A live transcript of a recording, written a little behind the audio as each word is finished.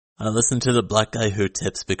I listen to the Black Guy Who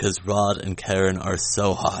Tips because Rod and Karen are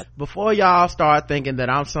so hot. Before y'all start thinking that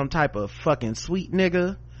I'm some type of fucking sweet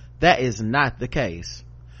nigga, that is not the case.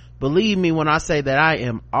 Believe me when I say that I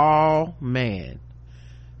am all man.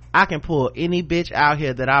 I can pull any bitch out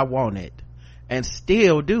here that I wanted, and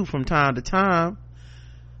still do from time to time,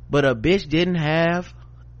 but a bitch didn't have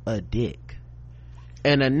a dick.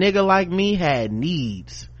 And a nigga like me had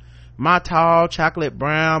needs. My tall, chocolate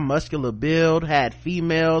brown, muscular build had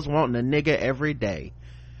females wanting a nigga every day.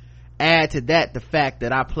 Add to that the fact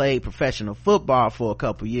that I played professional football for a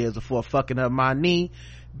couple years before fucking up my knee.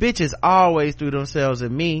 Bitches always threw themselves at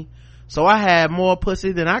me, so I had more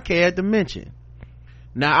pussy than I cared to mention.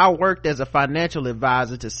 Now, I worked as a financial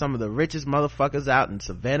advisor to some of the richest motherfuckers out in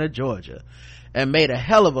Savannah, Georgia, and made a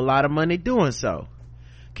hell of a lot of money doing so.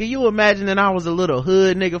 Can you imagine that I was a little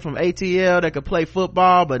hood nigga from ATL that could play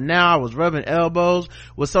football, but now I was rubbing elbows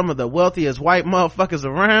with some of the wealthiest white motherfuckers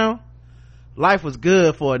around? Life was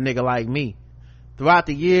good for a nigga like me. Throughout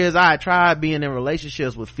the years, I had tried being in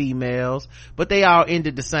relationships with females, but they all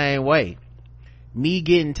ended the same way. Me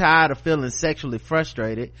getting tired of feeling sexually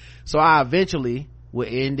frustrated, so I eventually would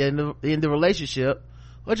end the relationship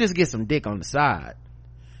or just get some dick on the side.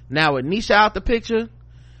 Now with Nisha out the picture,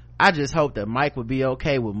 I just hope that Mike would be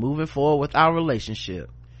okay with moving forward with our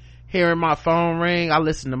relationship. Hearing my phone ring, I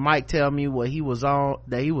listened to Mike tell me that he was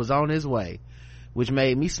on his way, which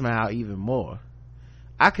made me smile even more.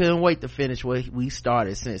 I couldn't wait to finish what we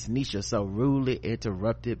started since Nisha so rudely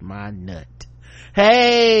interrupted my nut.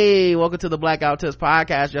 Hey, welcome to the Blackout Tips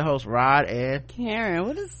podcast. Your host Rod and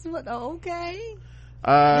Karen. Okay, you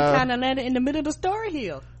kind of landed in the middle of the story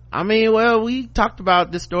here. I mean, well, we talked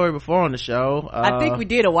about this story before on the show. I think we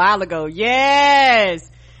did a while ago.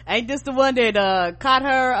 Yes, ain't this the one that caught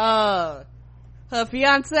her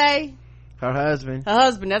fiance, her husband?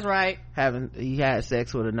 That's right. He had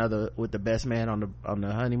sex with the best man on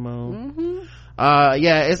the honeymoon.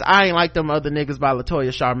 Yeah, I Ain't Like Them Other Niggas by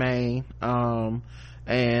Latoya Charmaine.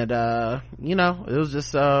 And you know, it was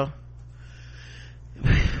just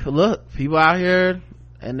look, people out here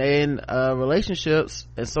and they in relationships,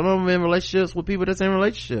 and some of them in relationships with people that's in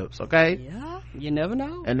relationships. Okay, yeah, you never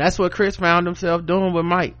know. And that's what Chris found himself doing with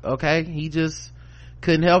Mike. Okay, he just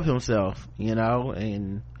couldn't help himself, you know,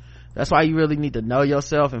 and that's why you really need to know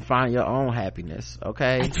yourself and find your own happiness.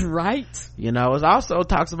 Okay, that's right. You know, it also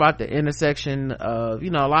talks about the intersection of,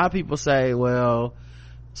 you know, a lot of people say, well,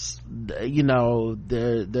 you know,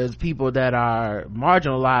 there's people that are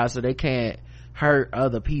marginalized so they can't hurt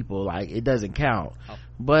other people, like it doesn't count.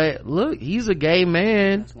 But look, he's a gay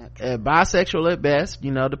man, bisexual at best,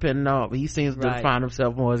 you know, depending on, he seems to define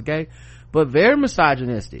himself more as gay, but very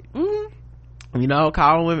misogynistic. You know,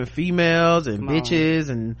 calling women females and bitches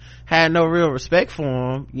and had no real respect for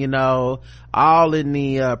them, you know, all in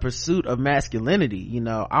the pursuit of masculinity. You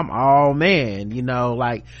know, I'm all man, you know,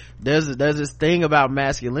 like there's this thing about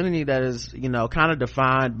masculinity that is, you know, kind of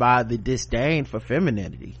defined by the disdain for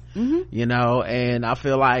femininity. You know, and I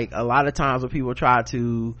feel like a lot of times when people try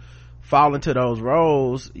to fall into those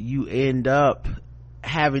roles, you end up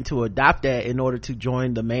having to adopt that in order to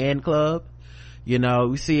join the man club. You know,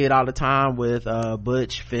 we see it all the time with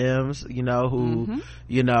butch femmes, you know, who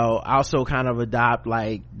you know, also kind of adopt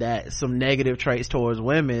like that, some negative traits towards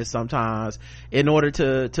women sometimes in order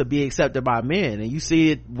to be accepted by men. And you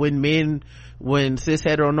see it when cis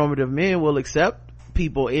heteronormative men will accept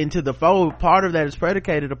people into the fold. Part of that is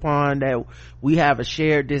predicated upon that we have a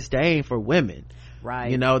shared disdain for women.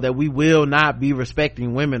 Right. You know, that we will not be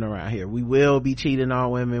respecting women around here. We will be cheating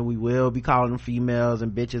on women. We will be calling them females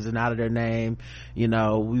and bitches and out of their name. You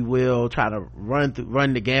know, we will try to run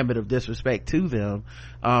the gambit of disrespect to them.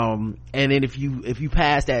 And then if you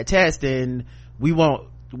pass that test, then we won't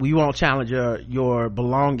challenge your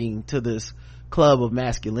belonging to this club of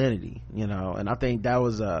masculinity, you know. And I think that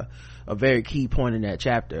was a very key point in that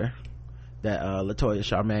chapter that Latoya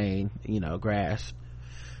Charmaine, you know, grasped.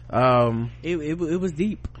 It was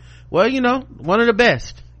deep. Well, you know, one of the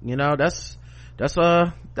best, you know, that's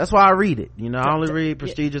why I read it, you know. I only read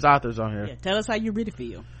prestigious authors on here. Tell us how you really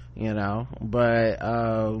feel, you know. But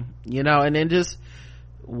you know, and then just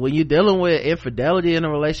when you're dealing with infidelity in a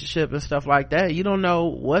relationship and stuff like that, you don't know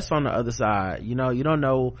what's on the other side, you know. You don't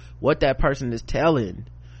know what that person is telling,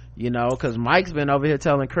 you know, because Mike's been over here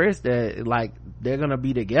telling Chris that like they're gonna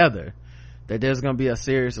be together, that there's gonna be a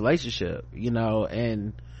serious relationship, you know,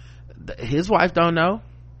 and his wife don't know,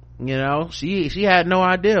 you know. She had no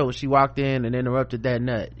idea when she walked in and interrupted that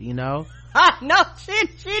nut, you know. No, she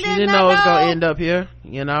didn't know it's gonna end up here,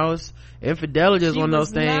 you know. Infidelity is one of those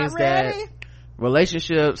things that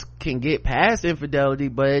relationships can get past infidelity,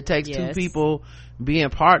 but it takes two people being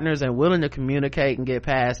partners and willing to communicate and get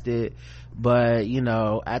past it. But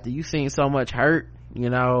after you've seen so much hurt,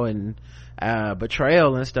 and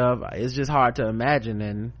betrayal and stuff, it's just hard to imagine.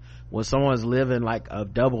 And when someone's living like a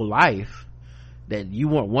double life that you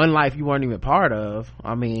weren't, one life you weren't even part of,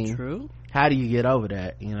 I mean, true, how do you get over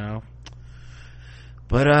that?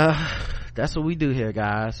 But that's what we do here,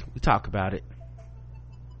 guys. We talk about it.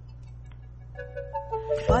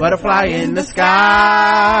 Butterfly in the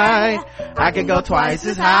sky, I can go twice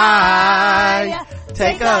as high.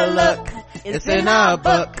 Take a look, it's in a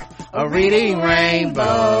book, a reading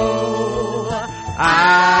rainbow.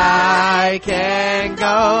 I can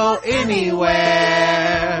go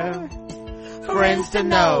anywhere. Friends to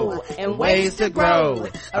know and ways to grow,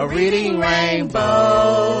 a reading rainbow.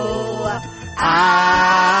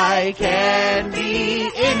 I can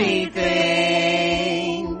be anything.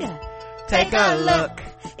 Take a look,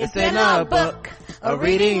 it's in a book, a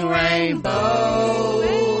reading rainbow,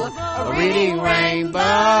 a reading rainbow.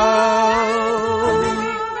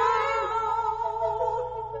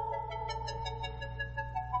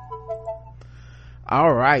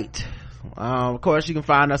 All right. Of course, you can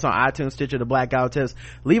find us on iTunes, Stitcher, The Blackout Tips.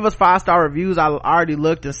 Leave us 5-star reviews. I already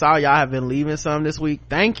looked and saw y'all have been leaving some this week.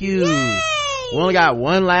 Thank you. Yay! We only got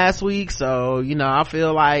one last week, so I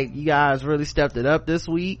feel like you guys really stepped it up this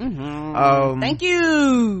week. Thank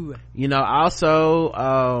you. Also,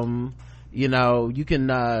 you can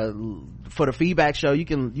for the feedback show, you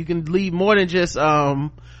can leave more than just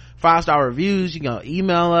 5-star reviews. You can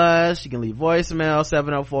email us, you can leave voicemail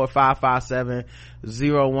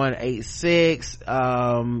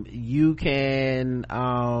 704-557-0186. You can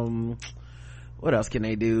what else can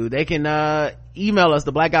they do? They can email us,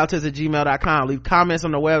 theblackguywhotips@gmail.com. Leave comments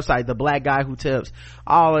on the website, The Black Guy Who Tips,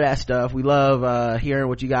 all of that stuff. We love hearing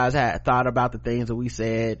what you guys had thought about the things that we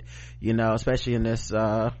said, especially in this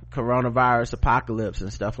coronavirus apocalypse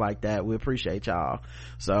and stuff like that. We appreciate y'all.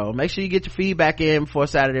 So make sure you get your feedback in before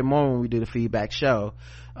Saturday morning when we do the feedback show.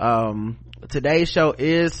 Today's show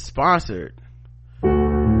is sponsored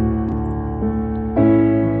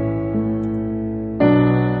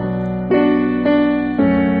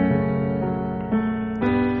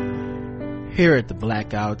here at the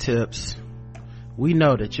Blackout Tips. We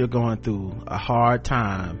know that you're going through a hard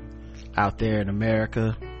time out there in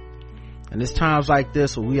America, and it's times like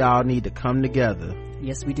this where we all need to come together.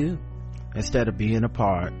 Yes, we do, instead of being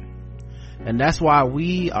apart. And that's why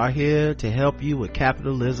we are here to help you with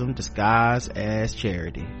capitalism disguised as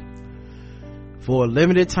charity. For a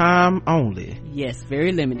limited time only. Yes,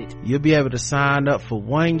 very limited. You'll be able to sign up for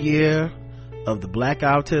 1 year of the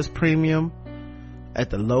Blackout Tips Premium at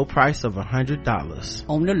the low price of $100.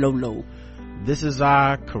 On the low. This is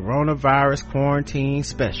our coronavirus quarantine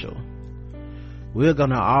special. We're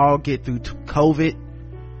gonna all get through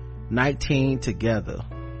COVID-19 together.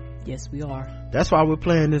 Yes, we are. That's why we're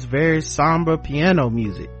playing this very somber piano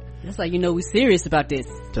music. That's how we're serious about this.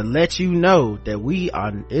 To let you know that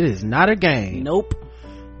it is not a game. Nope.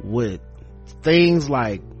 With things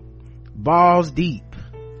like Balls Deep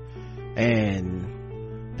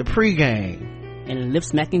and the pregame. And lip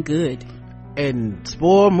smacking good. And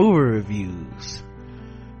spoiled movie reviews.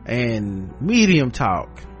 And medium talk.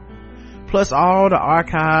 Plus all the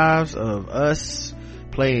archives of us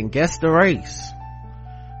playing Guess the Race,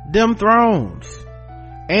 Them Thrones,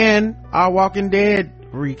 and our Walking Dead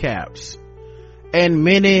recaps. And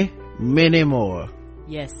many, many more.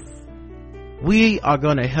 Yes. We are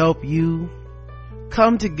gonna help you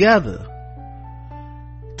come together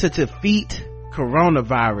to defeat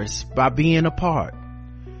coronavirus by being apart.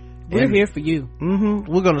 We're here for you.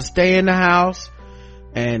 We're gonna stay in the house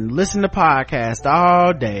and listen to podcasts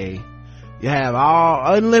all day. You have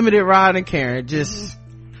all unlimited Rod and Karen, just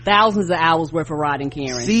thousands of hours worth of Rod and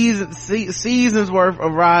Karen, seasons worth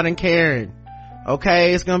of Rod and Karen.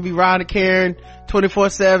 Okay, it's gonna be Rod and Karen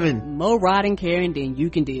 24/7. More Rod and Karen than you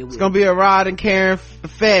can deal with. It's gonna be a Rod and Karen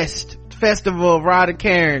festival of Rod and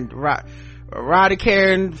Karen. Rod and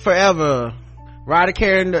Karen forever. Rod and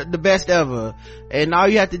Karen, the best ever. And all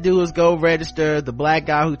you have to do is go register,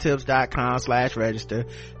 theblackguywhotips.com/register,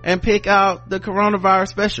 and pick out the coronavirus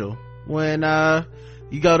special when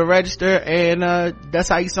you go to register, and that's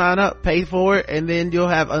how you sign up. Pay for it, and then you'll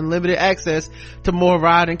have unlimited access to more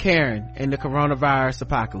Rod and Karen in the coronavirus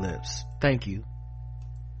apocalypse. Thank you,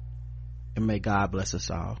 and may God bless us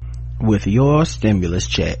all with your stimulus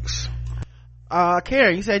checks.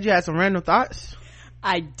 Karen, you said you had some random thoughts.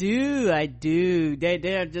 I do.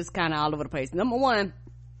 They're just kind of all over the place. Number one,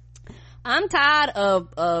 I'm tired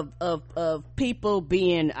of people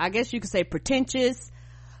being, I guess you could say, pretentious,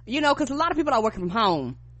 you know, cause a lot of people are working from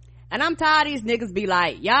home. And I'm tired of these niggas be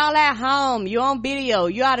like, y'all at home, you on video,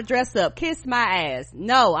 you ought to dress up. Kiss my ass.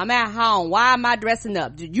 No, I'm at home. Why am I dressing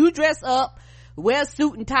up? Did you dress up, wear a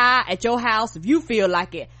suit and tie at your house if you feel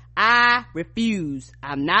like it? I refuse.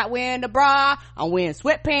 I'm not wearing a bra. I'm wearing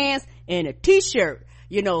sweatpants and a t-shirt.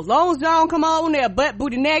 You know, as long as y'all don't come on there butt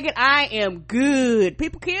booty naked, I am good.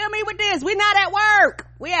 People kill me with this. We not at work.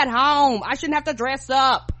 We at home. I shouldn't have to dress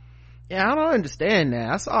up. Yeah, I don't understand that.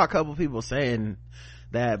 I saw a couple people saying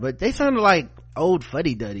that, but they sounded like old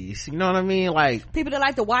fuddy-duddies, you know what I mean? Like people that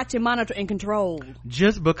like to watch and monitor and control.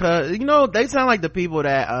 Just because, you know, they sound like the people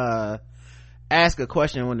that ask a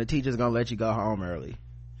question when the teacher's gonna let you go home early.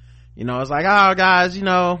 You know, it's like, oh guys, you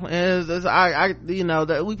know, you know,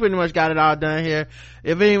 that we pretty much got it all done here.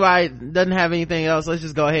 If anybody doesn't have anything else, let's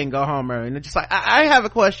just go ahead and go home early. And it's just like, I have a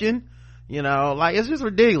question. You know, like, it's just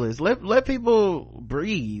ridiculous. Let people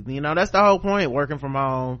breathe. You know, that's the whole point of working from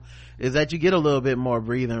home, is that you get a little bit more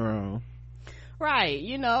breathing room. Right.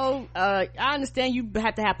 You know, I understand you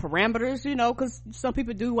have to have parameters, you know, cause some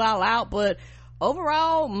people do wild out, but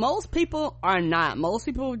overall, most people are not. Most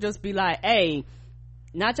people just be like, hey,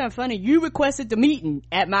 not trying funny, you requested the meeting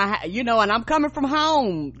at my, you know, and I'm coming from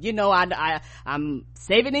home, you know, I'm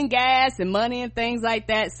saving in gas and money and things like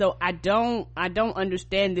that. So I don't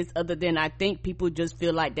understand this, other than I think people just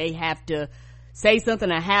feel like they have to say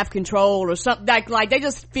something and have control or something, like they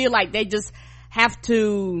just feel like they just have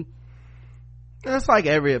to. That's like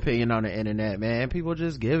every opinion on the internet, man. People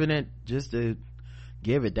just giving it just to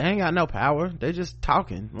give it. They ain't got no power. They just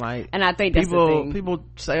talking. Like, and I think that's the thing. People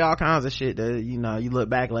say all kinds of shit that, you know, you look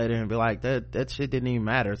back later and be like, that shit didn't even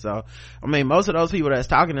matter. So I mean, most of those people that's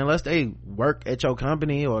talking, unless they work at your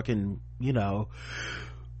company or can, you know,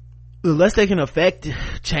 unless they can affect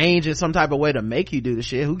change in some type of way to make you do the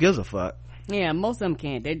shit, who gives a fuck? Yeah, most of them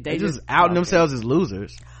can't. They just outing themselves as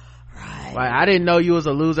losers. Right. Like, I didn't know you was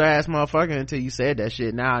a loser ass motherfucker until you said that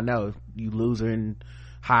shit. Now I know you loser and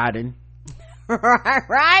hiding.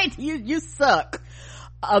 Right. You suck.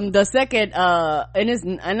 The second, and it's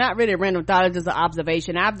not really a random thought, it's just an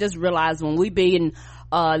observation. I've just realized when we be in,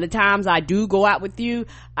 the times I do go out with you,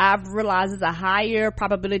 I've realized there's a higher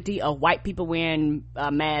probability of white people wearing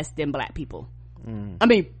masks than black people. I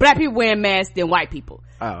mean, black people wearing masks than white people.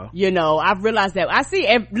 Oh. You know, I've realized that. I see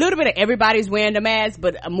a little bit of everybody's wearing the mask,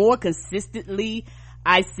 but more consistently,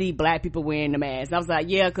 I see black people wearing the mask. And I was like,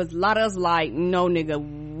 yeah, cause a lot of us like, no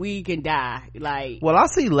nigga, we can die. Like, well, I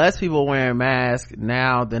see less people wearing masks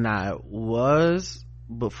now than I was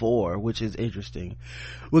before, which is interesting,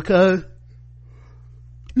 because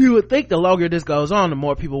you would think the longer this goes on, the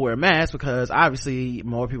more people wear masks, because obviously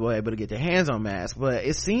more people are able to get their hands on masks. But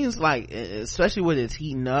it seems like, especially when it's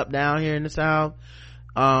heating up down here in the South,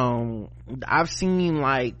 I've seen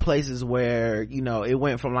like places where, you know, it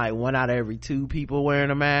went from like 1 out of every 2 people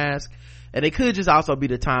wearing a mask. And it could just also be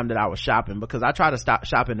the time that I was shopping, because I try to stop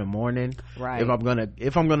shop in the morning. Right. If I'm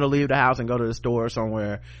gonna leave the house and go to the store or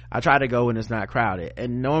somewhere, I try to go when it's not crowded.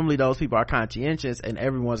 And normally those people are conscientious and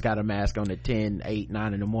everyone's got a mask on at 10, 8,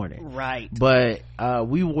 9 in the morning. Right. But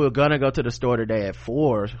we were gonna go to the store today at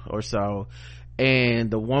 4 or so, and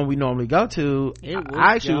the one we normally go to,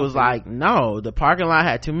 I actually was like, no, the parking lot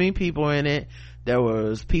had too many people in it. There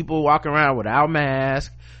was people walking around without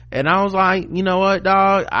masks. And I was like, you know what,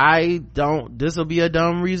 dog, this will be a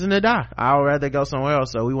dumb reason to die. I'd rather go somewhere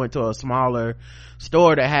else. So we went to a smaller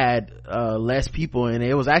store that had less people in it.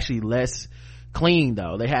 It was actually less clean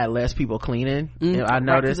though. They had less people cleaning. I noticed.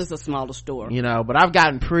 Right, 'cause it's a smaller store. You know, but I've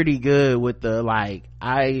gotten pretty good with the, like,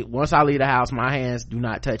 once I leave the house, my hands do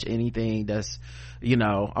not touch anything that's, you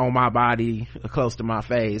know, on my body close to my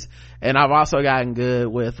face. And I've also gotten good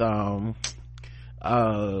with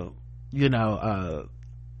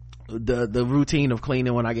the routine of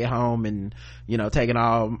cleaning when I get home, and, you know,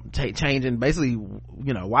 changing, basically,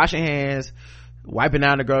 you know, washing hands, wiping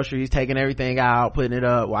down the groceries, taking everything out, putting it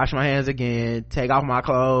up, wash my hands again, take off my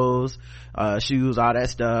clothes, shoes, all that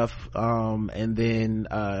stuff, and then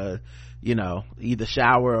you know, either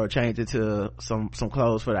shower or change into some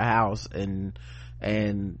clothes for the house, and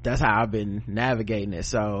that's how I've been navigating it.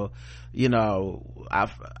 So, you know,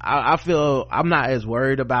 I feel I'm not as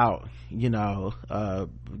worried about, you know,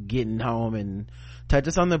 getting home and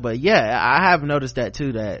touching something. But yeah, I have noticed that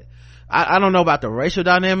too, that I don't know about the racial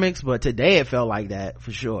dynamics, but today it felt like that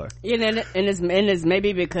for sure. Yeah, and it's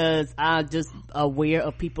maybe because I'm just aware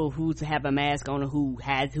of people who have a mask on and who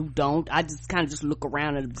don't. I just kind of just look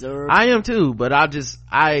around and observe. I am too, but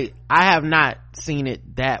I have not seen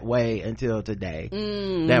it that way until today.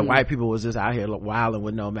 That white people was just out here wilding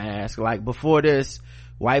with no mask. Like before this,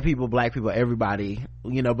 white people, black people, everybody,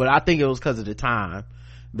 you know, but I think it was because of the time.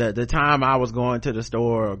 the time I was going to the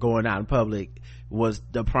store or going out in public was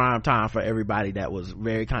the prime time for everybody that was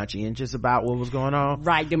very conscientious about what was going on,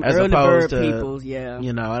 right? Them as early opposed bird to, people, yeah.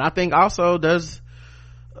 And I think also there's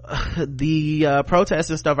the protests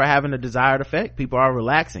and stuff are having a desired effect. People are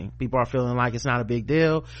relaxing. People are feeling like it's not a big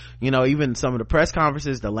deal. Even some of the press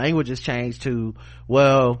conferences, the language has changed to,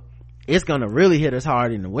 well, it's gonna really hit us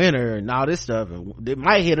hard in the winter and all this stuff, and it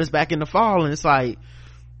might hit us back in the fall. And it's like,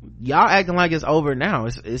 y'all acting like it's over now.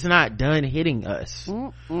 It's not done hitting us.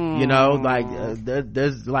 There's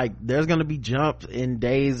gonna be jumps in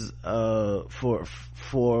days for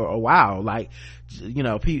a while.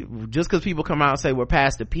 Just because people come out and say we're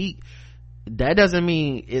past the peak, that doesn't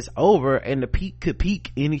mean it's over, and the peak could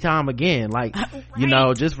peak anytime again. Right.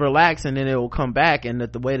 Just relax, and then it will come back. And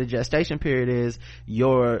the way the gestation period is,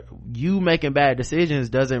 you making bad decisions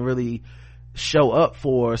doesn't really show up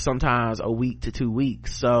for sometimes a week to 2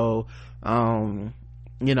 weeks. So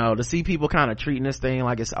to see people kind of treating this thing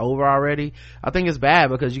like it's over already, I think it's bad,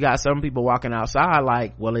 because you got some people walking outside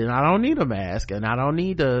like, well, then I don't need a mask, and I don't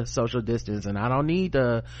need to social distance, and I don't need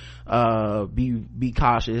to be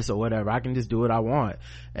cautious or whatever. I can just do what I want.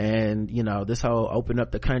 And this whole open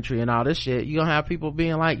up the country and all this shit, you're gonna have people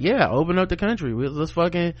being like, yeah, open up the country,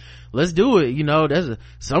 let's do it.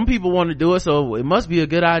 Some people want to do it, so it must be a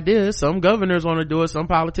good idea. Some governors want to do it, some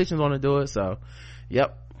politicians want to do it. So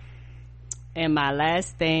yep. And my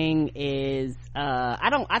last thing is,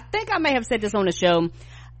 I think I may have said this on the show.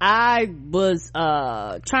 I was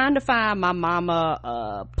trying to find my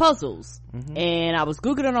mama puzzles, and I was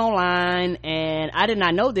Googling online, and I did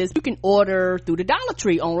not know this. You can order through the Dollar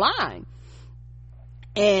Tree online,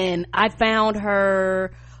 and I found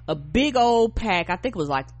her a big old pack. I think it was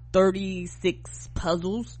like 36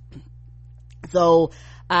 puzzles. So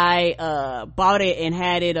I bought it and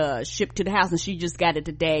had it shipped to the house, and she just got it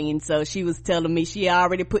today. And so she was telling me she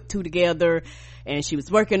already put 2 together, and she was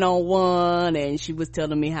working on one, and she was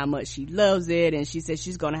telling me how much she loves it, and she said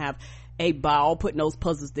she's gonna have a ball putting those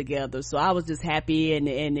puzzles together. So I was just happy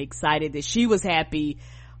and excited that she was happy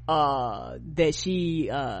that she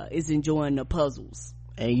is enjoying the puzzles.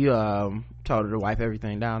 And you told her to wipe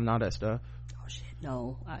everything down and all that stuff? Oh shit,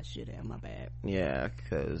 no, I should have. My bad. Yeah,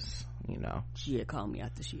 because she had called me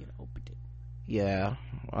after she had opened it. Yeah,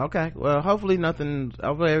 okay, well, hopefully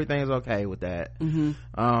everything is okay with that.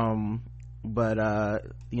 But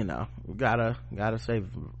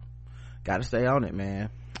gotta stay on it, man.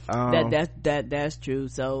 That's true.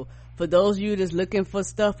 So for those of you that's looking for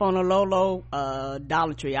stuff on a low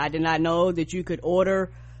Dollar Tree, I did not know that you could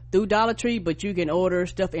order through Dollar Tree, but you can order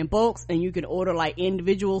stuff in bulks, and you can order like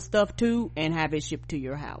individual stuff too and have it shipped to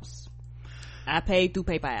your house. I paid through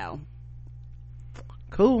PayPal.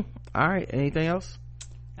 Cool. All right, anything else?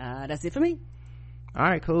 That's it for me. All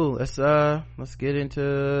right, cool. Let's get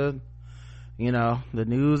into the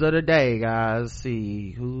news of the day, guys. Let's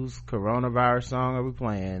see, whose coronavirus song are we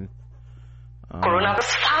playing? Coronavirus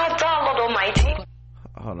 $5 almighty.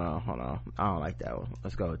 Hold on, I don't like that one.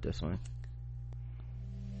 Let's go with this one.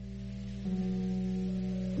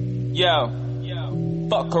 Yo,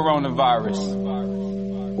 fuck coronavirus.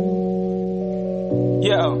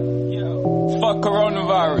 Yo, fuck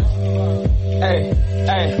coronavirus. Hey,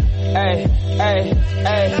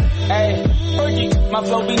 Fergie, my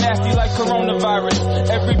flow be nasty like coronavirus.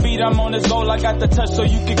 Every beat I'm on is gold, I got the touch, so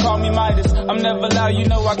you can call me Midas. I'm never loud,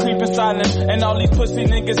 I creep in silence. And all these pussy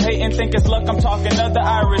niggas hating, think it's luck, I'm talking other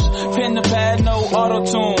Irish. Pen to pad, no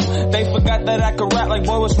auto-tune. They forgot that I could rap, like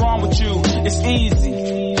boy, what's wrong with you? It's easy.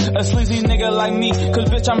 A sleazy nigga like me, cause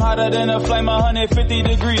bitch I'm hotter than a flame 150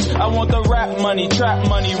 degrees. I want the rap money, trap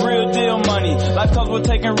money, real deal money. Life comes with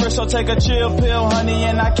taking risks, so take a chill pill, honey.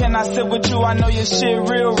 And I cannot sit with you, I know your shit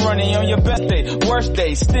real runny. On your best day, worst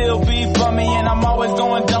day, still be bummy. And I'm always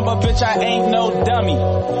going dumb, but bitch I ain't no dummy.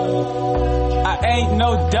 I ain't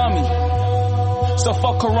no dummy. So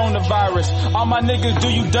fuck coronavirus. All my niggas do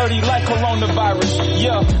you dirty like coronavirus.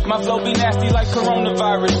 Yeah, my flow be nasty like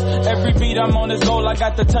coronavirus. Every beat I'm on is gold, I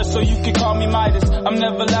got the touch, so you can call me Midas. I'm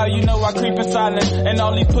never loud, I creep in silence. And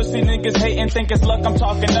all these pussy niggas hating, think it's luck, I'm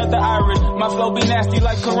talking other Irish. My flow be nasty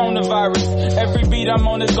like coronavirus. Every beat I'm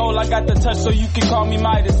on is gold, I got the touch, so you can call me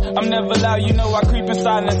Midas. I'm never loud, I creep in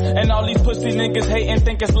silence. And all these pussy niggas hating,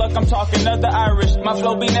 think it's luck, I'm talking other Irish. My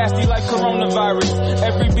flow be nasty like coronavirus.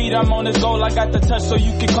 Every beat I'm on is gold, I got the touch, so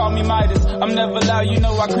you can call me Midas. I'm never loud,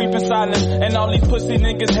 I creep in silence. And all these pussy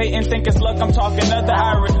niggas hating, think it's luck, I'm talking other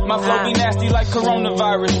Irish. My flow be nasty like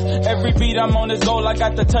coronavirus. Every beat I'm on is gold, I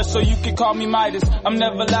got the touch, so you can call me Midas. I'm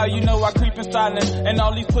never loud, I creep in silence. And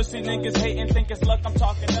all these pussy niggas hating, think it's luck, I'm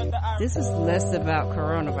talking other Irish. This is less about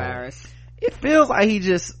coronavirus. it feels like he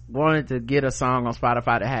just wanted to get a song on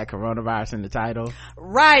Spotify that had coronavirus in the title.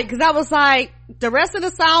 Right, because I was like, the rest of the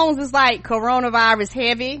songs is like coronavirus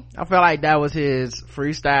heavy. I felt like that was his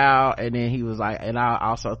freestyle, and then he was like, and I'll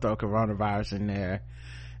also throw coronavirus in there,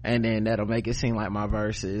 and then that'll make it seem like my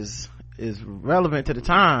verse is relevant to the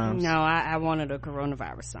times. No, I wanted a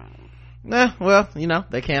coronavirus song. Well,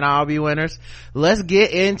 they can't all be winners. Let's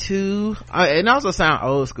get into it. Also sound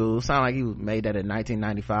old school, sound like he made that in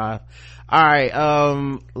 1995. All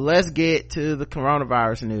right, let's get to the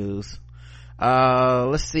coronavirus news.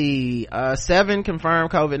 Let's see, 7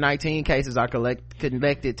 confirmed COVID-19 cases are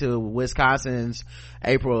connected to Wisconsin's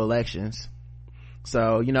April elections.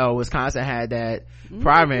 So Wisconsin had that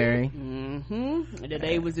primary. The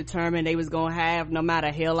day was determined they was gonna have no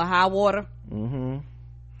matter hell or high water.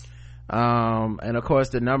 And of course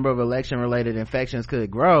the number of election related infections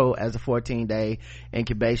could grow as the 14-day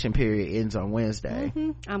incubation period ends on Wednesday.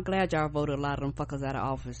 I'm glad y'all voted a lot of them fuckers out of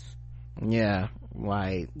office. Yeah,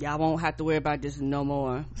 like y'all won't have to worry about this no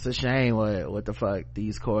more. It's a shame what the fuck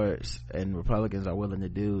these courts and Republicans are willing to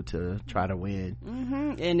do to try to win.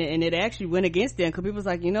 And it actually went against them, because people was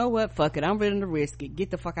like, you know what, fuck it, I'm willing to risk it,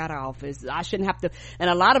 get the fuck out of office. I shouldn't have to. And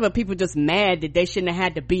a lot of the people just mad that they shouldn't have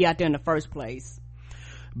had to be out there in the first place.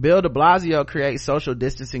 Bill de Blasio creates social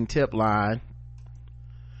distancing tip line.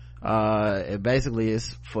 It basically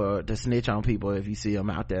is to snitch on people if you see them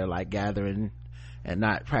out there like gathering and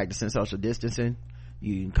not practicing social distancing.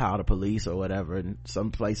 You can call the police or whatever, and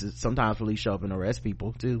sometimes police show up and arrest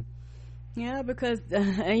people too. Yeah, because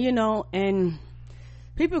and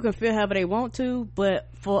people can feel however they want to, but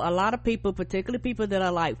for a lot of people, particularly people that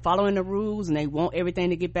are like following the rules and they want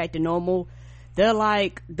everything to get back to normal, they're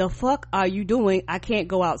like, the fuck are you doing? I can't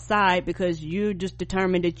go outside because you just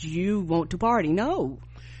determined that you want to party. No.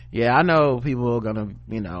 Yeah, I know people are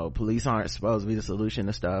gonna, police aren't supposed to be the solution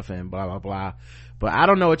to stuff and blah blah blah, but I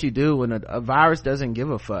don't know what you do when a virus doesn't give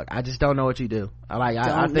a fuck. I just don't know what you do.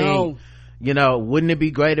 I think wouldn't it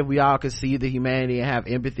be great if we all could see the humanity and have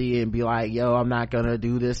empathy and be like, yo, I'm not gonna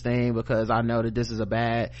do this thing because I know that this is a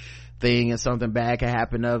bad thing and something bad can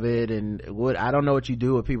happen of it. And I don't know what you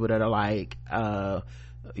do with people that are like, I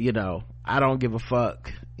don't give a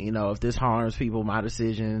fuck, if this harms people, my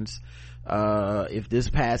decisions, if this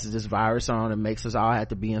passes this virus on and makes us all have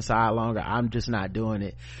to be inside longer, I'm just not doing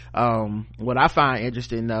it. What I find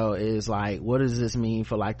interesting though is like, what does this mean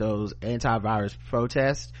for like those antivirus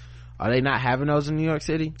protests? Are they not having those in New York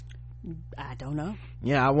City? I don't know.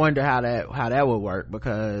 Yeah, I wonder how that would work,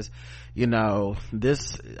 because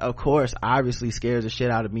this of course obviously scares the shit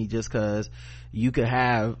out of me, just because you could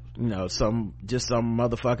have some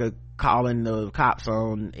motherfucker calling the cops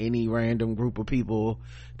on any random group of people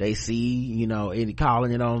they see, any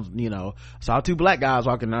calling it on, saw 2 black guys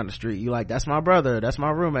walking down the street, you like, that's my brother, that's my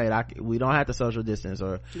roommate, we don't have to social distance,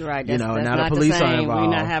 or right, that's now not the police the same. are involved.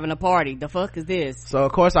 We're not having a party. The fuck is this? So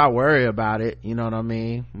of course I worry about it, you know what I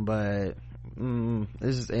mean, but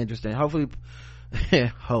this is interesting. Hopefully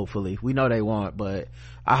we know they won't, but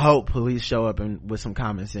I hope police show up with some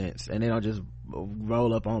common sense and they don't just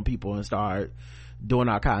roll up on people and start doing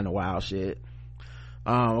all kind of wild shit.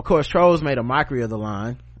 Of course trolls made a mockery of the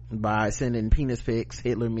line by sending penis pics,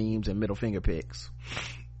 Hitler memes, and middle finger pics.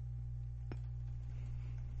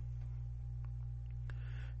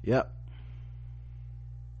 Yep.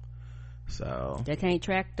 So they can't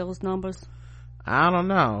track those numbers? I don't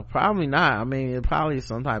know, probably not. I mean, it probably is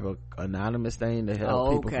some type of anonymous thing to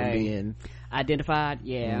help people from being identified.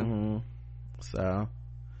 So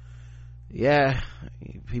yeah,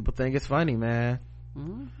 people think it's funny, man.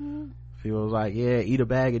 People was like, yeah, eat a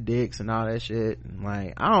bag of dicks and all that shit, and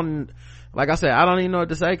like, like I said, I don't even know what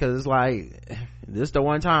to say, because it's like, this is the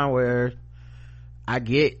one time where I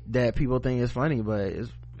get that people think it's funny, but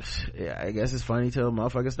I guess it's funny till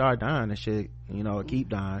motherfuckers start dying and shit, keep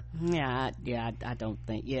dying. I don't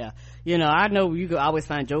think, I know you could always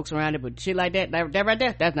find jokes around it, but shit like that right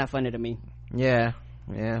there, that's not funny to me. Yeah,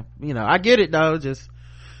 I get it though, just,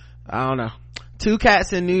 I don't know. 2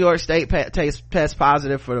 cats in New York State test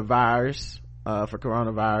positive for the virus, for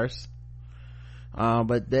coronavirus.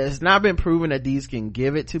 But it's not been proven that these can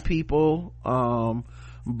give it to people.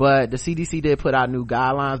 But the CDC did put out new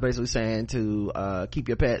guidelines basically saying to keep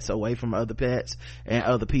your pets away from other pets and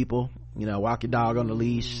other people, walk your dog on the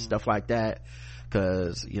leash, stuff like that,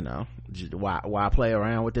 because why play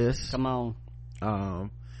around with this? Come on.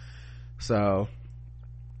 So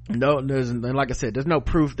no, like I said, there's no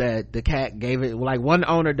proof that the cat gave it. Like, one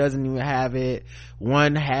owner doesn't even have it,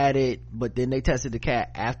 one had it, but then they tested the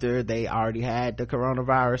cat after they already had the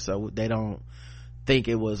coronavirus, so they don't think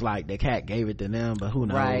it was like the cat gave it to them, but who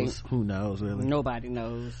knows? Right. Who knows, really? Nobody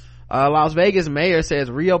knows. Las Vegas mayor says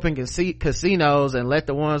reopen casinos and let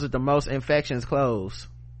the ones with the most infections close.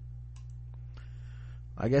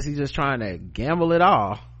 I guess he's just trying to gamble it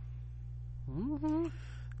all. Mm-hmm.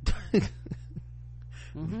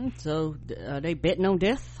 Mm-hmm. So they betting on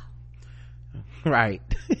death, right?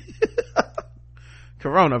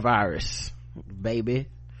 Coronavirus, baby.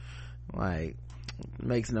 Like,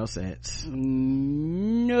 makes no sense.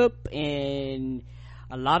 Nope. And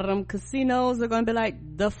a lot of them casinos are gonna be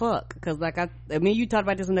like, the fuck, because like I mean, you talked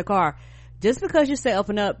about this in the car. Just because you say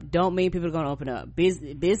open up don't mean people are gonna open up.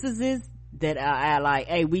 Businesses that are like,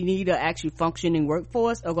 hey, we need a actually functioning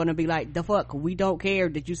workforce are gonna be like, the fuck, we don't care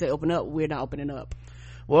that you say open up, we're not opening up.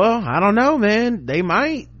 Well, I don't know, man. They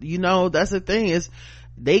might, that's the thing, is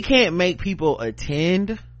they can't make people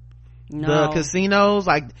attend the casinos.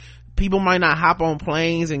 Like, people might not hop on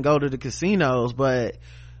planes and go to the casinos, but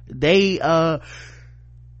they the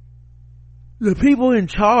people in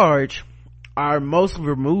charge are most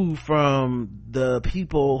removed from the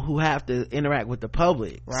people who have to interact with the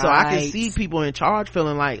public. Right. So I can see people in charge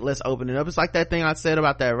feeling like, let's open it up. It's like that thing I said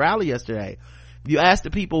about that rally yesterday. You ask the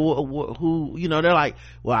people who they're like,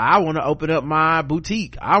 well, I want to open up my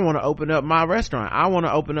boutique, I want to open up my restaurant, I want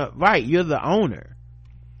to open up. Right, you're the owner.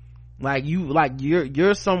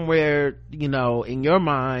 You're somewhere, in your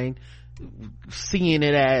mind, seeing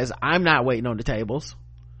it as, I'm not waiting on the tables,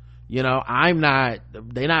 they're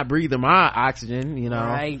not breathing my oxygen,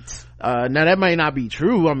 right. Now that may not be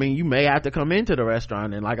true. I mean, you may have to come into the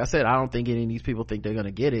restaurant, and like I said, I don't think any of these people think they're gonna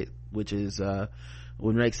get it, which is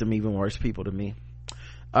what makes them even worse people to me.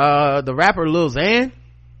 The rapper Lil Xan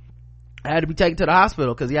had to be taken to the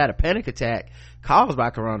hospital because he had a panic attack caused by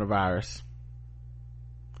coronavirus.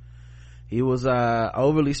 He was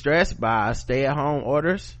overly stressed by stay-at-home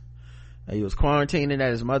orders. He was quarantining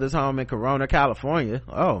at his mother's home in Corona, California.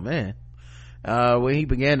 Oh man. When he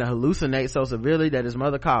began to hallucinate so severely that his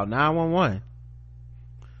mother called 911.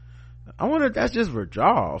 I wonder if that's just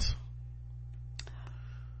withdrawals.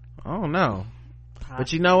 I don't know.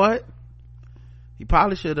 But you know what? He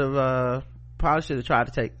probably should have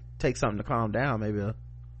tried to take something to calm down. Maybe a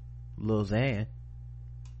Lil Xan.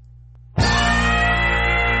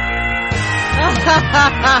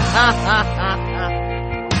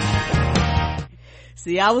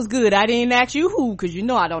 See, I was good. I didn't ask you who, because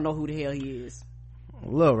I don't know who the hell he is.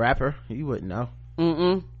 Little rapper, you wouldn't know.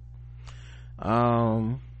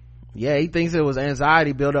 Yeah, he thinks it was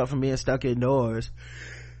anxiety built up from being stuck indoors.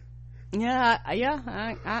 Yeah,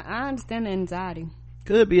 I understand the anxiety.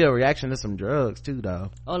 Could be a reaction to some drugs too,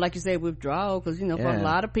 though. Oh, like you said, withdrawal, because for a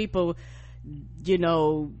lot of people,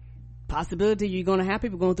 possibility you're gonna have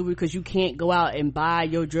people going through it because you can't go out and buy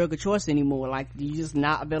your drug of choice anymore. Like, it's just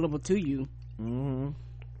not available to you.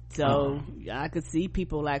 So I could see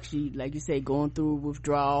people actually, like you say, going through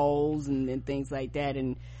withdrawals and things like that,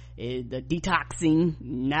 and the detoxing,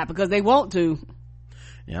 not because they want to.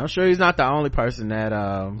 Yeah, I'm sure he's not the only person that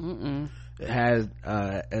has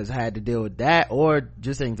had to deal with that, or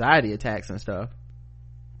just anxiety attacks and stuff.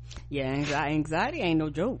 Yeah, anxiety ain't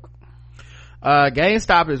no joke.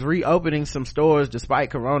 GameStop is reopening some stores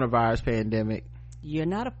despite coronavirus pandemic. You're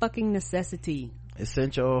not a fucking necessity.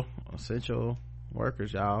 Essential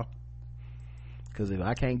workers, y'all. Because if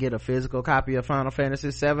I can't get a physical copy of Final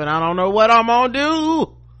Fantasy 7, I don't know what I'm gonna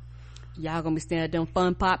do. Y'all gonna be staring at them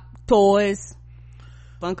Funko Pop toys.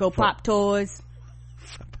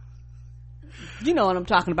 You know what I'm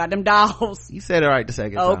talking about, them dolls. You said it right the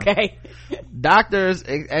second time. Okay. Doctors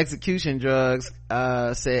say execution drugs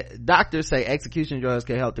can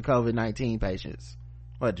help the COVID-19 patients.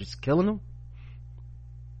 What, just killing them?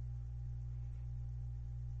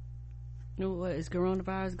 What, is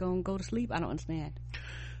coronavirus gonna go to sleep? I don't understand.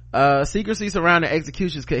 Secrecy surrounding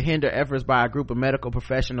executions could hinder efforts by a group of medical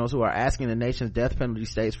professionals who are asking the nation's death penalty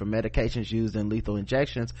states for medications used in lethal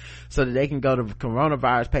injections so that they can go to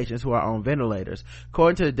coronavirus patients who are on ventilators,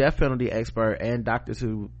 according to the death penalty expert and doctors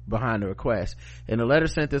who behind the request. In a letter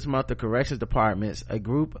sent this month to corrections departments, a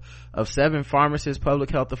group of 7 pharmacists, public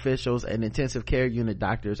health officials, and intensive care unit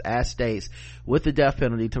doctors asked states with the death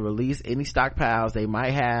penalty to release any stockpiles they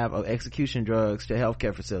might have of execution drugs to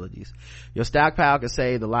healthcare facilities. Your stockpile could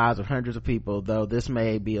save the lives of hundreds of people, though this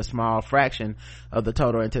may be a small fraction of the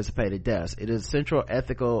total anticipated deaths. It is a central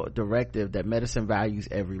ethical directive that medicine values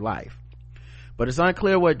every life. But it's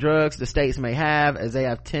unclear what drugs the states may have, as they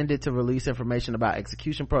have tended to release information about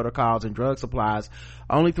execution protocols and drug supplies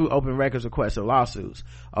only through open records requests or lawsuits.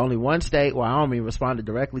 Only one state, Wyoming, responded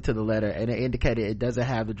directly to the letter, and it indicated it doesn't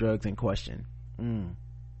have the drugs in question.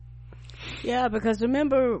 Yeah, because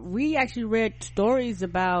remember, we actually read stories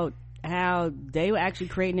about how they were actually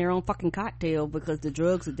creating their own fucking cocktail because the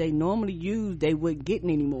drugs that they normally use they wouldn't get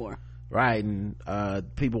anymore. Right, and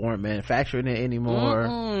people weren't manufacturing it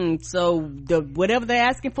anymore. So the whatever they're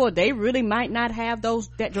asking for, they really might not have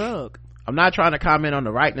that drug. I'm not trying to comment on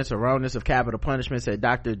the rightness or wrongness of capital punishment, said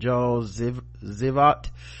Dr. Joel Zivot,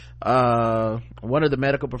 one of the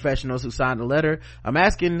medical professionals who signed the letter. I'm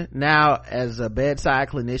asking now as a bedside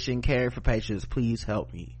clinician caring for patients, please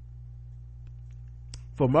help me.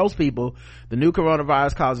 For most people, the new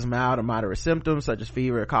coronavirus causes mild or moderate symptoms such as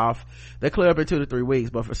fever or cough. They clear up in 2 to 3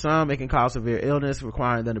 weeks, but for some, it can cause severe illness,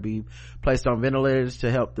 requiring them to be placed on ventilators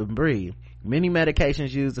to help them breathe. Many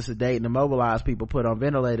medications used to sedate and immobilize people put on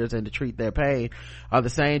ventilators and to treat their pain are the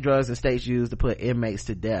same drugs that states use to put inmates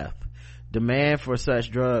to death. Demand for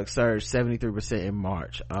such drugs surged 73% in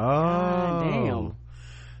March. Oh, damn.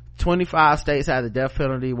 25 states have the death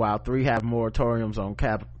penalty, while 3 have moratoriums on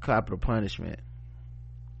capital punishment.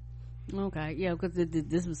 Okay, yeah, because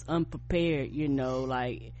this was unprepared,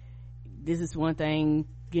 like this is one thing,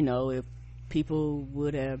 if people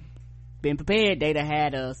would have been prepared, they'd have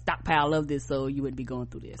had a stockpile of this, so you wouldn't be going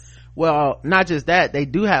through this. Well, not just that, they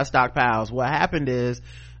do have stockpiles. What happened is,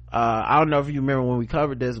 I don't know if you remember when we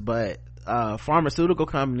covered this, but pharmaceutical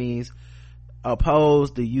companies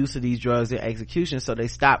opposed the use of these drugs in execution, so they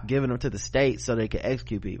stopped giving them to the states so they could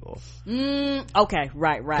execute people. Okay,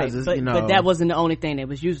 right. But that wasn't the only thing they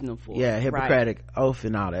was using them for. Yeah, Hippocratic oath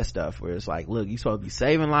and all that stuff, where it's like, look, you supposed to be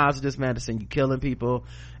saving lives with this medicine, you killing people,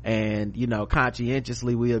 and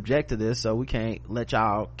conscientiously we object to this, so we can't let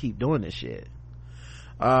y'all keep doing this shit.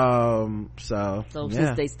 So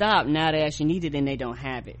since they stopped, now they actually need it and they don't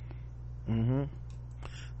have it.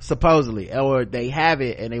 Supposedly, or they have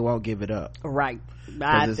it and they won't give it up. Right.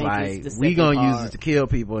 Because it's like, we gonna use this to kill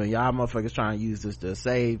people and y'all motherfuckers trying to use this to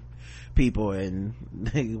save people, and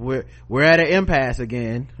we're at an impasse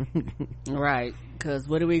again. Right, because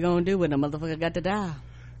what are we gonna do when the motherfucker got to die?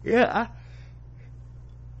 Yeah,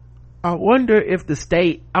 I wonder if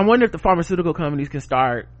the pharmaceutical companies can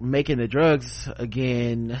start making the drugs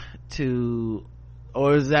again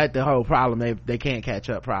or is that the whole problem? They can't catch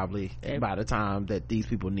up probably by the time that these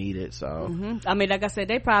people need it. So I mean, like I said,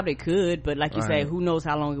 they probably could, but like you say, who knows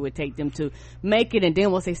how long it would take them to make it, and then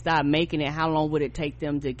once they start making it, how long would it take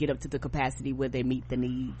them to get up to the capacity where they meet the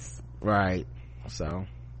needs? Right. So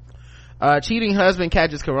cheating husband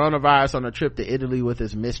catches coronavirus on a trip to Italy with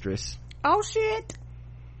his mistress. Oh shit.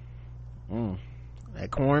 That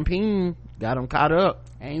quarantine got him caught up.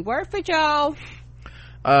 Ain't worth it, y'all.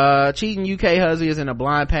 Cheating UK husband is in a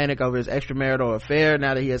blind panic over his extramarital affair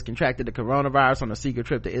now that he has contracted the coronavirus on a secret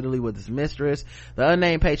trip to Italy with his mistress. The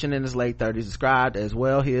unnamed patient in his late 30s, described as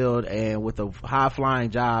well-heeled and with a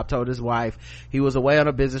high-flying job, told his wife he was away on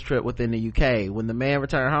a business trip within the UK. When the man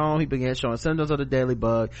returned home, he began showing symptoms of the deadly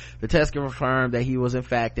bug. The test confirmed that he was in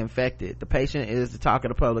fact infected. The patient is the talk of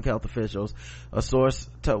the public health officials. A source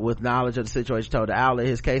with knowledge of the situation told the outlet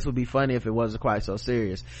his case would be funny if it wasn't quite so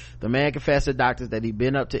serious. The man confessed to doctors that he'd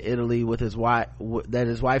been up to Italy with his wife, that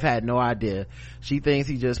his wife had no idea. She thinks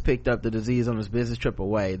he just picked up the disease on his business trip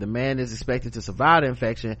away. The man is expected to survive the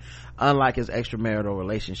infection, unlike his extramarital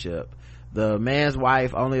relationship. The man's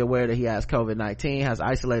wife, only aware that he has COVID-19, has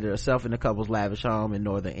isolated herself in the couple's lavish home in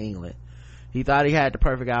northern England. He thought he had the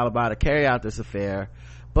perfect alibi to carry out this affair,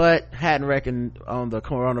 but hadn't reckoned on the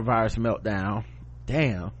coronavirus meltdown.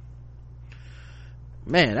 Damn,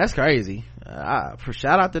 man, that's crazy.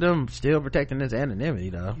 Shout out to them still protecting his anonymity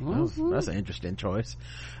though. That's an interesting choice.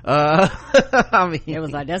 I mean, it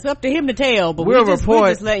was like, that's up to him to tell, but we're just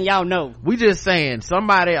letting y'all know. We just saying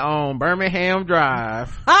somebody on Birmingham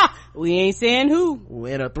Drive. We ain't saying who.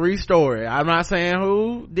 In a 3-story. I'm not saying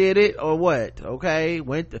who did it or what. Okay,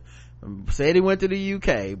 said he went to the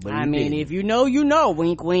UK, but I mean, if you know, you know.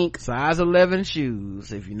 Wink, wink. Size 11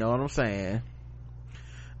 shoes, if you know what I'm saying.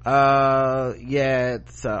 Yeah,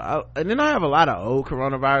 so and then I have a lot of old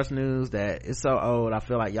coronavirus news that it's so old I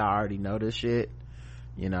feel like y'all already know this shit.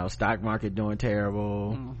 Stock market doing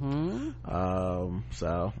terrible.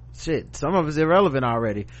 So shit, some of it's irrelevant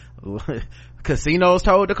already. Casinos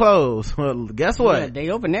told to close. Well, guess what? Yeah, they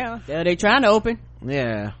open now. They trying to open.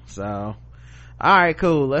 Yeah, so all right,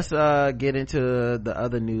 cool. Let's get into the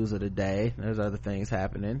other news of the day. There's other things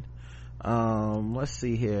happening. Let's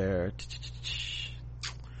see here.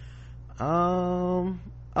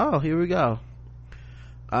 Here we go.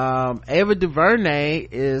 Ava DuVernay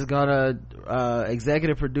is gonna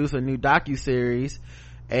executive produce a new docuseries,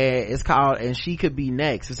 and it's called And She Could Be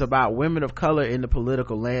Next. It's about women of color in the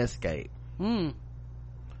political landscape. It's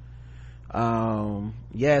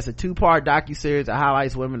a 2-part docuseries that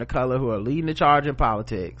highlights women of color who are leading the charge in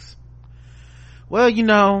politics. Well,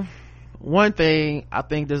 one thing, I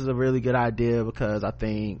think this is a really good idea because I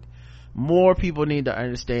think more people need to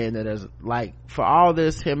understand that there's like, for all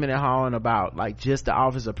this hemming and hawing about like just the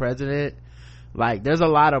office of president, like there's a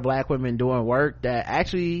lot of black women doing work that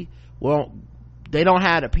actually they don't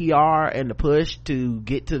have the PR and the push to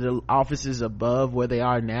get to the offices above where they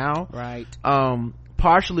are now. Right.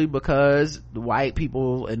 Partially because the white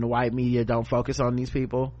people and the white media don't focus on these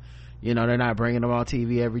people. You know, they're not bringing them on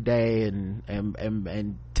TV every day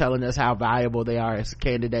and telling us how valuable they are as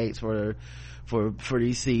candidates for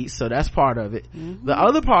these seats. So that's part of it. Mm-hmm. The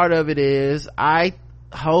other part of it is, I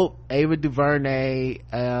hope Ava DuVernay,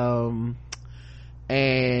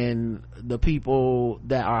 and the people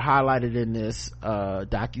that are highlighted in this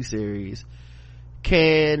docuseries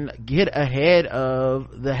can get ahead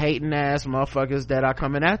of the hating ass motherfuckers that are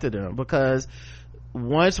coming after them, because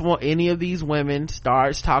once any of these women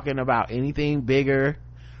starts talking about anything bigger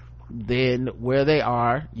than where they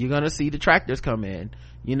are, you're gonna see detractors come in.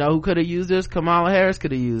 You know who could have used this? Kamala Harris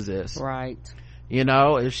could have used this, right? You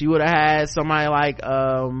know, if she would have had somebody like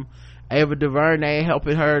Ava DuVernay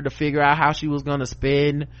helping her to figure out how she was gonna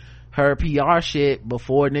spin her PR shit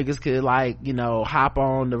before niggas could, like, you know, hop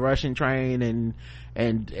on the Russian train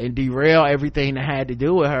and derail everything that had to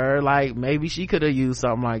do with her, like maybe she could have used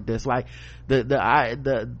something like this. Like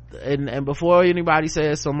and before anybody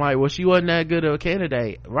says something like, well, she wasn't that good of a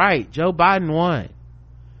candidate, right? Joe Biden won,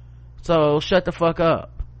 so shut the fuck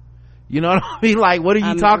up. You know what I mean? Like, what are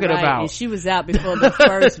you talking about? And she was out before the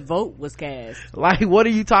first vote was cast. Like, what are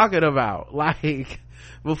you talking about? Like,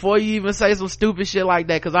 before you even say some stupid shit like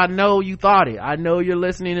that, because I know you thought it. I know you're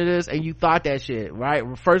listening to this and you thought that shit, right?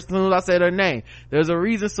 First, as soon as I said her name, there's a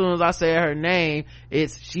reason. As soon as I said her name,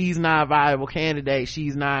 it's she's not a viable candidate,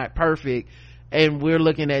 she's not perfect, and we're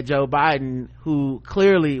looking at Joe Biden, who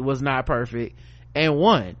clearly was not perfect and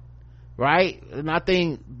won, right? And I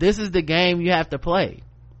think this is the game you have to play.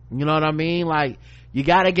 You know what I mean? Like, you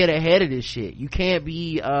gotta get ahead of this shit. You can't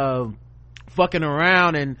be fucking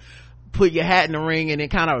around and put your hat in the ring and then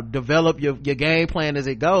kind of develop your game plan as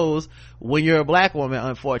it goes when you're a black woman,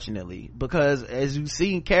 unfortunately. Because as you've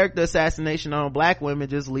seen, character assassination on black women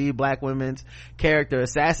just leave black women's character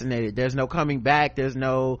assassinated. There's no coming back, there's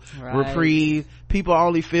no reprieve. People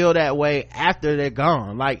only feel that way after they're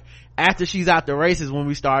gone. Like, after she's out the races, when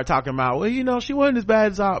we start talking about, well, you know, she wasn't as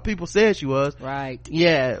bad as people said she was. Right.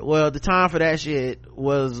 Yeah, well, the time for that shit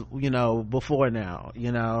was, you know, before now,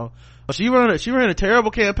 you know. She ran a terrible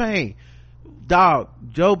campaign. Dog,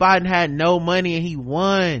 Joe Biden had no money and he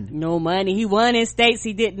won. No money. He won in states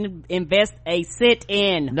he didn't invest a cent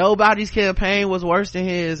in. Nobody's campaign was worse than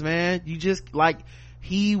his, man. You just, like,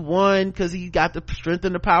 he won because he got the strength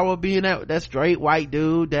and the power of being that straight white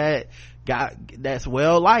dude that's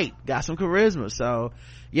well liked, got some charisma. So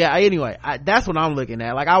yeah, anyway, that's what I'm looking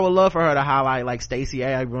at. Like, I would love for her to highlight like Stacey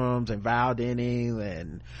Abrams and Val Demings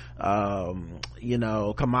and you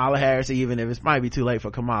know, Kamala Harris, even if it might be too late for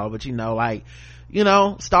Kamala, but you know, like, you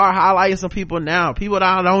know, start highlighting some people now, people that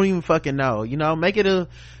I don't even fucking know, you know, make it a,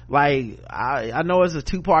 like, I know it's a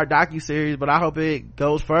 2-part docuseries, but I hope it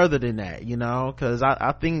goes further than that, you know, because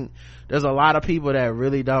I think there's a lot of people that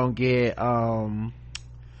really don't get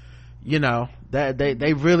you know, that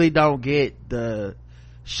they really don't get the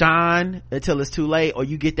shine until it's too late, or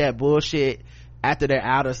you get that bullshit after they're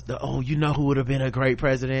out of you know who would have been a great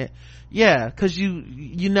president. Yeah, because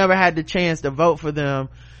you never had the chance to vote for them,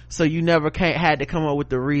 so you never had to come up with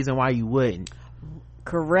the reason why you wouldn't.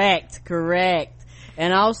 Correct.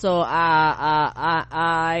 And also,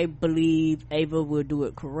 I believe Ava will do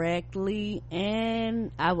it correctly,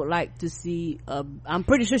 and I would like to see, I'm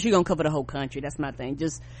pretty sure she's gonna cover the whole country. That's my thing,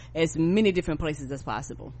 just as many different places as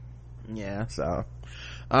possible. Yeah, so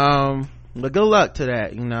but good luck to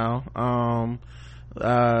that, you know.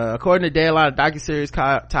 According to Deadline, the docuseries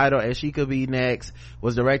titled "And She Could Be Next"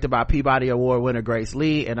 was directed by Peabody Award winner Grace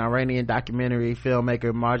Lee and Iranian documentary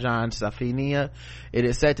filmmaker Marjan Safiniya. It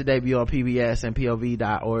is set to debut on PBS and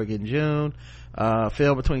POV.org in June.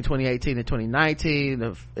 Filmed between 2018 and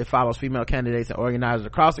 2019, it follows female candidates and organizers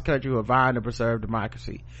across the country who are vying to preserve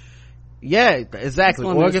democracy. Yeah, exactly.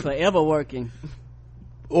 This woman is forever working.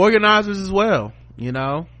 Organizers as well, you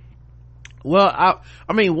know. Well,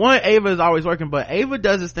 I mean, Ava is always working, but Ava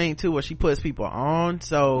does this thing too where she puts people on.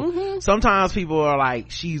 So sometimes people are like,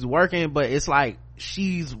 she's working, but it's like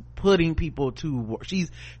she's putting people to work. She's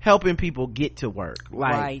helping people get to work.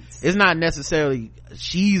 Like, it's not necessarily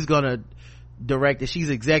she's gonna direct it. She's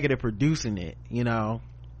executive producing it, you know.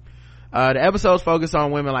 The episodes focus on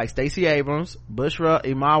women like Stacey Abrams, Bushra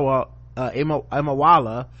Imawala,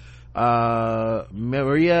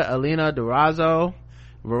 Maria Elena Durazo,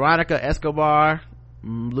 Veronica Escobar,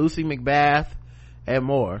 Lucy McBath, and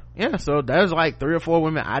more. Yeah, so there's like 3 or 4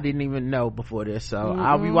 women I didn't even know before this. So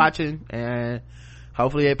I'll be watching, and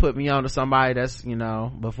hopefully they put me on to somebody that's,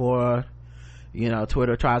 before,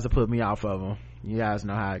 Twitter tries to put me off of them. You guys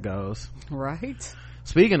know how it goes. Right.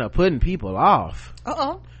 Speaking of putting people off.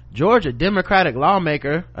 Georgia Democratic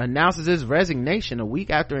lawmaker announces his resignation a week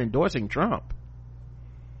after endorsing Trump.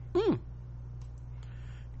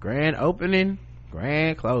 Grand opening,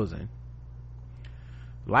 grand closing.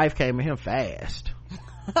 Life came at him fast.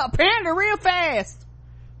 Apparently real fast.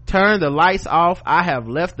 Turn the lights off. I have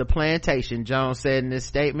left the plantation, Jones said in this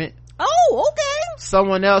statement. Oh, okay.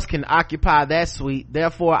 Someone else can occupy that suite.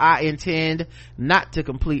 Therefore, I intend not to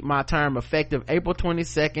complete my term effective April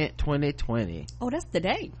 22nd, 2020. Oh, that's the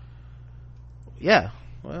day. Yeah.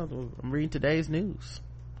 Well, I'm reading today's news.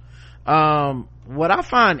 What I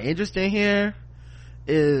find interesting here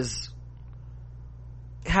is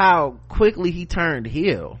how quickly he turned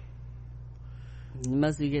heel. He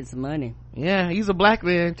must be getting some money. Yeah, he's a black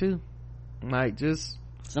man too. Like, just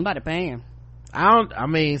somebody pay him.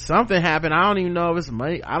 Something happened. I don't even know if it's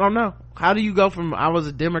money. I don't know. How do you go from I was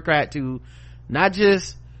a Democrat to not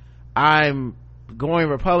just I'm going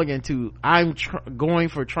Republican to I'm going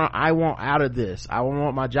for Trump? I want out of this. I don't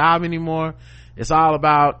want my job anymore. It's all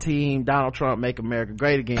about team Donald Trump, make America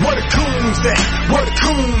great again. Where the coons at? Where the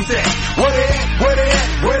coons at? Where they at? Where they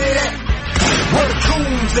at? Where they at? Where the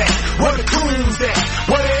coons at? Where the coons at?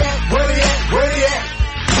 Where they at? Where they at? Where they at?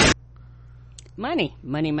 Money.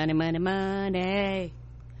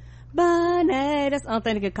 That's the only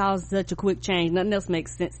thing that could cause such a quick change. Nothing else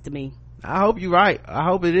makes sense to me. I hope you're right. I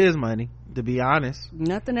hope it is money, to be honest.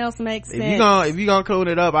 Nothing else makes sense. If you're gonna coon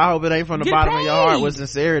it up, I hope it ain't from the bottom of your heart with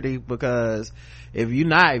sincerity, because if you're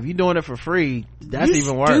doing it for free, that's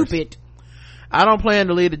even worse. Stupid. I don't plan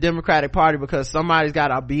to lead the Democratic Party because somebody's got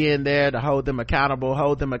to be in there to hold them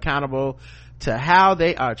accountable to how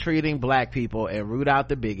they are treating black people and root out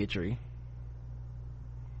the bigotry.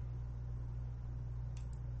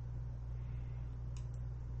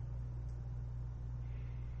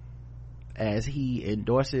 As he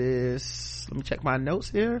endorses, let me check my notes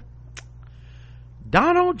here,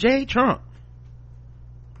 Donald J. Trump.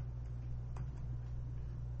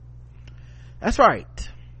 That's right,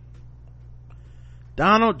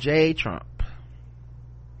 Donald J. Trump.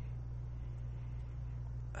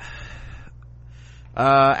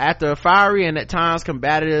 After a fiery and at times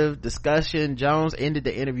combative discussion, Jones ended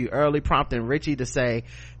the interview early, prompting Richie to say,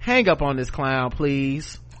 "Hang up on this clown,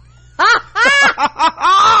 please."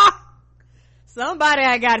 Somebody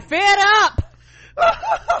I got fed up.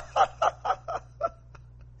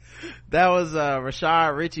 That was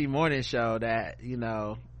Rashad Richie morning show that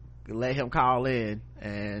let him call in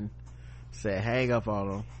and said hang up on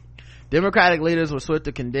him. Democratic leaders were swift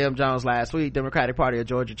to condemn Jones last week. Democratic Party of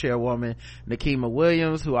Georgia chairwoman Nikema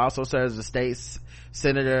Williams, who also serves as a state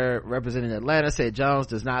senator representing Atlanta, said Jones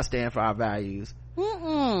does not stand for our values.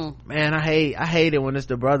 Man, I hate it when it's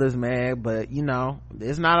the brothers, man, but it's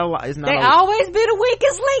not a lot. They always be the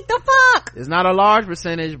weakest link. The fuck, it's not a large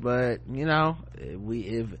percentage, but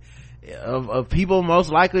of people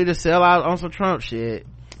most likely to sell out on some Trump shit.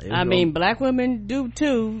 Black women do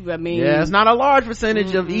too. Yeah, it's not a large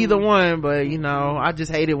percentage of either one, but I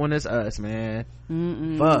just hate it when it's us, man.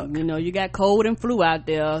 Fuck. You got cold and flu out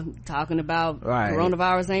there talking about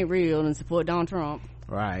coronavirus ain't real and support Donald Trump.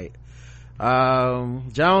 Right.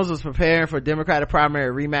 Jones was preparing for a Democratic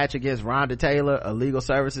primary rematch against Rhonda Taylor, a legal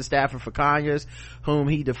services staffer for Conyers, whom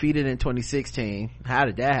he defeated in 2016. How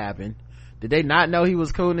did that happen? Did they not know he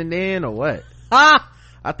was cooning then, or what?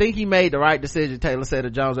 I think he made the right decision, Taylor said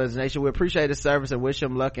of Jones' resignation. We appreciate his service and wish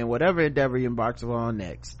him luck in whatever endeavor he embarks on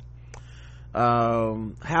next.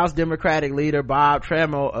 House Democratic leader Bob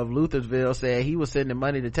Trammell of Luthersville said he was sending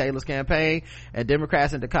money to Taylor's campaign, and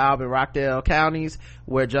Democrats in DeKalb and Rockdale counties,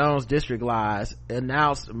 where Jones' district lies,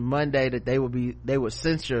 announced Monday that they would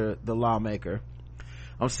censure the lawmaker.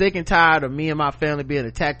 I'm sick and tired of me and my family being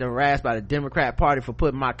attacked and harassed by the Democrat Party for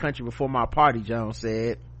putting my country before my party, Jones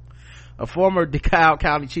said. A former DeKalb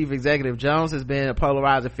County chief executive, Jones has been a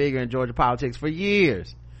polarizing figure in Georgia politics for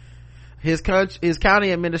years. His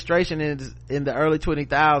county administration in the early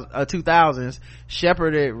 2000s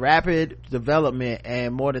shepherded rapid development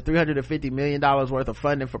and more than $350 million worth of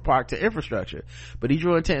funding for parks and infrastructure. But he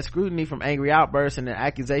drew intense scrutiny from angry outbursts and an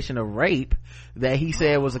accusation of rape that he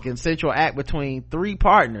said was a consensual act between 3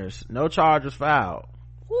 partners. No charge was filed.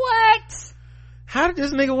 What? How did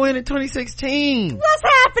this nigga win in 2016? What's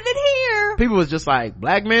happening here? people was just like,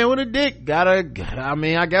 black man with a dick, I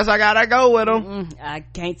guess I gotta go with him. I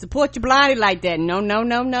can't support you blindly like that.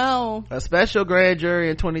 No. A special grand jury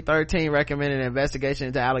in 2013 recommended an investigation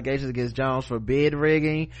into allegations against Jones for bid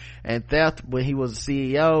rigging and theft when he was a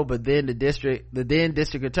CEO, but then the then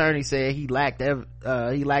district attorney said he lacked the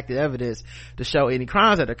evidence to show any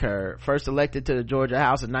crimes that occurred. First elected to the Georgia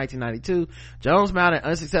House in 1992, Jones mounted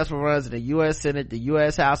unsuccessful runs in the U.S. Senate, the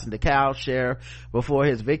U.S. House, and DeKalb sheriff before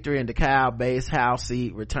his victory in DeKalb-based House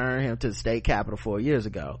seat returned him to the state capitol 4 years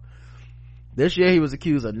ago. This year he was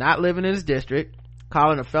accused of not living in his district,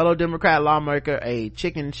 calling a fellow Democrat lawmaker a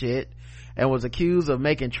chicken shit, and was accused of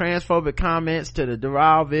making transphobic comments to the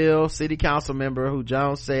Doraville city council member who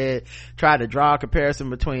Jones said tried to draw a comparison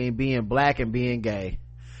between being black and being gay.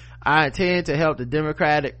 I intend to help the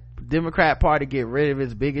Democrat Party get rid of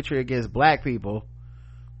its bigotry against black people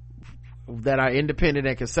that are independent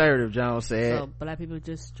and conservative, Jones said. So black people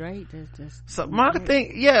just straight? So my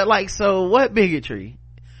thing, yeah, like, so what bigotry?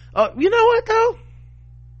 You know what though?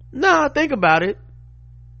 No, think about it.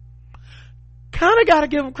 Kinda gotta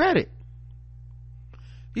give him credit.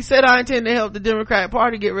 He said, I intend to help the Democrat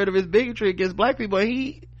Party get rid of its bigotry against black people, and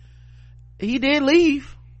he did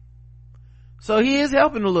leave. So he is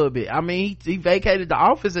helping a little bit. I mean, he vacated the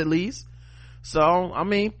office at least. So, I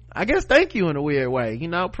mean, I guess thank you in a weird way.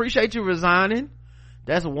 Appreciate you resigning.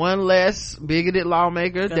 That's one less bigoted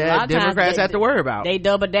lawmaker that Democrats have to worry about. They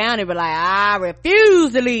double down and be like, I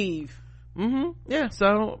refuse to leave. Yeah,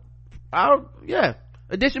 so,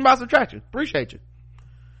 addition by subtraction. Appreciate you.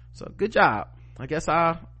 So, good job. I guess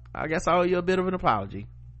I owe you a bit of an apology.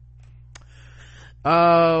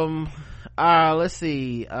 Let's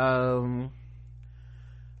see.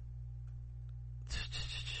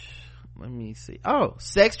 Let me see.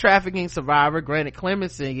 Sex trafficking survivor granted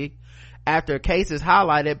clemency after a case is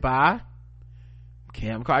highlighted by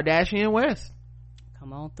Kim Kardashian West.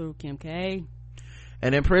 Come on through, Kim K.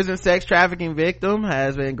 An imprisoned sex trafficking victim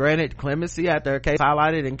has been granted clemency after a case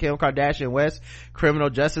highlighted in Kim Kardashian West criminal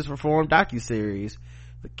justice reform docuseries.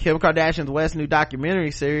 The Kim Kardashian West new documentary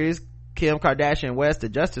series, Kim Kardashian West: The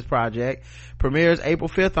Justice Project, premiered April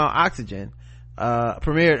 5th on Oxygen.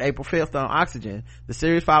 The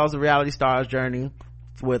series follows the reality star's journey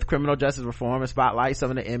with criminal justice reform and spotlights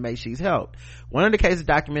some of the inmates she's helped. One of the cases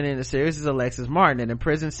documented in the series is Alexis Martin, an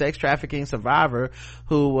imprisoned sex trafficking survivor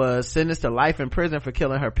who was sentenced to life in prison for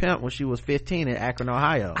killing her pimp when she was 15 in Akron,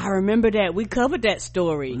 Ohio. I remember that. We covered that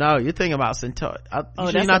story. No, you're thinking about Cyntoia.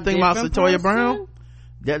 You're not thinking about Cyntoia Brown?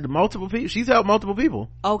 Multiple people. She's helped multiple people.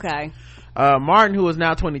 Okay. Martin, who is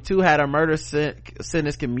now 22, had her murder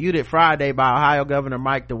sentence commuted Friday by Ohio Governor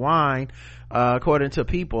Mike DeWine, according to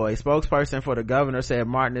People. A spokesperson for the governor said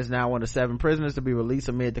Martin is now one of 7 prisoners to be released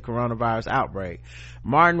amid the coronavirus outbreak.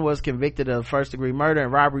 Martin was convicted of first-degree murder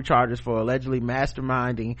and robbery charges for allegedly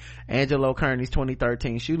masterminding Angelo Kearney's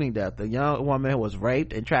 2013 shooting death. The young woman was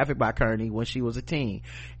raped and trafficked by Kearney when she was a teen.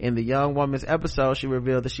 In the young woman's episode, she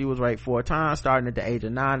revealed that she was raped 4 times starting at the age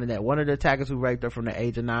of 9, and that one of the attackers who raped her from the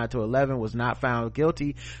age of 9 to 11 was not found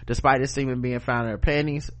guilty despite his semen being found in her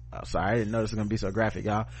panties. Sorry, I didn't know this was gonna be so graphic,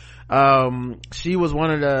 y'all. She was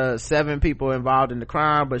one of the 7 people involved in the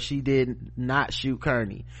crime, but she did not shoot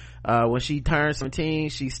Kearney. When she turned 17,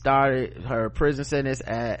 she started her prison sentence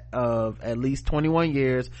of at least 21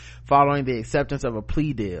 years following the acceptance of a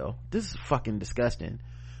plea deal. This is fucking disgusting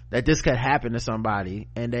that this could happen to somebody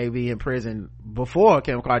and they be in prison before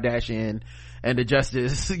Kim Kardashian and the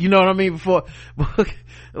justice, you know what I mean? Before,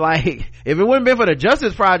 like, if it wouldn't been for the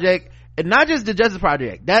Justice Project, and not just the Justice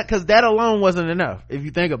Project, cause that alone wasn't enough, if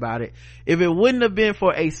you think about it. If it wouldn't have been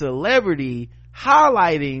for a celebrity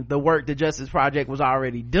highlighting the work the Justice Project was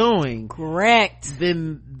already doing, correct,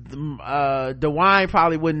 then DeWine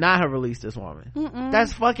probably would not have released this woman.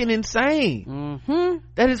 That's fucking insane.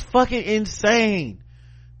 That is fucking insane.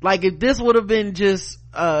 Like, if this would have been just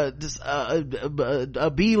a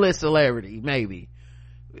B-list celebrity, maybe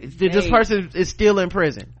this person is still in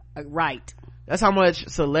prison, right? That's how much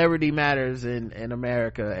celebrity matters in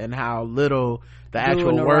America, and how little the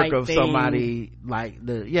actual work of somebody, like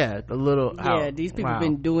these people have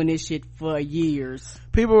been doing this shit for years.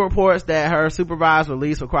 People reports that her supervised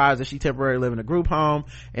release requires that she temporarily live in a group home.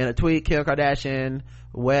 In a tweet, Kim Kardashian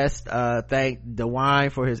West thanked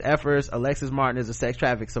DeWine for his efforts. Alexis Martin is a sex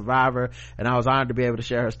traffic survivor, and I was honored to be able to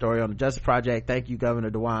share her story on the Justice Project. Thank you,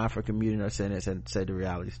 Governor DeWine, for commuting her sentence, and said the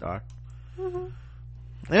reality star.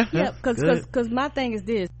 Yeah, because my thing is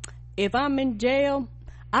this: if I'm in jail,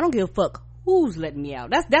 I don't give a fuck who's letting me out.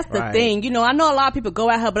 That's the thing. I know a lot of people go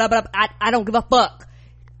out here, blah blah blah. I don't give a fuck.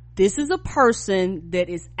 This is a person that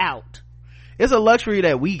is out. It's a luxury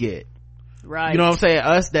that we get. Right. You know what I'm saying?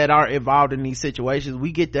 Us that are involved in these situations,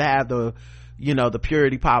 we get to have the, you know, the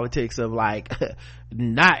purity politics of like,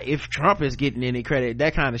 not if Trump is getting any credit,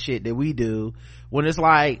 that kind of shit that we do. When it's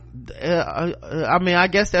like, I mean, I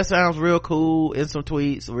guess that sounds real cool in some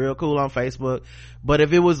tweets, real cool on Facebook. But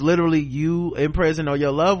if it was literally you in prison or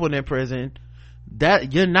your loved one in prison,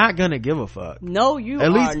 that you're not gonna give a fuck. No, you at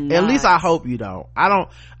are least not. At least I hope you don't.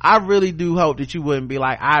 I really do hope that you wouldn't be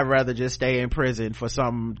like, I'd rather just stay in prison for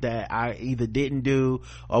something that I either didn't do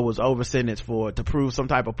or was over sentenced for, to prove some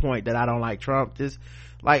type of point that I don't like Trump. Just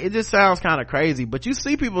like, it just sounds kind of crazy. But you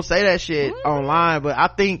see people say that shit online, but I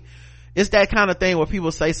think it's that kind of thing where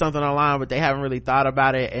people say something online but they haven't really thought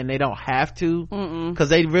about it, and they don't have to because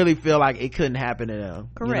they really feel like it couldn't happen to them.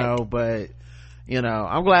 Correct. You know, but you know,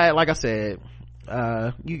 I'm glad, like I said,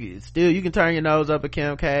 you can turn your nose up at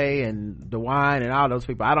Kim K and DeWine and all those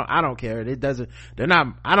people. I don't care. It doesn't, they're not,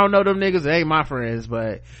 I don't know them niggas, they ain't my friends,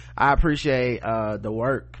 but I appreciate the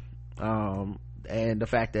work and the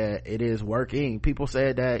fact that it is working. People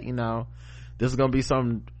said that, you know, this is gonna be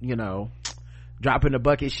some, you know, drop in the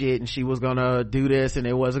bucket shit, and she was gonna do this and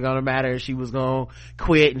it wasn't gonna matter, she was gonna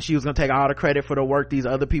quit and she was gonna take all the credit for the work these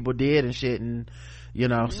other people did and shit. And you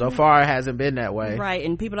know, so far it hasn't been that way. Right.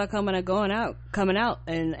 And people are coming out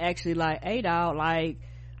and actually like, hey dog, like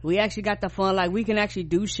we actually got the fun, like we can actually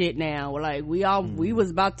do shit now. Like we was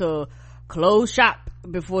about to close shop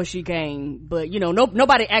before she came, but you know,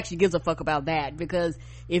 nobody actually gives a fuck about that, because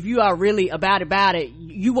if you are really about it,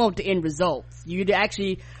 you want the end results. You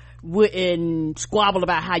actually wouldn't squabble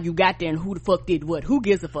about how you got there and who the fuck did what. Who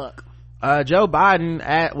gives a fuck? Joe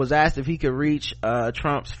Biden was asked if he could reach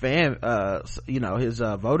Trump's fan, you know, his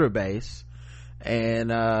voter base,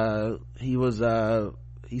 and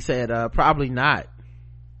he said probably not.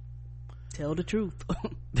 Tell the truth.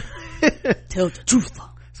 Tell the truth.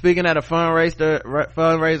 Speaking at a fundraiser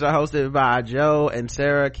hosted by Joe and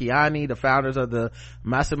Sarah Kiani, the founders of the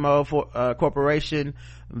Massimo Corporation,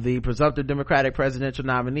 the presumptive Democratic presidential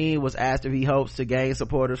nominee was asked if he hopes to gain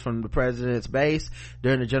supporters from the president's base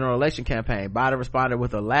during the general election campaign. Biden responded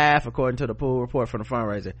with a laugh, according to the pool report from the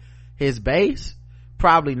fundraiser. His base?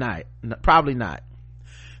 Probably not. Probably not.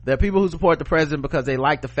 There are people who support the president because they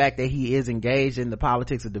like the fact that he is engaged in the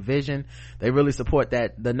politics of division. They really support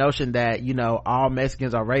the notion that, you know, all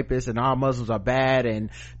Mexicans are rapists and all Muslims are bad, and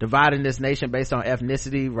dividing this nation based on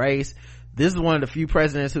ethnicity, race. This is one of the few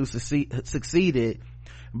presidents who succeeded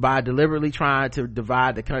by deliberately trying to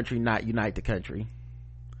divide the country, not unite the country.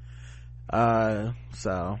 Yeah,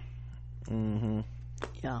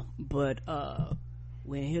 but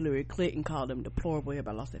when Hillary Clinton called them deplorable,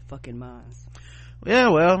 everybody lost their fucking minds. Yeah,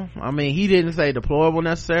 well, I mean, he didn't say deplorable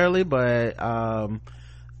necessarily, but I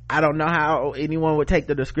don't know how anyone would take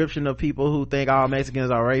the description of people who think all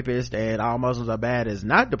Mexicans are rapists and all Muslims are bad as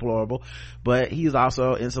not deplorable. But he's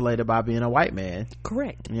also insulated by being a white man.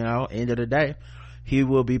 Correct. You know, end of the day, he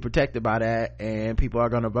will be protected by that, and people are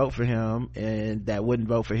going to vote for him, and that wouldn't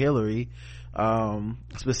vote for Hillary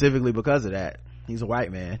specifically because of that. He's a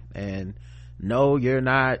white man, and no, you're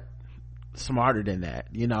not smarter than that.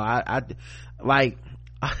 You know, I like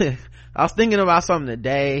I was thinking about something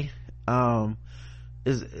today.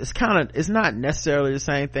 It's not necessarily the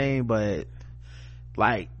same thing, but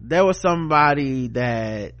like there was somebody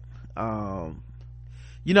that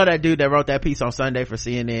you know, that dude that wrote that piece on Sunday for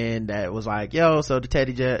CNN that was like, yo, so the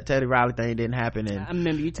Teddy Riley thing didn't happen. And I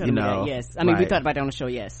remember you telling me that. Yes, I mean, like, we talked about that on the show.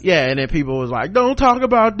 Yes. Yeah, and then people was like, don't talk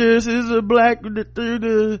about this, it's a black.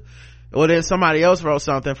 Well, then somebody else wrote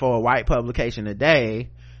something for a white publication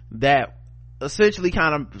today that essentially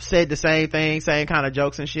kind of said the same thing, same kind of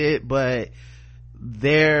jokes and shit, but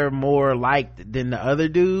they're more liked than the other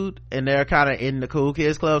dude, and they're kind of in the cool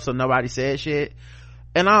kids club, so nobody said shit.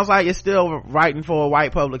 And I was like, it's still writing for a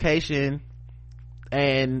white publication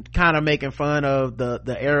and kind of making fun of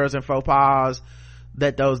the errors and faux pas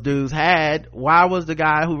that those dudes had. Why was the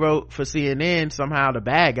guy who wrote for CNN somehow the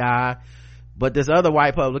bad guy, but this other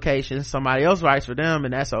white publication, somebody else writes for them,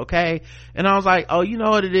 and that's okay? And I was like, oh, you know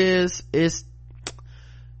what it is?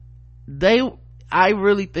 I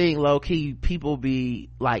really think low-key people be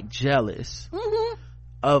like jealous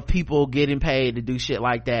of people getting paid to do shit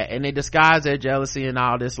like that, and they disguise their jealousy in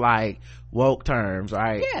all this like woke terms,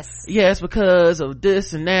 right? Yes, because of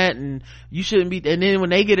this and that, and you shouldn't be. And then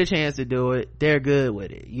when they get a chance to do it, they're good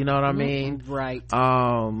with it. You know what I mean? Right.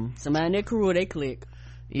 Somebody in their crew or they click.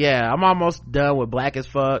 Yeah, I'm almost done with Black as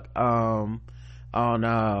Fuck on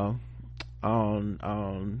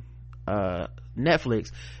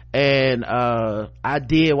Netflix, and I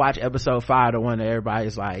did watch episode 5, the one that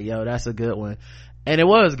everybody's like, yo, that's a good one. and it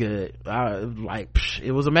was good.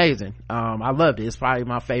 It was amazing. I loved it. It's probably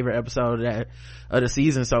my favorite episode of the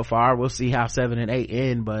season so far. We'll see how 7 and 8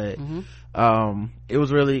 end, but it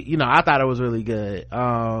was really, I thought it was really good.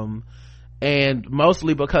 And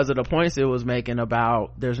mostly because of the points it was making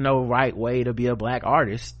about there's no right way to be a black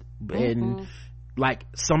artist, and like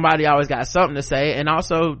somebody always got something to say, and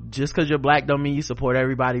also just because you're black don't mean you support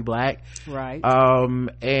everybody black, right?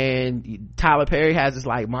 And Tyler Perry has this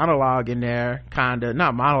like monologue in there, kind of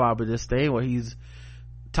not monologue but this thing where he's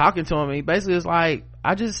talking to him. He basically is like,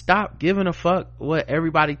 I just stopped giving a fuck what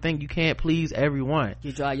everybody think. You can't please everyone.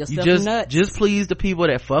 You drive yourself nuts. Just please the people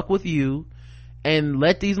that fuck with you, and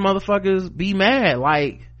let these motherfuckers be mad.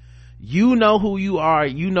 Like, you know who you are,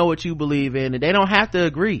 you know what you believe in, and they don't have to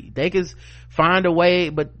agree. They can find a way,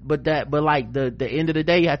 but like the end of the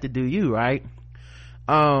day, you have to do you, right?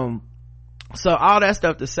 So all that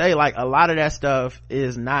stuff to say, like, a lot of that stuff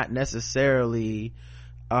is not necessarily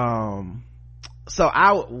what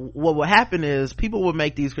would happen is people would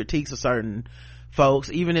make these critiques of certain folks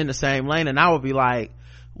even in the same lane, and I would be like,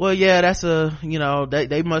 well, yeah, that's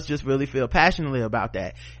they must just really feel passionately about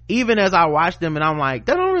that, even as I watch them, and I'm like,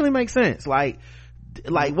 that don't really make sense. Like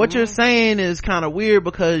what you're saying is kind of weird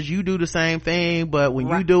because you do the same thing, but when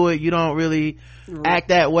you do it, you don't really act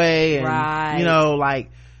that way. And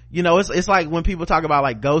it's like when people talk about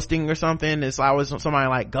like ghosting or something, it's always somebody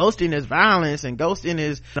like, ghosting is violence and ghosting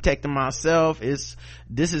is protecting myself, this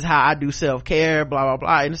is how I do self-care, blah blah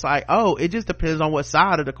blah. And it's like, oh, it just depends on what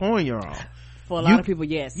side of the coin you're on. For a lot of people,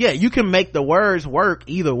 yes. Yeah, you can make the words work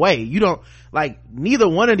either way. You don't, like, neither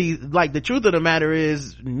one of these, like, the truth of the matter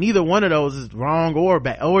is neither one of those is wrong or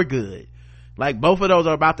bad or good. Like, both of those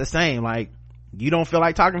are about the same. Like, you don't feel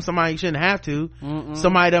like talking to somebody, you shouldn't have to.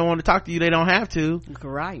 Somebody don't want to talk to you, they don't have to.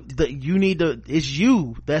 Right. It's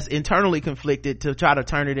you that's internally conflicted to try to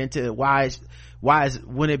turn it into why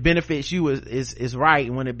when it benefits you is right,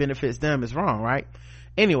 and when it benefits them is wrong, right?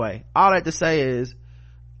 Anyway, all that to say is,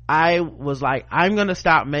 I was like, I'm gonna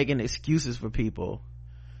stop making excuses for people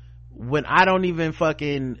when I don't even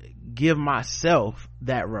fucking give myself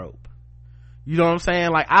that rope. You know what I'm saying?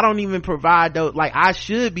 Like, I don't even provide those. Like, I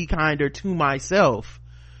should be kinder to myself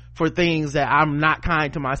for things that I'm not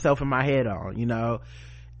kind to myself in my head on,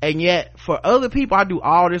 and yet for other people I do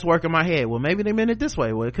all this work in my head. Well, maybe they meant it this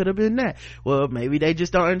way, well, it could have been that, well, maybe they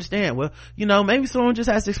just don't understand, well, maybe someone just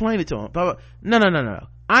has to explain it to them. But no,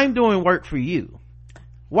 I'm doing work for you.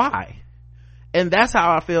 Why? And that's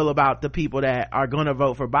how I feel about the people that are gonna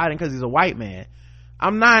vote for Biden because he's a white man.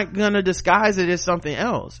 I'm not gonna disguise it as something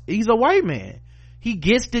else. He's a white man. He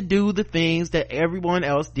gets to do the things that everyone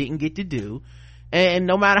else didn't get to do, and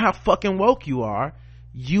no matter how fucking woke you are,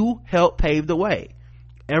 you help pave the way.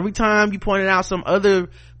 Every time you pointed out some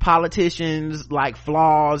other politicians like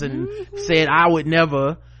flaws and said I would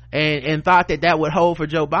never, and thought that would hold for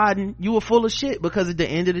Joe Biden, you were full of shit, because at the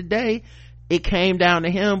end of the day it came down to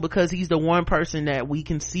him because he's the one person that we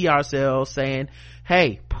can see ourselves saying,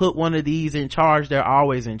 hey, put one of these in charge, they're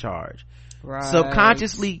always in charge. Right.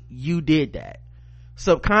 Subconsciously you did that.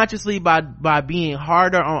 Subconsciously by being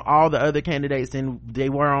harder on all the other candidates than they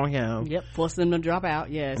were on him. Yep, forcing them to drop out.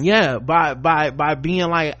 Yes. Yeah, by being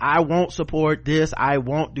like, I won't support this, I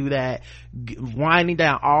won't do that, winding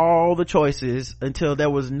down all the choices until there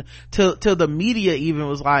was till the media even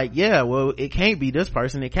was like, yeah, well, it can't be this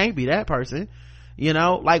person, it can't be that person.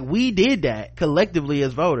 Like, we did that collectively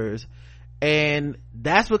as voters, and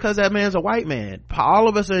that's because that man's a white man. All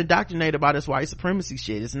of us are indoctrinated by this white supremacy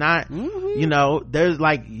shit. It's not, there's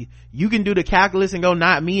like, you can do the calculus and go,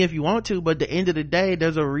 not me, if you want to, but at the end of the day,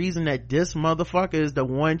 there's a reason that this motherfucker is the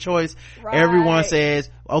one choice. Right. Everyone says,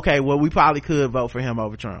 okay, well, we probably could vote for him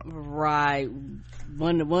over Trump. Right.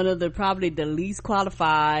 One of the probably the least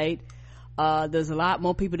qualified. There's a lot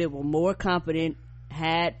more people that were more competent,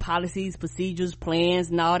 had policies, procedures, plans,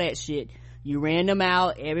 and all that shit. You ran them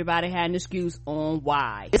out. Everybody had an excuse on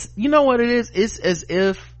why. You know what it is? It's as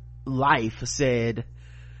if life said,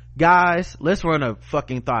 guys, let's run a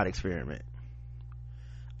fucking thought experiment.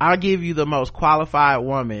 I'll give you the most qualified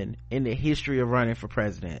woman in the history of running for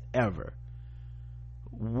president ever.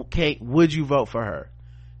 Would you vote for her?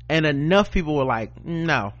 And enough people were like,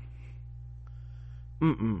 no.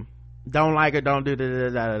 Don't like her, don't do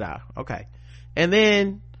da. Okay. And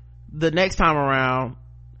then the next time around,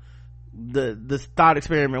 the thought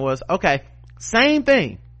experiment was, okay, same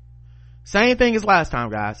thing as last time,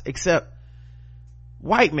 guys, except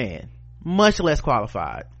white man, much less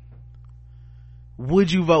qualified.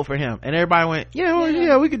 Would you vote for him? And everybody went,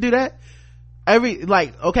 yeah, we could do that.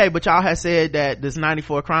 Okay, but y'all had said that this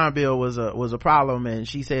 94 crime bill was a problem, and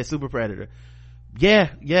she said super predator. Yeah,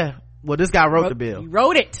 Well, this guy wrote the bill. He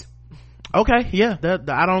wrote it. Okay, yeah.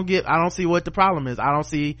 I don't see what the problem is. I don't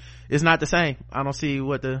see, it's not the same. I don't see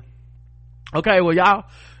what the, okay, well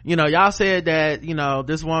y'all said that,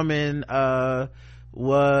 this woman,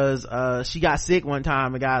 she got sick one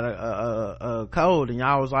time and got a cold, and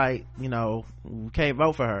y'all was like, we can't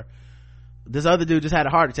vote for her. This other dude just had a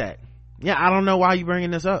heart attack. Yeah, I don't know why you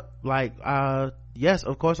bringing this up. Like, yes,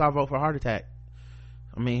 of course I'll vote for a heart attack.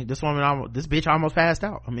 I mean, this bitch almost passed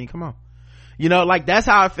out. I mean, come on. Like, that's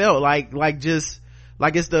how I felt. Like it's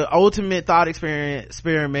the ultimate thought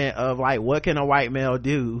experiment of like, what can a white male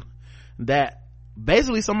do that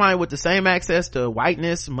basically somebody with the same access to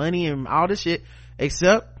whiteness, money, and all this shit,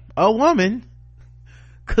 except a woman,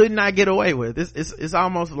 could not get away with. It's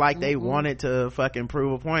almost like they wanted to fucking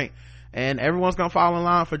prove a point, and everyone's gonna fall in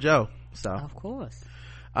line for Joe. So of course.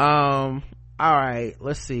 All right,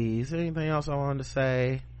 let's see, is there anything else I wanted to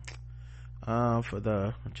say for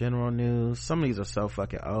the general news? Some of these are so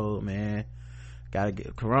fucking old, man.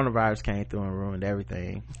 Coronavirus came through and ruined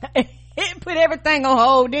everything. It put everything on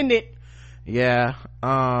hold, didn't it? Yeah.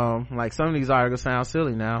 Like, some of these articles sound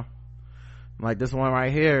silly now. Like this one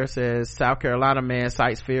right here says South Carolina man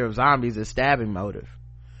cites fear of zombies as stabbing motive,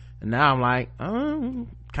 and now I'm like,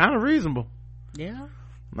 kind of reasonable. Yeah.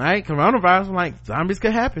 Right, coronavirus, I'm like, zombies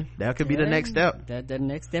could happen. That could be the next step. The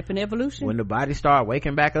next step in evolution. When the bodies start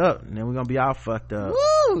waking back up, and then we're gonna be all fucked up.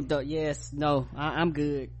 Woo! Yes, no, I'm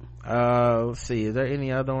good. Let's see, is there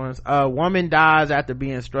any other ones? Woman dies after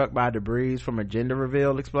being struck by debris from a gender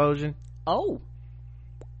reveal explosion. Oh,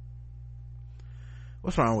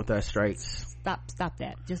 what's wrong with us straights? Stop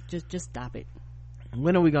that. Just stop it.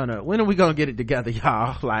 When are we gonna get it together,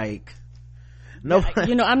 y'all? Like, no,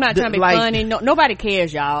 I'm not trying to be funny. No, nobody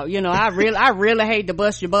cares, y'all. I really hate to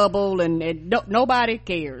bust your bubble, and nobody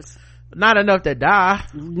cares. Not enough to die.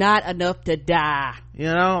 Not enough to die.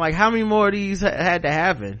 Like, how many more of these had to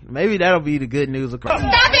happen? Maybe that'll be the good news. Stop it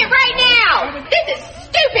right now! This is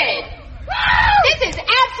stupid! This is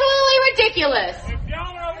absolutely ridiculous!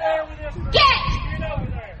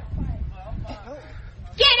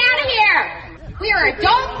 Get out of here! We are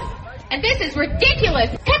adults, and this is ridiculous.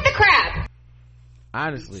 Cut the crap!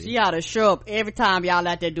 Honestly, she ought to show up every time y'all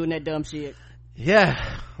out there doing that dumb shit. Yeah,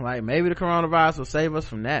 like, maybe the coronavirus will save us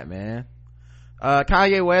from that, man.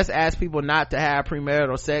 Kanye West asked people not to have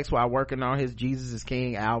premarital sex while working on his Jesus is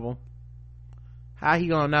King album. How he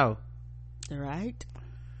gonna know? Right.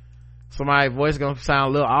 Somebody's voice gonna sound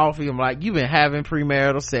a little off. I'm like, you've been having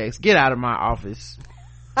premarital sex. Get out of my office.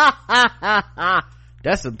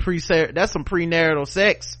 That's some premarital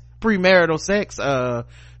sex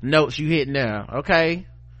notes you hitting there. Okay,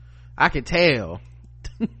 I can tell.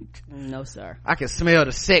 No sir, I can smell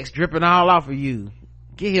the sex dripping all off of you.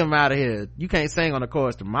 Get him out of here. You can't sing on the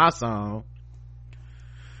chorus to my song.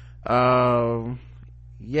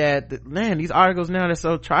 Yeah, man, these articles now, they're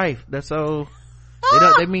so trite. They're so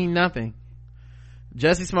they mean nothing.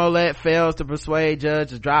 Jussie Smollett fails to persuade judge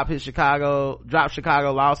to drop Chicago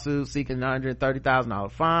lawsuit seeking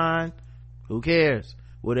 $130,000 fine. Who cares?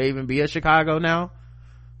 Will there even be a Chicago now?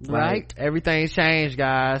 Right. Like, everything's changed,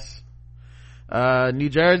 guys. New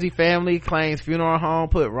Jersey family claims funeral home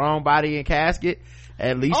put wrong body in casket.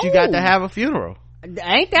 At least you got to have a funeral.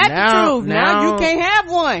 Ain't that the truth? Now you can't have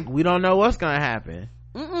one. We don't know what's gonna happen.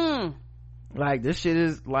 Like, this shit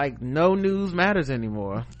is like, no news matters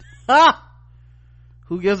anymore.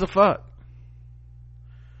 Who gives a fuck?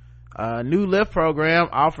 New Lyft program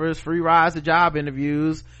offers free rides to job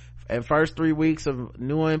interviews and first 3 weeks of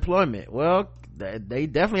new employment. Well, they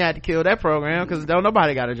definitely had to kill that program because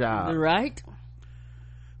nobody got a job. Right.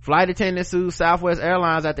 Flight attendant sues Southwest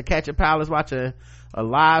Airlines after catching pilots watching a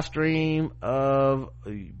live stream of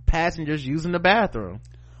passengers using the bathroom.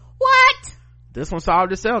 What? This one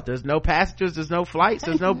solved itself. There's no passengers, there's no flights,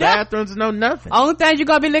 there's no bathrooms, there's no nothing. Only thing you're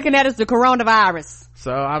gonna be looking at is the coronavirus.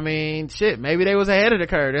 So, I mean, shit, maybe they was ahead of the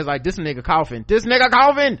curve. There's like, this nigga coughing,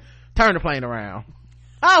 turn the plane around.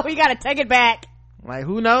 Oh, we gotta take it back. Like,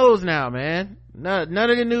 who knows now, man? None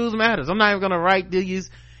of the news matters. I'm not even gonna write these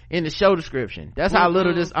in the show description. That's how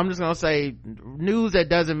little this, I'm just gonna say news that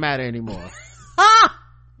doesn't matter anymore.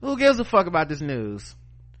 Who gives a fuck about this news?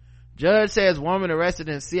 Judge says woman arrested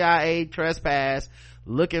in CIA trespass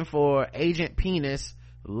looking for Agent Penis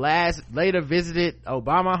later visited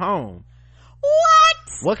Obama home.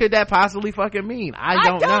 What could that possibly fucking mean? I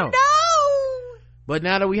don't know. But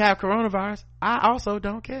now that we have coronavirus, I also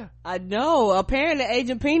don't care. I know. Apparently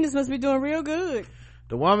Agent Penis must be doing real good.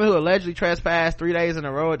 The woman who allegedly trespassed 3 days in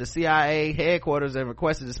a row at the CIA headquarters and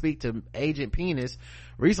requested to speak to Agent Penis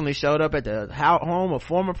recently showed up at the home of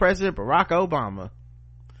former President Barack Obama.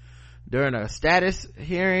 during a status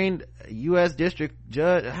hearing. U.S. district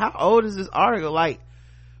judge. How old is this article? Like,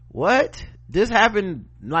 what? This happened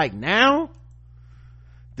like now?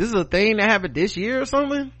 This is a thing that happened this year or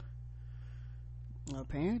something?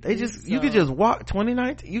 Apparently you could just walk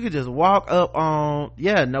 2019, you could just walk up on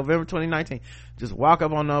November 2019, just walk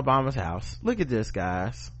up on Obama's house. Look at this,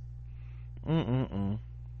 guys. Well,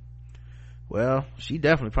 she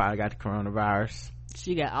definitely probably got the coronavirus.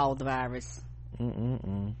 She got all the virus.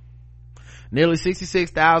 Nearly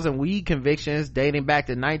 66,000 weed convictions dating back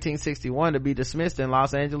to 1961 to be dismissed in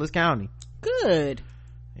Los Angeles County. Good.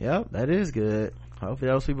 Yep, that is good. Hopefully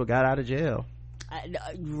those people got out of jail.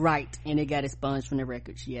 Right, and it got expunged from the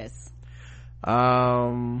records. Yes.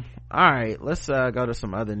 All right, let's go to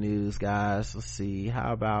some other news, guys. Let's see,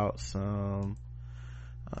 how about some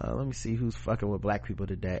let me see who's fucking with black people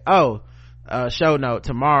today. Show note,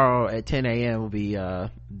 tomorrow at 10 a.m. will be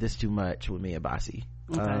This Too Much with me and Bossy.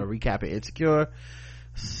 Okay. Recapping Insecure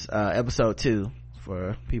episode 2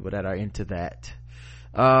 for people that are into that.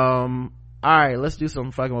 All right, let's do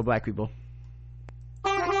some fucking with black people.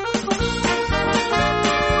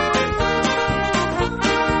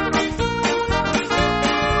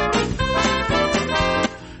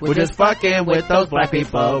 We're just fucking with those black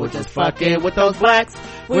people. We're just fucking with those blacks.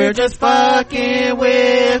 We're just fucking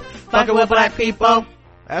with black people.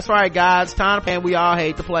 That's right, guys. Time to play, and we all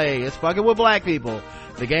hate to play. It's fucking with black people.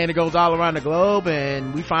 The game that goes all around the globe,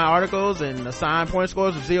 and we find articles and assign point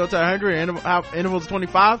scores from 0 to 100 intervals of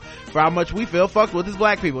 25 for how much we feel fucked with as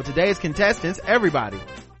black people. Today's contestants, everybody.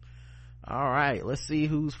 All right, let's see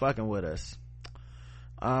who's fucking with us.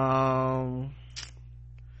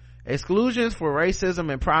 Exclusions for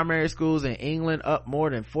racism in primary schools in England up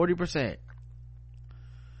more than 40%.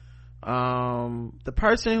 The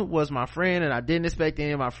person who was my friend, and I didn't expect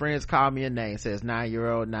any of my friends to call me a name, says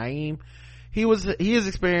 9-year-old Naeem. He has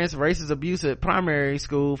experienced racist abuse at primary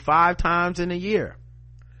school 5 times in a year.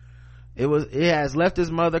 It has left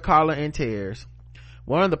his mother Carla in tears.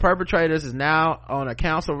 One of the perpetrators is now on a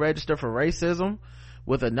council register for racism,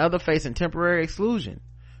 with another facing temporary exclusion.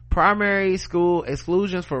 Primary school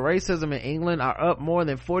exclusions for racism in England are up more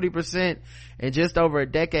than 40% in just over a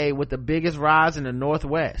decade, with the biggest rise in the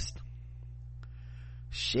Northwest.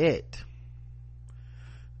 Shit.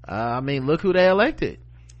 I mean, look who they elected.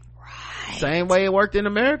 Right. Same way it worked in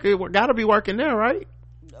America. It gotta be working there, right?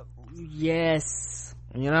 Yes.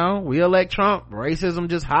 You know, we elect Trump, racism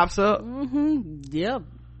just hops up. Yep.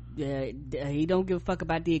 Yeah, he don't give a fuck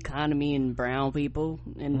about the economy and brown people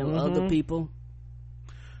and the other people.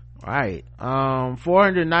 Right.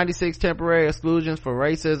 496 temporary exclusions for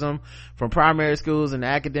racism from primary schools in the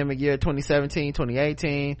academic year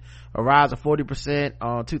 2017-2018, a rise of 40%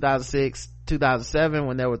 on 2006-2007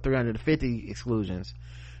 when there were 350 exclusions.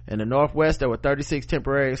 In the Northwest, there were 36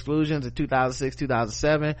 temporary exclusions in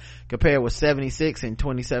 2006-2007 compared with 76 in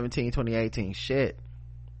 2017-2018. Shit.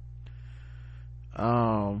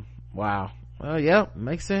 Wow. Well, yeah,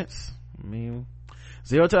 makes sense. I mean,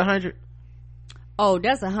 0 to 100. Oh,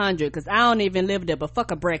 that's 100, because I don't even live there, but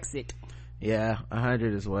fuck a Brexit. Yeah,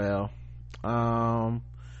 100 as well.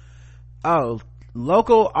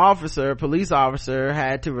 Local police officer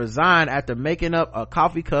had to resign after making up a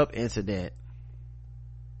coffee cup incident.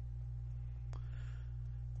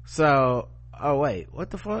 So, wait,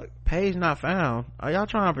 what the fuck? Page not found. Are y'all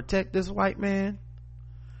trying to protect this white man?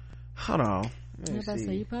 Hold on. I was about to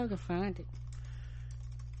say, you probably can find it.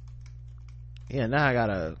 Yeah, now I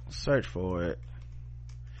gotta search for it.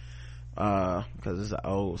 Because it's an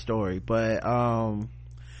old story. But,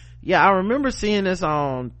 yeah, I remember seeing this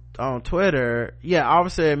on Twitter. Yeah,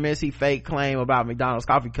 officer admits he faked claim about McDonald's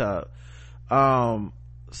coffee cup.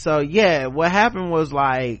 So yeah, what happened was,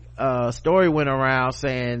 like, a story went around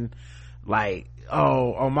saying, like,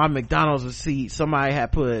 on my McDonald's receipt somebody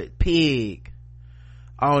had put pig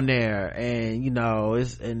on there, and you know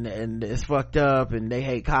it's fucked up, and they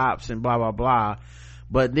hate cops and blah blah blah.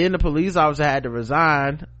 But then the police officer had to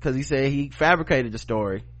resign because he said he fabricated the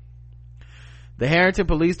story. The Harrington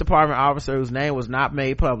Police Department officer, whose name was not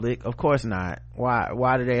made public, of course not.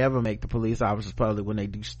 Why did they ever make the police officers public when they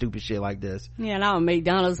do stupid shit like this? Yeah, now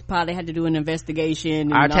McDonald's probably had to do an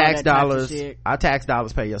investigation. And our tax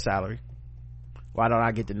dollars pay your salary. Why don't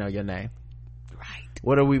I get to know your name? Right.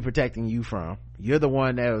 What are we protecting you from? You're the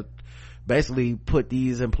one that basically put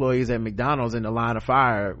these employees at McDonald's in the line of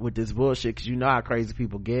fire with this bullshit, because you know how crazy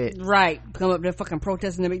people get. Right. Come up there fucking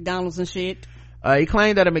protesting at McDonald's and shit. He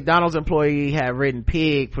claimed that a McDonald's employee had written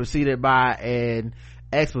pig preceded by an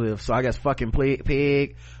expletive, so I guess fucking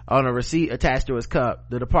pig, on a receipt attached to his cup.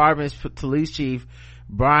 The department's police chief,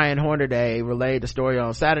 Brian Hornaday, relayed the story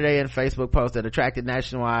on Saturday in a Facebook post that attracted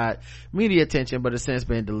nationwide media attention, but has since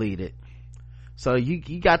been deleted. So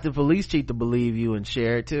you got the police chief to believe you and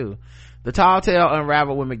share it too. The tall tale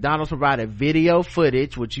unraveled when McDonald's provided video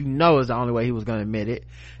footage, which you know is the only way he was going to admit it,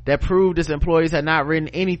 that proved its employees had not written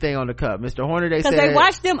anything on the cup. Mr. Hornaday said, because they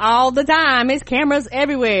watch them all the time. It's cameras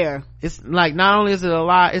everywhere. It's like, not only is it a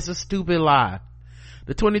lie, it's a stupid lie.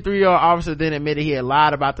 The 23-year-old officer then admitted he had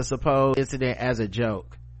lied about the supposed incident as a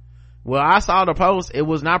joke. Well, I saw the post. It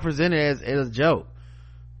was not presented as a joke.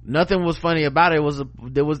 Nothing was funny about it.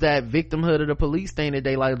 There was that victimhood of the police thing that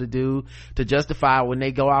they like to do to justify when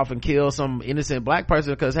they go off and kill some innocent black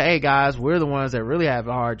person, because hey guys, we're the ones that really have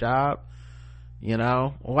a hard job. You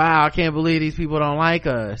know, wow, I can't believe these people don't like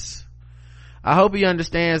us. I hope he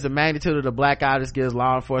understands the magnitude of the black eye this gives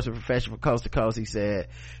law enforcement profession from coast to coast, he said.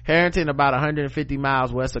 Harrington, about 150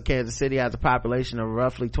 miles west of Kansas City, has a population of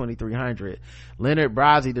roughly 2,300. Leonard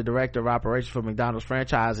Brazzi, the director of operations for McDonald's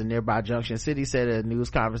franchise in nearby Junction City, said at a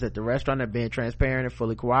news conference that the restaurant had been transparent and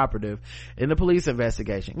fully cooperative in the police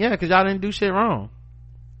investigation. Yeah, because y'all didn't do shit wrong.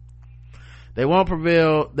 They won't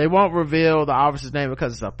reveal the officer's name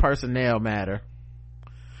because it's a personnel matter,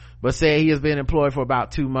 but said he has been employed for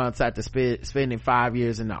about 2 months after spending 5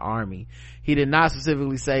 years in the army. He did not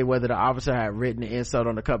specifically say whether the officer had written the insult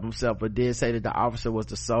on the cup himself, but did say that the officer was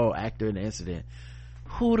the sole actor in the incident.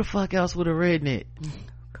 Who the fuck else would have written it?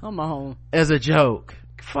 Come on. As a joke.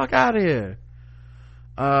 Fuck out of here.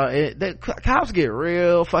 Cops get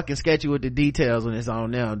real fucking sketchy with the details when it's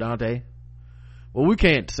on them, don't they? Well, we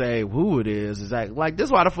can't say who it is. It's like this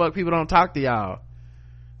is why the fuck people don't talk to y'all.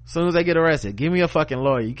 As soon as they get arrested, give me a fucking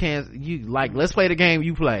lawyer. Let's play the game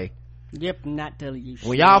you play. Yep, not telling you shit.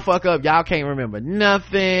 When y'all fuck up, y'all can't remember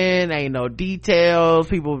nothing. Ain't no details.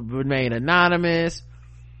 People remain anonymous.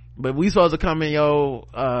 But we supposed to come in your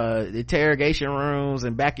interrogation rooms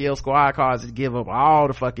and back of your squad cars and give up all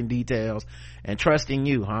the fucking details and trusting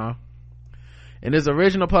you, huh? In his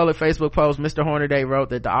original public Facebook post, Mr. Hornaday wrote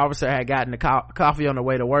that the officer had gotten the coffee on the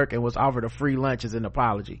way to work and was offered a free lunch as an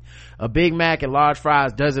apology. A Big Mac and large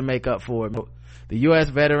fries doesn't make up for it. The U.S.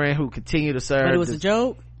 veteran who continued to serve... But it was a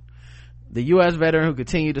joke? The U.S. veteran who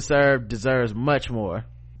continued to serve deserves much more.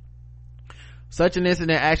 Such an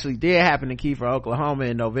incident actually did happen in Kiefer, Oklahoma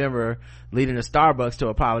in November, leading to Starbucks to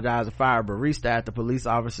apologize and fire a barista after the police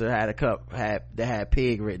officer had a cup that had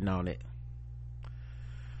pig written on it.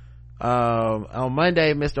 On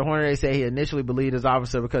Monday, Mr. Hornaday said he initially believed his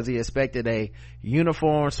officer because he expected a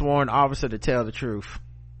uniformed sworn officer to tell the truth.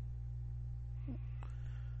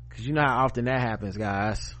 Cause you know how often that happens,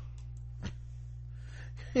 guys.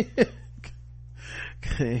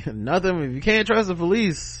 Nothing, if you can't trust the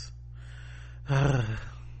police.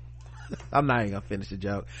 I'm not even gonna finish the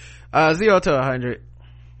joke. 0 to 100.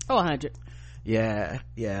 100. Yeah.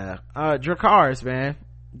 Dracarys, man.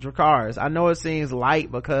 Dracarys. I know it seems light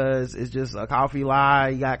because it's just a coffee lie,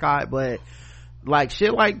 you got caught, but like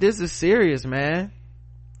shit like this is serious, man.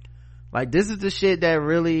 Like this is the shit that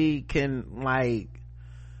really can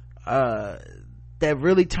that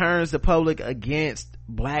really turns the public against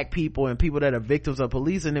black people and people that are victims of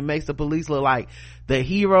police, and it makes the police look like the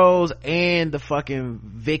heroes and the fucking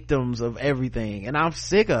victims of everything, and I'm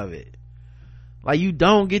sick of it. Like, you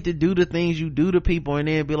don't get to do the things you do to people and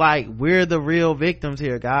then be like, we're the real victims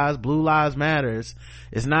here, guys. Blue lives matters.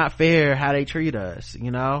 It's not fair how they treat us, you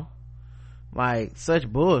know? Like, such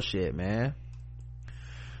bullshit, man.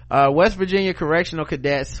 West Virginia correctional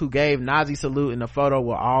cadets who gave Nazi salute in the photo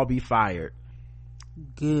will all be fired.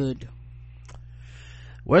 Good.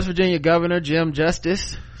 West Virginia Governor Jim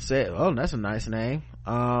Justice said, oh, that's a nice name,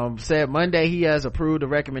 said Monday he has approved the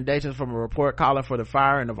recommendations from a report calling for the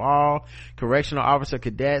firing of all correctional officer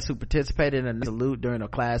cadets who participated in a salute during a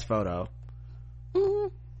class photo.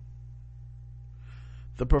 Mm-hmm.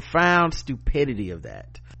 The profound stupidity of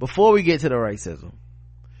that. Before we get to the racism,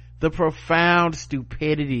 the profound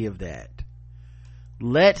stupidity of that.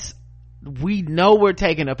 We know we're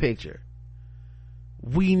taking a picture.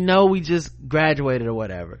 We know we just graduated or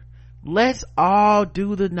whatever. Let's all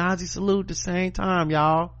do the Nazi salute at the same time,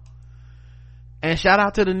 y'all. And shout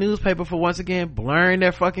out to the newspaper for once again blurring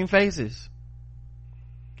their fucking faces.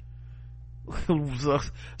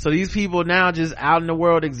 So these people now just out in the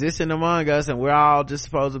world existing among us, and we're all just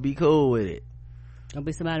supposed to be cool with it. Don't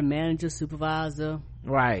be somebody manager, supervisor.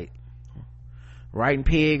 Right. Writing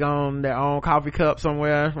pig on their own coffee cup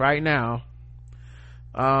somewhere right now.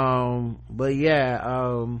 But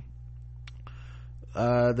yeah,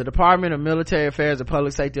 The Department of Military Affairs and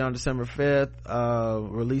Public Safety on December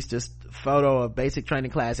 5th released this photo of basic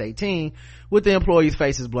training class 18 with the employees'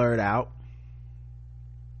 faces blurred out.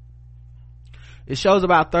 It shows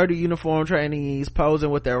about 30 uniformed trainees posing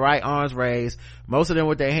with their right arms raised, most of them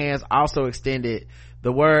with their hands also extended.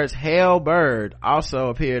 The words "Hail Bird" also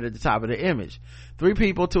appeared at the top of the image. 3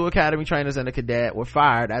 people, 2 academy trainers and a cadet, were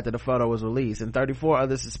fired after the photo was released, and 34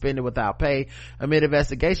 others suspended without pay amid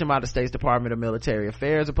investigation by the state's Department of Military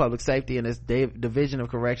Affairs and Public Safety and its Division of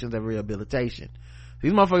Corrections and Rehabilitation.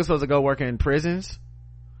 These motherfuckers supposed to go work in prisons?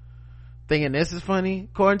 Thinking this is funny?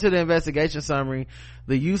 According to the investigation summary,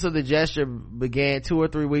 the use of the gesture began 2 or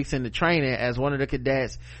 3 weeks into training, as one of the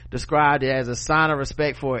cadets described it as a sign of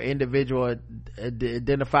respect for an individual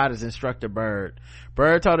identified as Instructor Bird.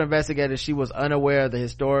 Bird told investigators she was unaware of the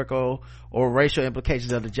historical or racial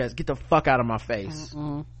implications of the gesture. Get the fuck out of my face.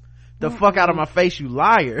 The fuck out of my face, you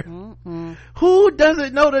liar. Who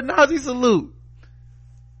doesn't know the Nazi salute?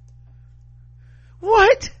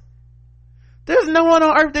 What? There's no one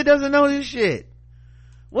on earth that doesn't know this shit.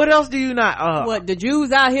 What else do you not what the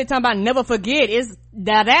Jews out here talking about never forget is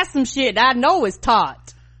that's some shit I know is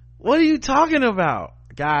taught. What are you talking about?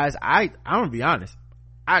 Guys, I'm gonna be honest,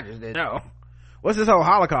 I just didn't know. What's this whole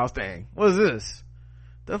Holocaust thing? What is this?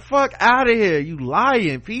 The fuck out of here, you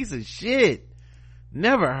lying piece of shit.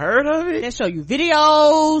 Never heard of it? They show you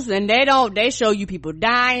videos and they show you people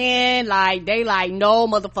dying, like they like, no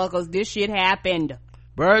motherfuckers, this shit happened.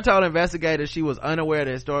 Bird told investigators she was unaware of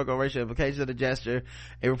the historical racial implications of the gesture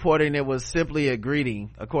and reporting it was simply a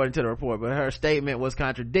greeting, according to the report, but her statement was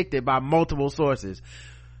contradicted by multiple sources.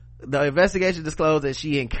 The investigation disclosed that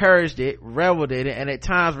she encouraged it, reveled in it, and at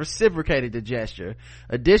times reciprocated the gesture.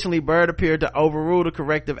 Additionally, Bird appeared to overrule the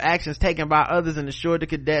corrective actions taken by others and assured the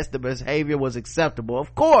cadets the behavior was acceptable.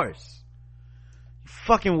 Of course. You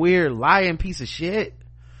fucking weird lying piece of shit.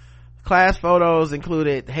 Class photos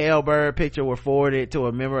included Hail Bird picture were forwarded to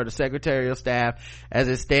a member of the secretarial staff as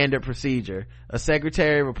a standard procedure. A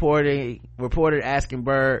secretary reported asking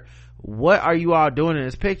Bird, "What are you all doing in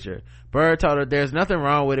this picture?" Bird told her, "There's nothing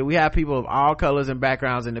wrong with it. We have people of all colors and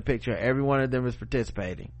backgrounds in the picture. Every one of them is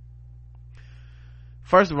participating."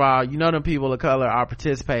 First of all, you know them people of color are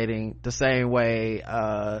participating the same way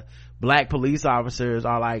black police officers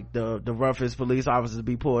are like the roughest police officers to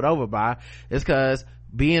be pulled over by. It's because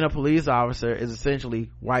being a police officer is essentially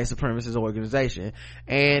white supremacist organization,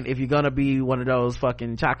 and if you're gonna be one of those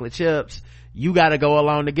fucking chocolate chips, you gotta go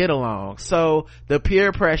along to get along. So the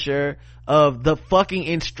peer pressure of the fucking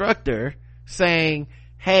instructor saying,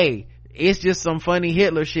 "Hey, it's just some funny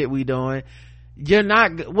Hitler shit we doing," you're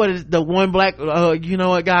not, what is the one black you know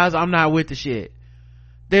what, guys, I'm not with the shit.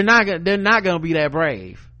 They're not gonna be that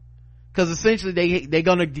brave, because essentially they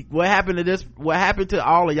gonna, what happened to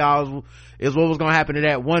all of y'all is what was gonna happen to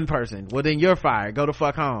that one person. Well, then you're fired, go the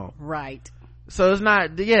fuck home. Right. So it's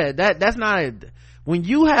not, that's not when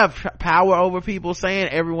you have power over people, saying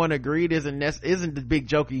everyone agreed isn't the big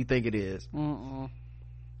joker you think it is. Oh,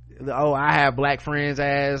 I have black friends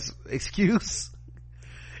as excuse.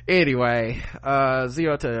 Anyway,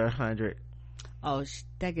 0 to 100. Oh,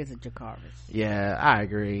 that gets a Jacaris. Yeah, I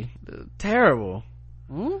agree. Terrible.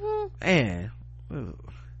 Man,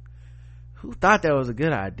 who thought that was a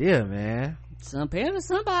good idea, man?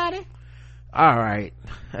 Somebody. All right,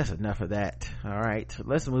 that's enough of that. All right,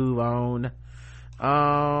 let's move on.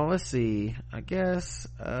 Let's see, I guess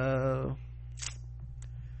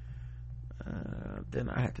then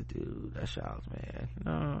I have to do that Charles, man.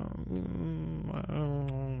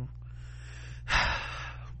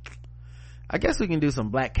 I guess we can do some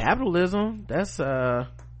black capitalism. That's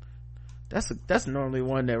normally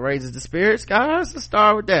one that raises the spirits, guys. Let's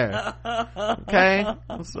start with that. Okay,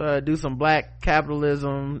 let's do some black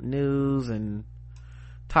capitalism news and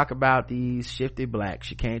talk about these shifty blacks.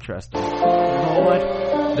 You can't trust them. Lord,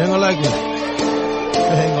 they ain't gonna like it. They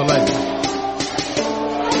ain't gonna like it.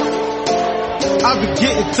 I be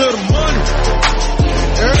getting to the money.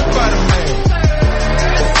 Everybody mad.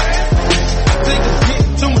 Niggas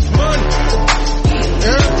getting too much money.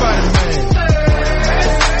 Everybody mad.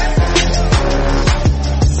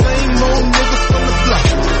 Same old niggas from the block.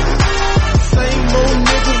 Same old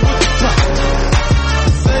nigga with the top.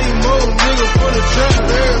 Same old nigga for the trap.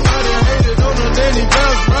 Everybody hated on them, then he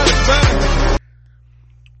bounced right back.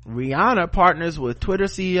 Rihanna partners with Twitter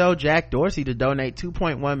CEO Jack Dorsey to donate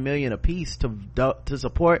 $2.1 million apiece to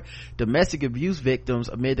support domestic abuse victims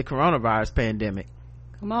amid the coronavirus pandemic.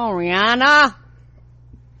 Come on, Rihanna.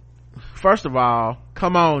 First of all,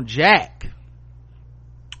 come on, Jack.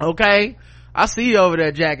 Okay, I see you over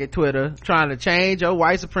there, Jack, at Twitter, trying to change your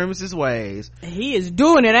white supremacist ways. He is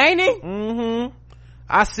doing it, ain't he?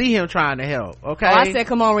 I see him trying to help. Okay. Oh, I said,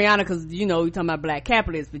 come on, Rihanna, because you know you're talking about black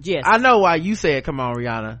capitalists, but yes, I know why you said come on,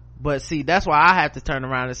 Rihanna, but see, that's why I have to turn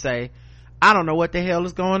around and say, I don't know what the hell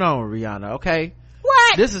is going on with Rihanna. Okay.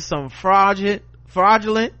 What? This is some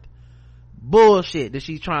fraudulent bullshit that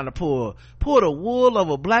she's trying to pull the wool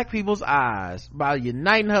over black people's eyes by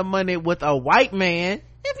uniting her money with a white man.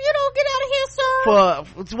 If you don't get out of here, sir.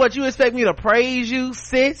 For what, you expect me to praise you,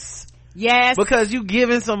 sis? Yes. Because you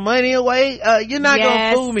giving some money away? You're not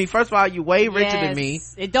gonna fool me. First of all, you way richer than me.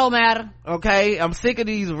 It don't matter. Okay. I'm sick of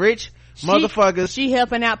these rich motherfuckers. She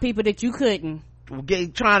helping out people that you couldn't.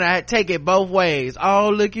 Trying to take it both ways. Oh,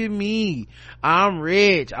 look at me, I'm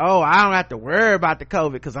rich. Oh, I don't have to worry about the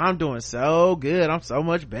COVID because I'm doing so good. I'm so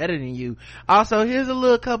much better than you. Also, here's a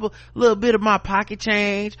little bit of my pocket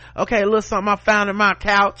change. Okay, a little something I found in my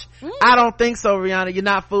couch. I don't think so, Rihanna. You're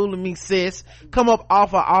not fooling me, sis. Come up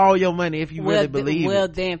off of all your money if you really believe it. Well,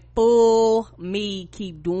 then fool me.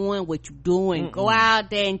 Keep doing what you're doing. Go out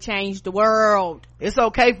there and change the world. It's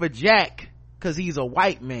okay for Jack because he's a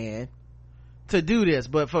white man to do this,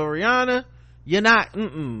 but for Rihanna, you're not.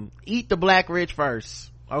 Eat the black rich first.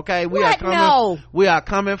 Okay, we are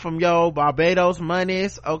coming from your Barbados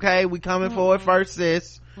monies. Okay, we coming for it first,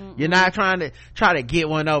 sis. You're not trying to get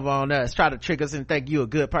one over on us, try to trick us and think you a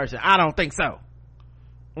good person. I don't think so.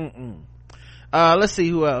 Let's see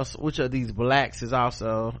who else, which of these blacks is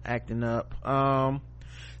also acting up.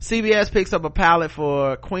 CBS picks up a pilot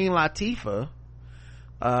for Queen Latifah.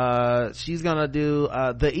 She's gonna do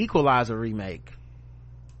the Equalizer remake.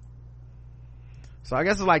 So I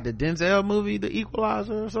guess it's like the Denzel movie, The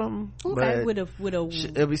Equalizer or something. Okay, but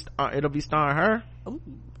it'll be starring her. Ooh.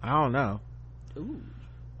 I don't know. Ooh.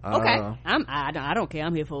 Okay. I don't care.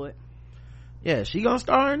 I'm here for it. Yeah, she gonna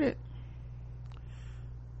star in it.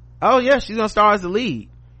 Oh yeah, she's gonna star as the lead.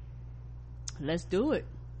 Let's do it.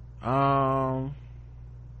 Well,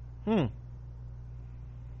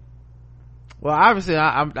 obviously,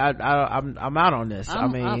 I'm out on this.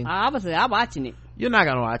 Obviously, I'm watching it. You're not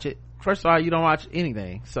gonna watch it. First of all, you don't watch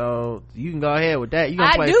anything, so you can go ahead with that.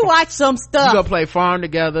 I do watch some stuff. You gonna play Farm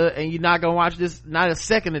Together, and you're not gonna watch this, not a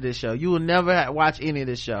second of this show. You will never watch any of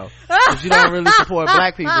this show because you don't really support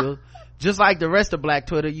black people. Just like the rest of Black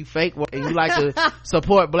Twitter, you fake and you like to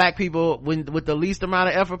support black people with the least amount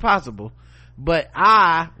of effort possible. But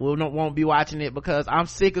I won't be watching it because I'm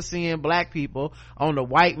sick of seeing black people on the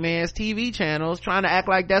white man's TV channels trying to act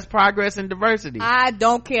like that's progress and diversity. I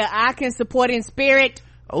don't care. I can support in spirit.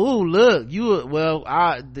 Oh, look,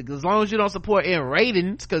 as long as you don't support in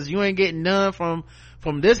ratings, because you ain't getting none from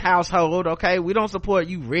this household. Okay, we don't support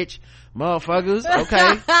you rich motherfuckers.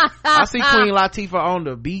 Okay. I see Queen Latifah on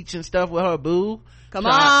the beach and stuff with her boo. Come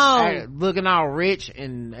on, looking all rich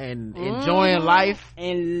and enjoying life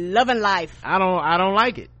and loving life. I don't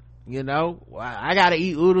like it. You know, I gotta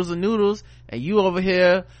eat oodles and noodles, and you over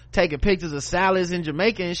here taking pictures of salads in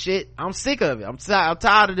Jamaica and shit. I'm sick of it. I'm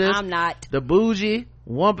tired of this. I'm not. The bougie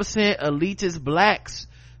 1% elitist blacks,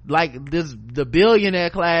 like the billionaire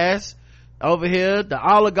class over here, the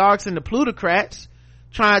oligarchs and the plutocrats,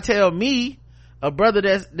 trying to tell me, a brother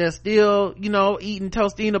that's still, eating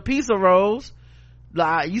Tostino pizza rolls,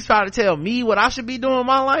 like, you try to tell me what I should be doing in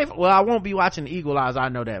my life. Well, I won't be watching The Equalizer. I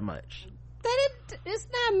know that much. It's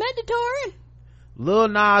not mandatory. Lil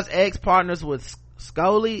Nas X partners with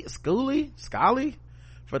Scully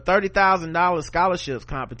for $30,000 scholarships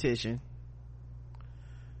competition.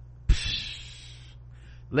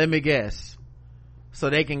 Let me guess. So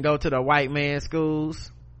they can go to the white man schools.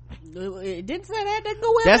 It didn't say that. They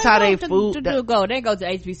go wherever that's they how go they to fool. Go. They go to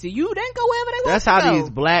HBCU. They go wherever they want. That's how these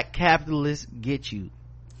black capitalists get you.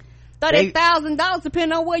 $30,000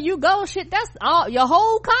 depending on where you go. Shit, that's all your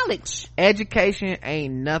whole college. Education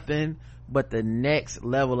ain't nothing but the next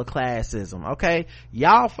level of classism. Okay,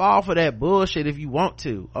 y'all fall for that bullshit if you want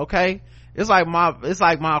to. Okay, it's like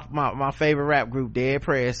my favorite rap group, Dead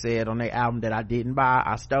Prez, said on their album that I didn't buy,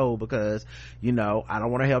 I stole, because I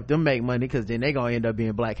don't want to help them make money, because then they gonna end up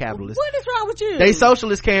being black capitalists. What is wrong with you? They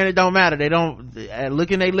socialists, Karen. It don't matter. They don't look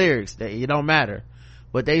in their lyrics. It don't matter.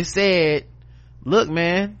 But they said, look,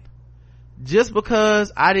 man, just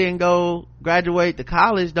because I didn't go graduate to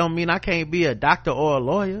college don't mean I can't be a doctor or a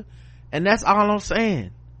lawyer. And that's all I'm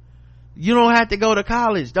saying. You don't have to go to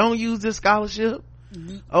college. Don't use this scholarship.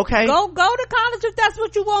 Okay, go to college if that's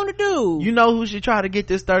what you want to do. You know who should try to get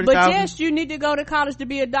this $30,000? But yes, you need to go to college to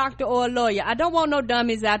be a doctor or a lawyer. I don't want no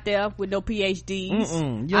dummies out there with no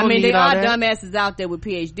PhDs. There are dumbasses out there with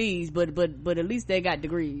PhDs, but at least they got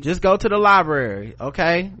degrees. Just go to the library.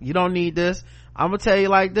 Okay, you don't need this. I'm gonna tell you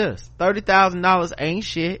like this: $30,000 ain't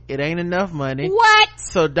shit. It ain't enough money. What?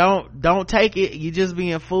 So don't take it. You just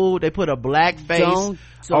being fooled. They put a black face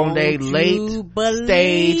on their late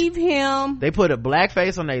stage. Him. They put a black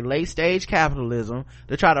face on their late stage capitalism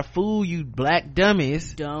to try to fool you black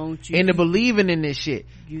dummies. Don't you? Into believing in this shit.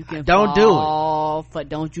 You can don't do it. But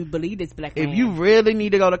don't you believe this black man? If you really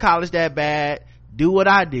need to go to college that bad, do what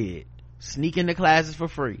I did. Sneak into classes for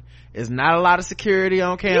free. There's not a lot of security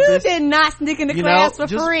on campus. You did not sneak into class for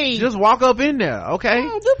free. Just walk up in there, okay?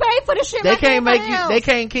 You pay for the shit. They can't make you. They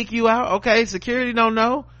can't kick you out, okay? Security don't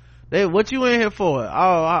know. What you in here for?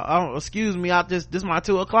 Oh, excuse me. This my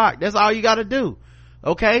 2:00. That's all you got to do,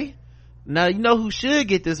 okay? Now you know who should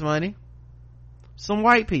get this money? Some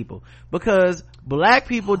white people, because black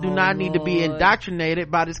people do not need to be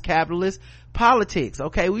indoctrinated by this capitalist politics,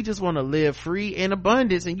 okay? We just want to live free in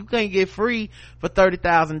abundance, and you can't get free for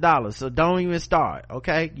 $30,000, so don't even start,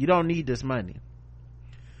 okay? You don't need this money.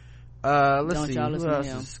 Let's see who else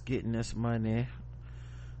is getting this money.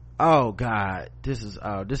 Oh god, this is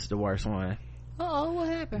the worst one. What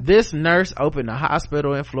happened? This nurse opened a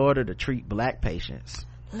hospital in Florida to treat black patients.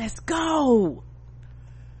 Let's go.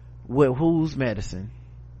 With whose medicine?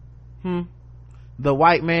 The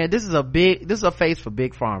white man. This is a face for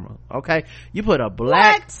big pharma, okay? You put a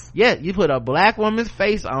black woman's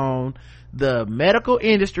face on the medical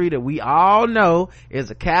industry that we all know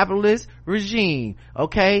is a capitalist regime,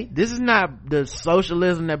 okay? This is not the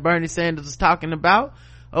socialism that Bernie Sanders is talking about,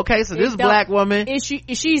 okay? So this black woman,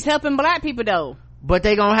 she's helping black people though, but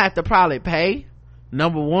they gonna have to probably pay,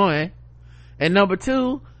 number one, and number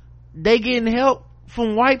two, they getting help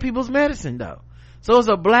from white people's medicine though. So it's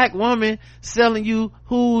a black woman selling you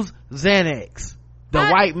who's Xanax, the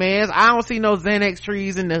white man's. I don't see no Xanax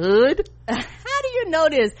trees in the hood. How do you know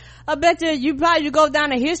this? I bet you probably go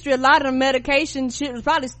down the history, a lot of the medication shit was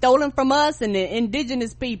probably stolen from us and the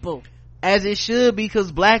indigenous people, as it should be,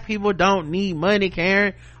 because black people don't need money,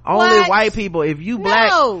 Karen. Only white people. If you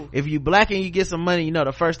black and you get some money, you know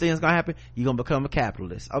the first thing that's gonna happen, you're gonna become a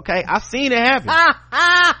capitalist, okay? I've seen it happen.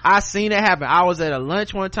 I seen it happen. I was at a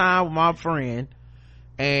lunch one time with my friend,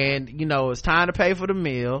 and it's time to pay for the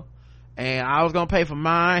meal, and I was gonna pay for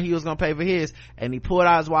mine, he was gonna pay for his, and he pulled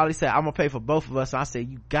out his wallet. He said, I'm gonna pay for both of us. I said,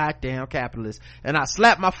 you goddamn capitalist. And I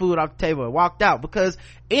slapped my food off the table and walked out, because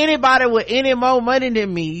anybody with any more money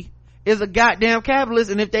than me is a goddamn capitalist,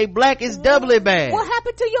 and if they black, it's doubly bad. What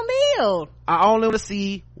happened to your meal? I only want to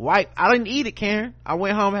see white. I didn't eat it, Karen. I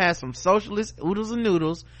went home, had some socialist oodles and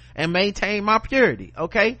noodles, and maintained my purity,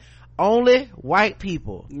 okay? Only white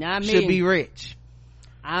people should be rich.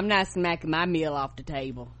 I'm not smacking my meal off the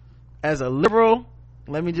table. As a liberal,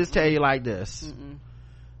 let me just tell you like this.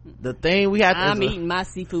 The thing we have to, I'm eating my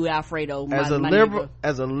seafood Alfredo. As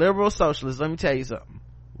a liberal socialist, let me tell you something.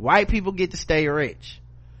 White people get to stay rich.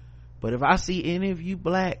 But if I see any of you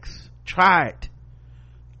blacks try it,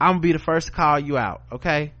 I'm gonna be the first to call you out,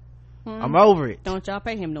 okay? I'm over it. Don't y'all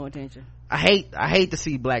pay him no attention. I hate to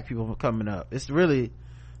see black people coming up. It's really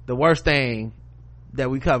the worst thing that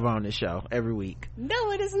we cover on this show every week.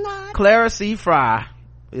 No, it is not. Clara C. Fry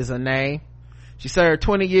is her name. She served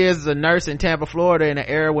 20 years as a nurse in Tampa, Florida, in an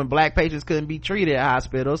era when black patients couldn't be treated at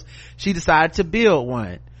hospitals. She decided to build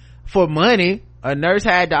one. For money, a nurse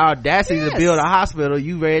had the audacity to build a hospital.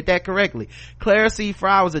 You read that correctly. Clara C.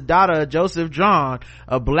 Fry was the daughter of Joseph John,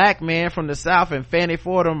 a black man from the South, and Fanny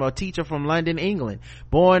Fordham, a teacher from London, England.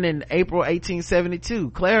 Born in April 1872,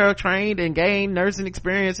 Clara trained and gained nursing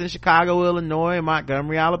experience in Chicago, Illinois, and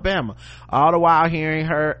Montgomery, Alabama. All the while hearing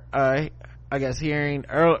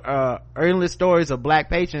early stories of black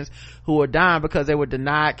patients who were dying because they were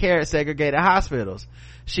denied care at segregated hospitals.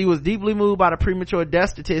 She was deeply moved by the premature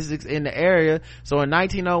death statistics in the area, so in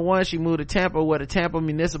 1901 she moved to Tampa, where the Tampa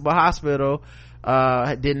Municipal Hospital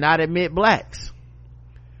did not admit blacks.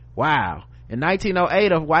 Wow. In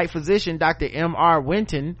 1908, a white physician, Dr. M.R.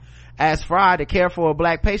 Winton, asked Fry to care for a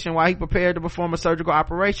black patient while he prepared to perform a surgical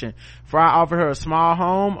operation. Fry offered her a small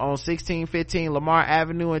home on 1615 Lamar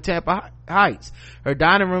Avenue in Tampa Heights. Her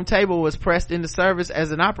dining room table was pressed into service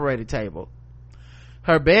as an operating table.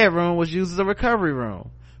 Her bedroom was used as a recovery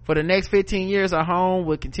room. For the next 15 years, her home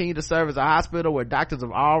would continue to serve as a hospital where doctors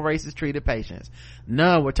of all races treated patients.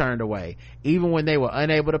 None were turned away, even when they were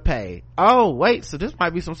unable to pay. Oh, wait, so this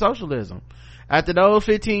might be some socialism. After those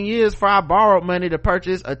 15 years, Fry borrowed money to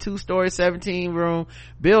purchase a 2-story, 17-room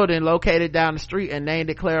building located down the street and named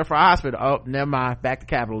it Clara Fry Hospital. Oh, never mind. Back to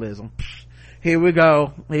capitalism. Here we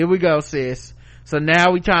go, sis. So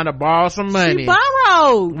now we trying to borrow some money. She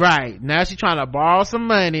borrowed. Right. Now she trying to borrow some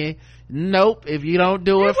money. Nope. If you don't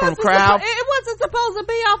do it from crowd. It wasn't supposed to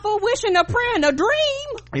be off of wishing, a prayer, and a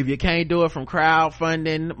dream. If you can't do it from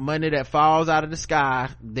crowdfunding money that falls out of the sky,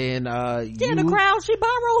 then the crowd she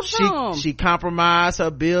borrowed from. She compromised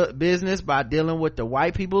her business by dealing with the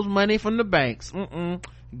white people's money from the banks.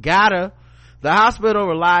 Gotta. The hospital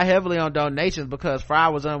relied heavily on donations because Fry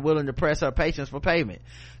was unwilling to press her patients for payment.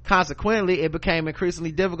 Consequently, it became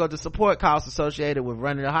increasingly difficult to support costs associated with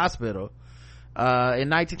running the hospital. In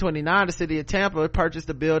 1929, the city of Tampa purchased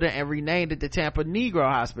the building and renamed it the Tampa Negro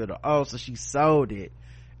Hospital. Oh, so she sold it.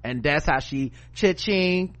 And that's how she,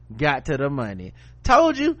 cha-ching, got to the money.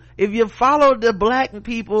 Told you, if you follow the black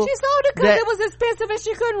people. She sold it because it was expensive and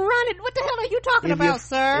she couldn't run it. What the hell are you talking about,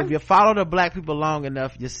 sir? If you follow the black people long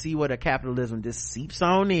enough, you see where the capitalism just seeps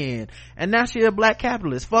on in. And now she a black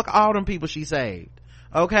capitalist. Fuck all them people she saved.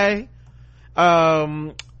 Okay?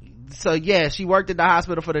 So yeah, she worked at the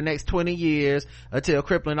hospital for the next 20 years until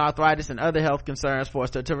crippling arthritis and other health concerns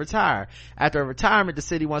forced her to retire. After her retirement, the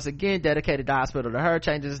city once again dedicated the hospital to her,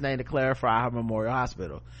 changing its name to Clara Fry Memorial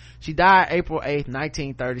Hospital. She died April 8th,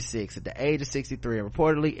 1936 at the age of 63 and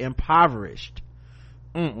reportedly impoverished.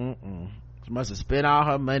 She must have spent all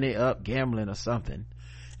her money up gambling or something.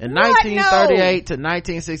 In 1938 to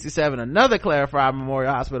 1967, another Clara Fry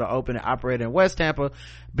Memorial Hospital opened and operated in West Tampa.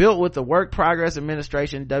 Built with the Work Progress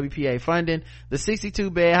Administration WPA funding, the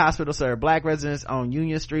 62-bed hospital served black residents on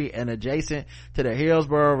Union Street and adjacent to the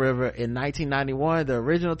Hillsborough River. In 1991, the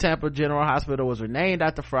original Tampa General Hospital was renamed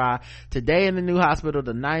after Fry. Today in the new hospital,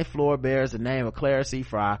 the 9th floor bears the name of Clara C.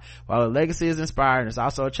 Fry. While her legacy is inspiring, it's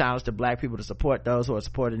also a challenge to black people to support those who are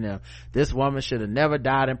supporting them. This woman should have never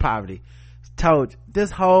died in poverty. Told you,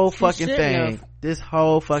 this whole fucking thing, she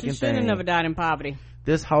should have never died in poverty.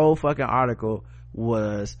 This whole fucking article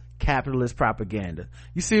was capitalist propaganda.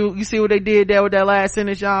 You see what they did there with that last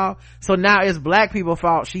sentence, y'all? So now it's black people's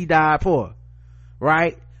fault she died poor,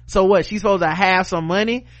 right? So what, she's supposed to have some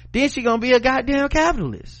money, then she gonna be a goddamn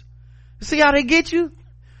capitalist. See how they get you?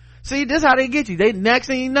 See, this is how they get you. They, next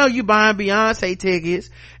thing you know, you buying Beyonce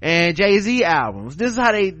tickets and Jay-Z albums. This is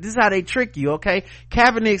how they trick you, okay?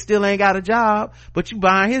 Kaepernick still ain't got a job, but you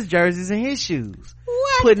buying his jerseys and his shoes.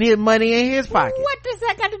 What? Putting his money in his pocket. What does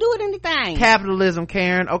that got to do with anything? Capitalism,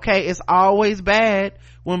 Karen, okay? It's always bad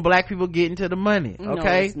when black people get into the money,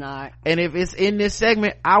 okay? No, it's not. And if it's in this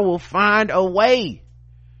segment, I will find a way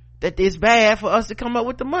that it's bad for us to come up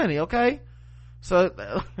with the money, okay? So,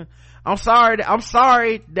 I'm sorry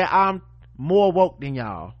that I'm more woke than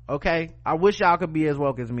y'all, okay? I wish y'all could be as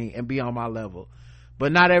woke as me and be on my level,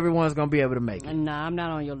 but not everyone's gonna be able to make it. Nah, I'm not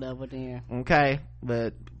on your level then. Okay,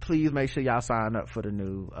 but please make sure y'all sign up for the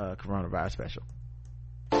new coronavirus special.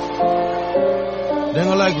 They ain't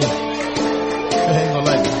gonna like it. They ain't gonna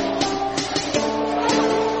like it.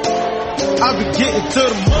 I be getting to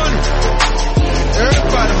the money.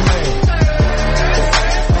 Everybody mad.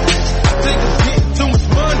 Think I'm getting too much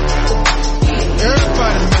money.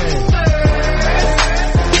 Everybody mad.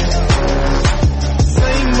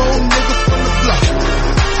 Same old nigga from the block.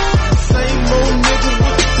 Same old nigga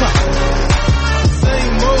with the top.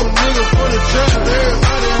 Same old nigga from the trap.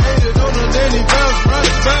 Everybody hated on her, then he bounced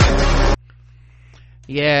right back.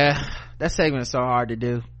 Yeah, that segment is so hard to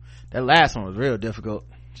do. That last one was real difficult.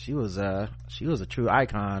 She was a true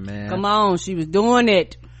icon, man. Come on, she was doing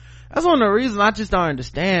it. That's one of the reasons I just don't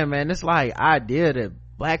understand, man. It's like idea that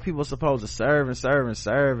black people supposed to serve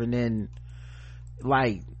and then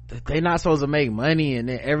like they not supposed to make money, and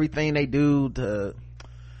then everything they do to,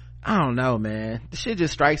 I don't know, man. The shit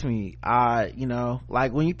just strikes me odd, you know,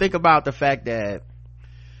 like when you think about the fact that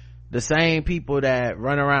the same people that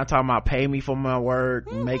run around talking about pay me for my work,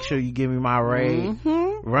 make sure you give me my rate,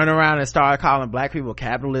 run around and start calling black people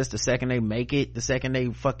capitalists the second they make it, the second they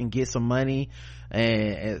fucking get some money,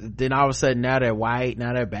 and then all of a sudden now they're white,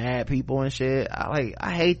 now they're bad people and shit.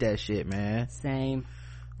 I hate that shit, man. Same.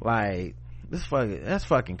 Like, that's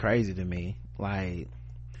fucking crazy to me. Like,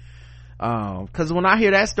 cause when I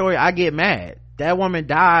hear that story, I get mad. That woman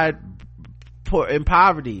died in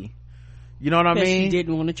poverty. You know what I mean? She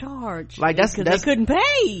didn't want to charge. Like that's they couldn't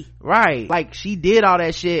pay. Right. Like she did all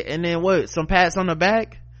that shit and then what? Some pats on the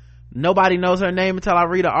back? Nobody knows her name until I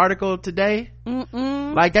read an article today.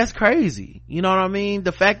 Like that's crazy. You know what I mean?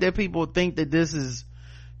 The fact that people think that this is,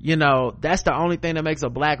 you know, that's the only thing that makes a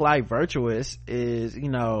black life virtuous is, you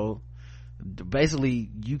know, basically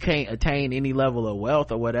you can't attain any level of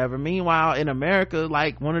wealth or whatever. Meanwhile in America,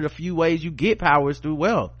 like one of the few ways you get power is through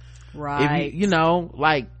wealth. Right. If you know,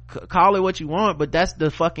 like call it what you want, but that's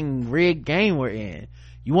the fucking rigged game we're in.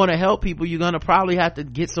 You want to help people, you're gonna probably have to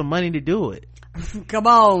get some money to do it. Come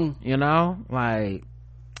on. You know, like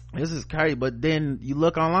this is crazy. But then you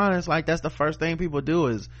look online, it's like that's the first thing people do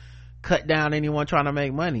is cut down anyone trying to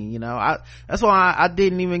make money, you know. That's why I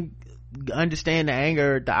didn't even understand the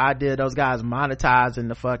anger, the idea of those guys monetizing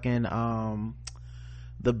the fucking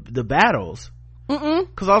the battles.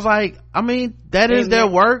 Because I was like, I mean, that is their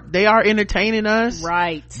work. They are entertaining us,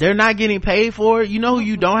 right? They're not getting paid for it. You know who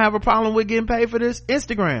you don't have a problem with getting paid for this?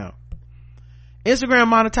 Instagram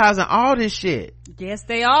monetizing all this shit. Yes,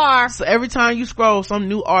 they are. So every time you scroll some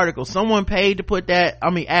new article, someone paid to put that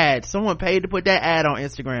someone paid to put that ad on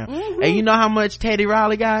Instagram. And you know how much Teddy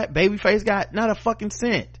Riley got, Babyface got? Not a fucking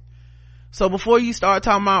cent. So before you start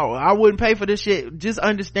talking about, I wouldn't pay for this shit, just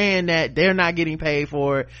understand that they're not getting paid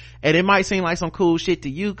for it. And it might seem like some cool shit to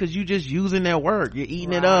you because you just using their work. You're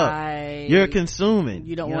eating it up. You're consuming.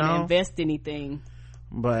 You don't want to invest anything.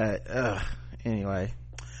 But, anyway.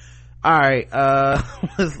 All right,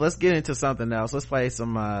 let's get into something else. Let's play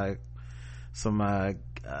some how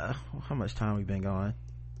much time we been going?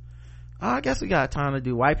 I guess we got time to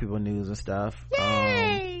do white people news and stuff.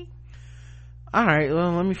 Yay! All right,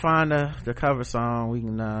 well, let me find the cover song. We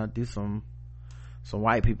can do some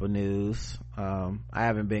white people news. I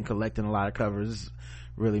haven't been collecting a lot of covers. It's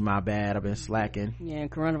really my bad. I've been slacking. Yeah,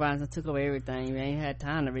 coronavirus took over everything. You ain't had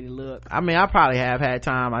time to really look. I mean, I probably have had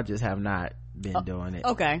time. I just have not been doing it.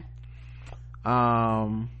 Okay.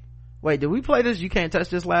 Wait, did we play this You Can't Touch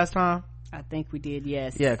This last time? I think we did,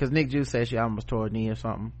 yes. Yeah, because Nick Juice said she almost tore her knee or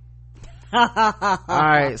something. All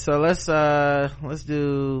right, so let's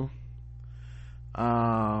do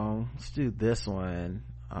this one.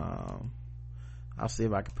 I'll see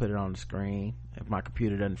if I can put it on the screen if my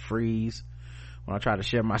computer doesn't freeze when I try to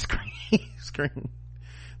share my screen.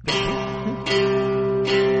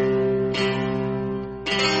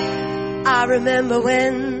 I remember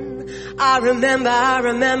when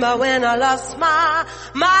I lost my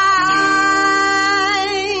mind.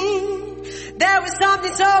 There was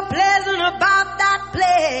something so pleasant about that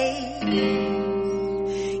place.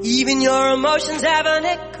 Even your emotions have an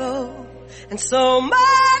echo and so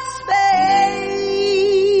much space.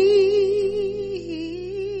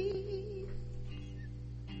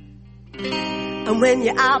 And when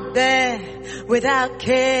you're out there without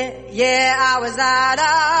care, yeah, I was out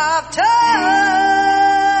of touch.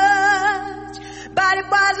 But it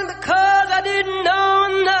wasn't because I didn't know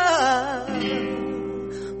enough.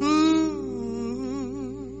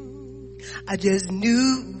 I just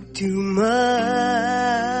knew too much.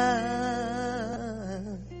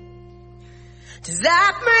 Does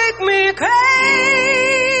that make me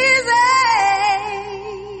crazy?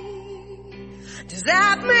 Does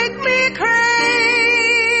that make me crazy?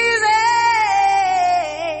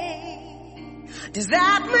 Does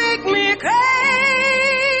that make me crazy?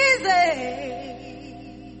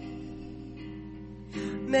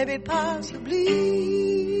 Maybe possibly.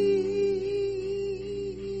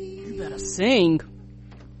 You better sing.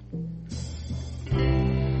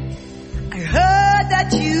 I heard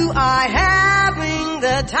that you are having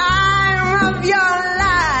the time of your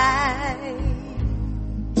life.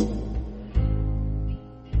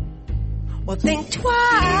 Well, think twice.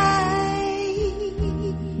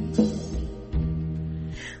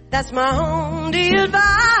 That's my only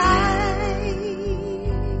advice.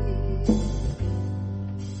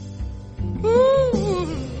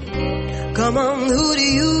 Come on, who do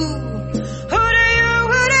you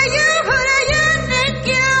think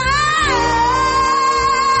you are?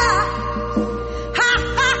 Ha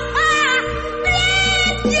ha ha,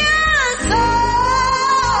 bless your soul.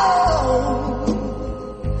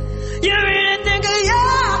 You really think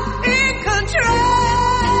you're in control?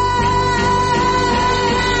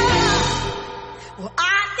 Well, I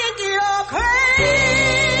think you're crazy.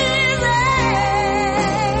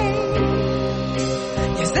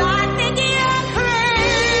 Yes, I think you're crazy.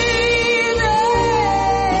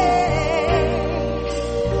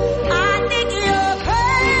 I think you're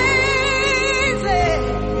crazy.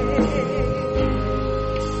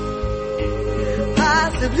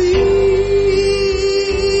 Possibly.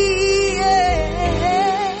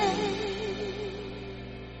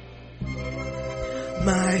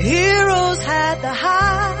 My heroes had the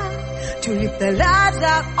heart to live their lives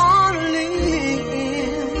out on a limb.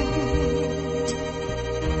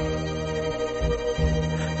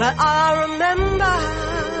 But I remember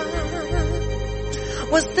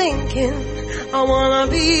was thinking I wanna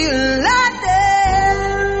be like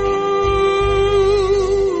them.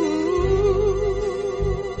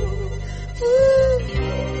 Ooh.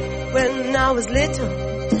 When I was little,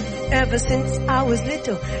 ever since I was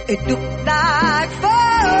little, it looked like fun.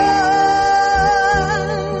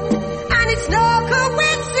 And it's no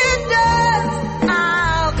coincidence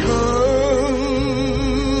I'll come.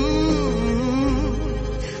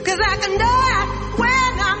 'Cause I can die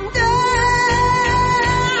when I'm done.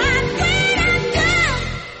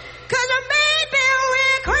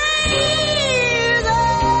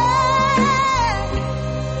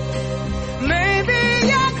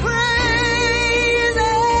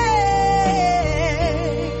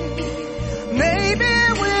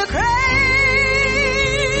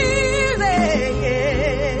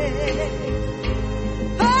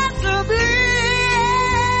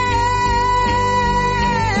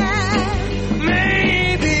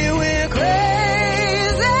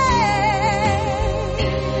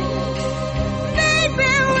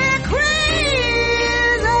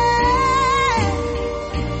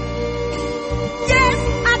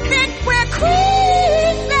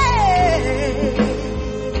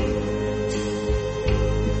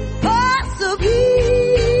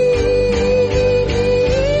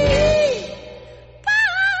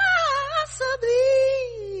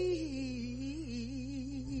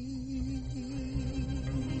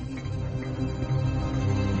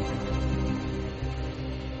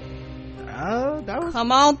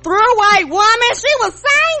 Come on through, white woman. She was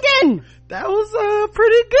singing. That was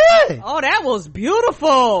pretty good. Oh, that was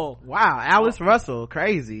beautiful. Wow, Alice Russell,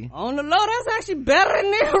 crazy. On the low, that's actually better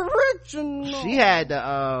than the original. She had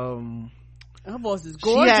the her voice is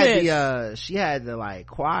gorgeous. She had the like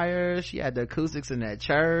choir, she had the acoustics in that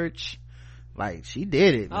church. Like, she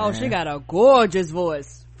did it, Oh, man. she got a gorgeous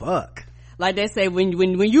voice. Fuck. Like they say, when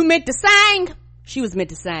you meant to sing, she was meant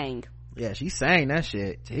to sing. Yeah, she sang that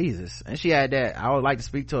shit. Jesus. And she had that I would like to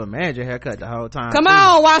speak to a manager haircut the whole time. Come too.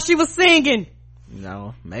 on, while she was singing. You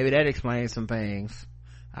know, maybe that explains some things.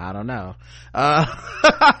 I don't know.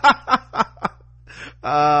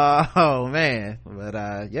 Oh man.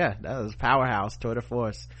 But yeah, that was powerhouse tour de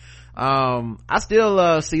force. I still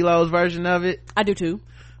love CeeLo's version of it. I do too.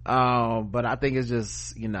 But I think it's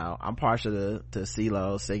just, you know, I'm partial to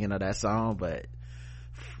CeeLo singing of that song, but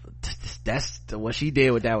that's what she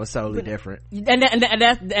did with that was totally different. And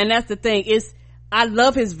that's the thing is, I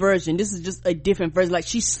love his version. This is just a different version. Like,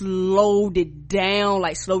 she slowed it down,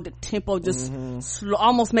 like slowed the tempo, just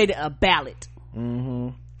almost made it a ballad.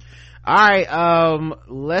 All right,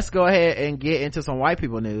 let's go ahead and get into some white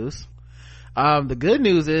people news. The good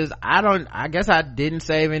news is I guess I didn't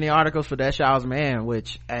save any articles for That Shaw's Man,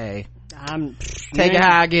 which, hey, take it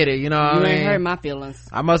how I get it, you know what I mean? You ain't hurt my feelings.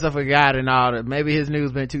 I must have forgotten all that. Maybe his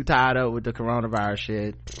news been too tied up with the coronavirus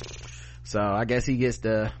shit, so I guess he gets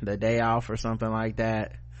the day off or something like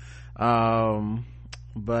that. But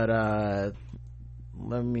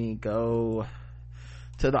let me go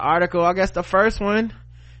to the article. I guess the first one,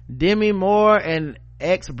 Demi Moore and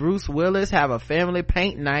ex Bruce Willis have a family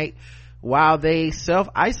paint night while they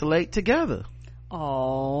self-isolate together.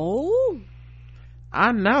 Oh,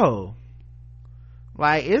 I know.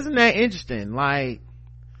 Like, isn't that interesting? Like,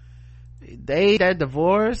 they got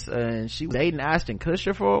divorced and she was dating Ashton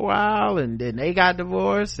Kutcher for a while, and then they got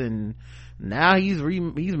divorced, and now he's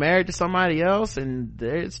married to somebody else, and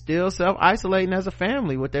they're still self-isolating as a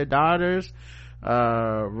family with their daughters,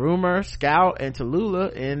 Rumor, Scout, and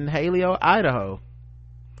Tallulah in Haley, Idaho.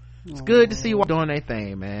 It's good to see why doing their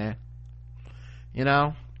thing, man. You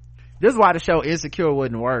know, this is why the show Insecure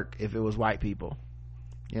wouldn't work if it was white people.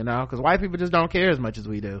 You know, because white people just don't care as much as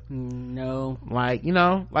we do. No. Like, you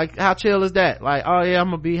know, like, how chill is that? Like, oh yeah, I'm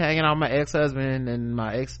gonna be hanging out with my ex-husband and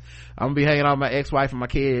I'm gonna be hanging out with my ex-wife and my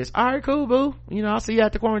kids. All right, cool, boo. You know, I'll see you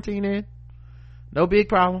at the quarantine then. No big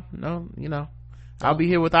problem. No, you know, I'll be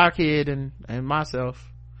here with our kid and myself.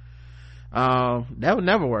 That would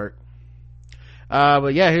never work.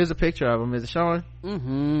 But yeah, here's a picture of them. Is it showing?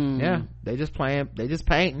 Yeah, they just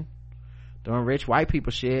painting, doing rich white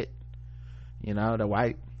people shit. You know, the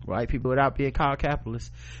white people without being called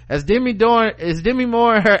capitalists. As Demi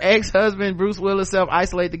Moore and her ex-husband Bruce Willis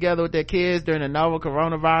self-isolate together with their kids during the novel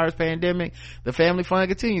coronavirus pandemic, the family fun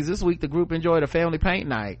continues. This week the group enjoyed a family paint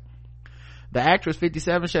night. The actress,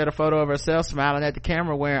 57, shared a photo of herself smiling at the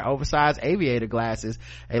camera wearing oversized aviator glasses,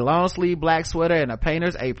 a long sleeve black sweater, and a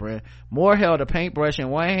painter's apron. Moore held a paintbrush in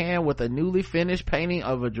one hand with a newly finished painting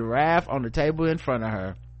of a giraffe on the table in front of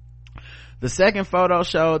her. The second photo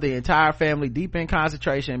showed the entire family deep in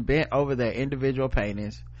concentration, bent over their individual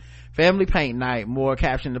paintings. Family paint night, Moore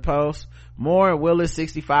captioned the post. Moore and Willis,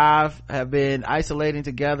 65, have been isolating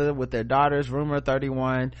together with their daughters, Rumor,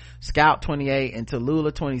 31, Scout, 28, and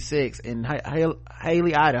Tallulah, 26, in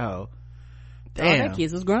Haley, Idaho. Damn. Oh, their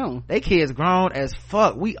kids is grown. They kids grown as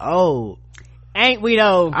fuck. We old. Ain't we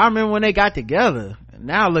though? I remember when they got together.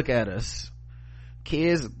 Now look at us.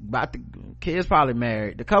 Kids probably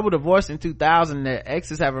married. The couple divorced in 2000. Their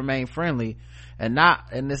exes have remained friendly, and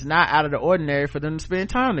it's not out of the ordinary for them to spend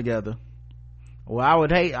time together. Well, I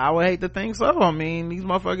would hate to think so. I mean, these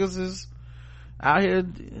motherfuckers is out here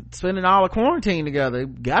spending all the quarantine together.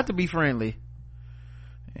 Got to be friendly.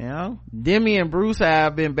 You know, Demi and Bruce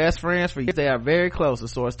have been best friends for years. They are very close, a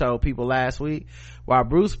source told People last week. While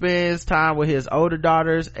Bruce spends time with his older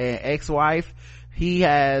daughters and ex-wife, he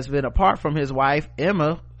has been apart from his wife,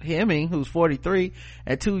 Emma Hemming, who's 43,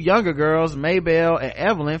 and two younger girls, Maybelle and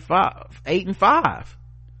Evelyn, 8 and 5.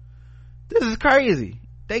 This is crazy.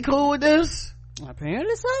 They cool with this?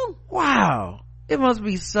 Apparently so. Wow. It must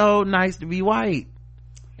be so nice to be white.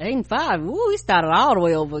 8 and 5. Ooh, we started all the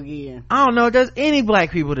way over again. I don't know if there's any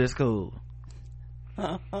black people this cool.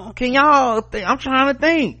 Can y'all think? I'm trying to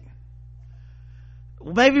think.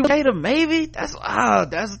 Maybe Jada, maybe? That's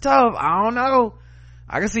tough. I don't know.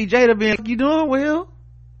 I can see Jada being like, you doing, Will?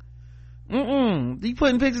 You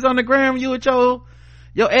putting pictures on the gram, you with your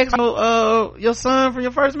ex, your son from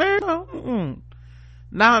your first marriage? No.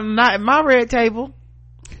 Not at my red table.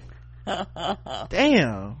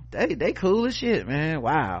 Damn. They cool as shit, man.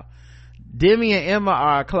 Wow. Demi and Emma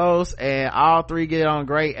are close, and all three get on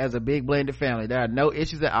great as a big blended family. There are no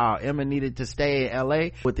issues at all. Emma needed to stay in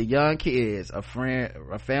LA with the young kids. A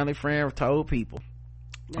family friend told People.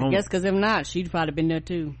 I guess because if not, she'd probably been there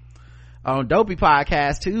too. On Dopey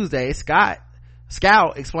Podcast Tuesday,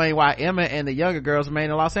 Scout explained why Emma and the younger girls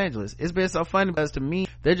remain in Los Angeles. It's been so funny because to me,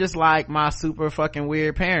 they're just like my super fucking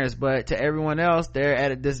weird parents, but to everyone else, they're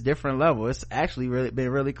at this different level. It's actually been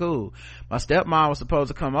really cool. My stepmom was supposed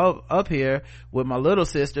to come up here with my little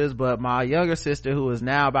sisters, but my younger sister, who is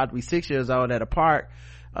now about to be 6 years old, at a park,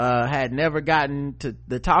 had never gotten to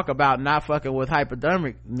the talk about not fucking with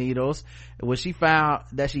hypodermic needles, which she found,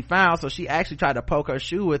 so she actually tried to poke her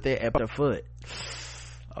shoe with it and put her foot.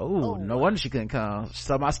 Oh, no wonder she couldn't come.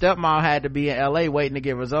 So my stepmom had to be in LA waiting to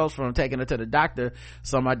get results from taking her to the doctor.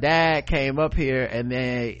 So my dad came up here, and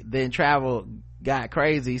then travel got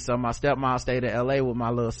crazy. So my stepmom stayed in LA with my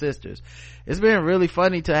little sisters. It's been really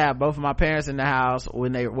funny to have both of my parents in the house where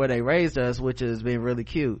they raised us, which has been really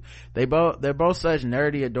cute. They're both such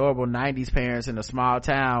nerdy, adorable 90s parents in a small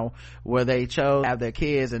town where they chose to have their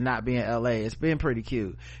kids and not be in LA. It's been pretty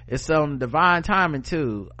cute. It's some divine timing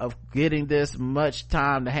too, of getting this much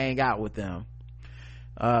time to hang out with them.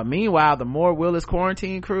 Meanwhile, the More Willis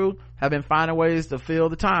quarantine crew have been finding ways to fill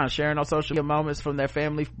the time, sharing on social media moments from their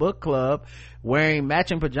family book club, wearing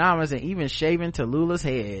matching pajamas, and even shaving Tallulah's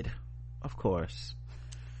head. Of course.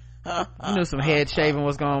 You knew some head shaving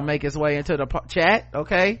was gonna make its way into the chat,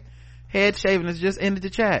 okay? Head shaving is just into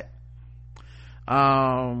the chat.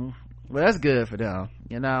 Well, that's good for them,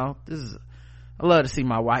 you know. I love to see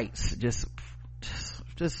my whites just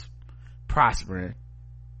prospering,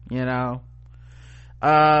 you know.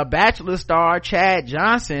 Bachelor star Chad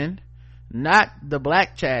Johnson, not the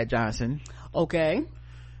black Chad Johnson. Okay.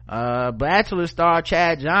 Bachelor star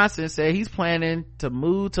Chad Johnson said he's planning to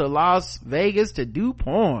move to Las Vegas to do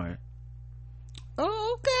porn.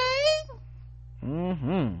 Okay.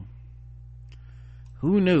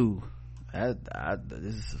 Who knew?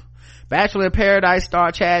 Bachelor in Paradise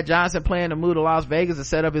star Chad Johnson planned to move to Las Vegas to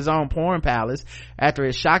set up his own porn palace after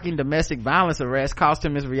his shocking domestic violence arrest cost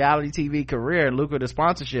him his reality TV career and lucrative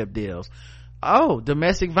sponsorship deals. Oh,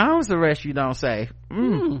 domestic violence arrest, you don't say?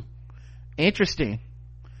 Interesting.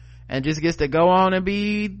 And just gets to go on and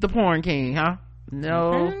be the porn king, huh?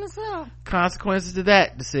 No consequences to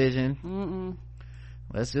that decision.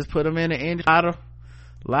 Let's just put him in the industry.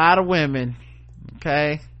 Lot of women.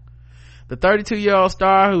 Okay. The 32-year-old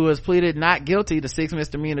star, who has pleaded not guilty to 6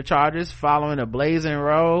 misdemeanor charges following a blazing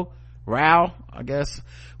row, I guess,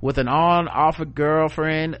 with an on-off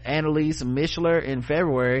girlfriend, Annalise Mishler, in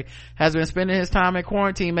February, has been spending his time in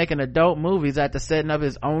quarantine making adult movies after setting up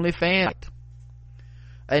his OnlyFans.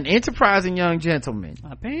 An enterprising young gentleman.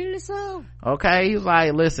 Apparently so. Okay, he's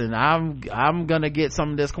like, listen, I'm gonna get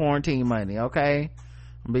some of this quarantine money, okay?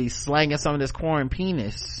 I'll be slanging some of this quarantine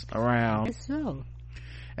penis around. Yes, so.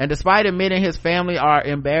 And despite admitting his family are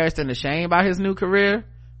embarrassed and ashamed by his new career,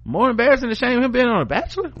 more embarrassed and ashamed of him being on a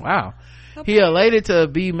Bachelor? Wow. Okay. He elated to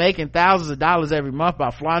be making thousands of dollars every month by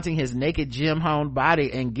flaunting his naked gym-honed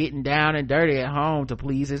body and getting down and dirty at home to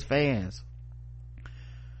please his fans.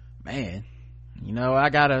 Man, you know,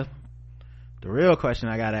 the real question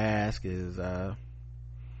I gotta ask is,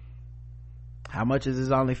 how much is his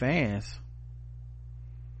OnlyFans?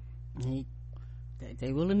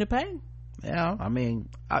 They willing to pay? Yeah, I mean,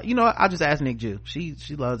 I'll just ask Nick Jew. She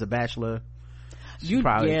loves The Bachelor. She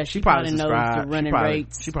probably knows the running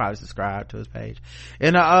rates. She probably subscribed to his page.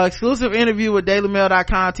 In an exclusive interview with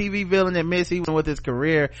DailyMail.com, TV villain admits he was with his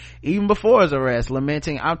career even before his arrest,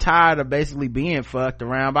 lamenting, "I'm tired of basically being fucked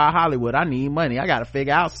around by Hollywood. I need money. I gotta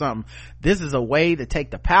figure out something. This is a way to take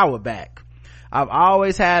the power back. I've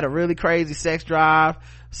always had a really crazy sex drive,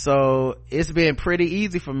 so it's been pretty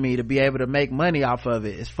easy for me to be able to make money off of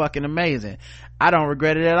it. It's fucking amazing. I don't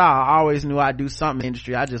regret it at all. I always knew I'd do something in the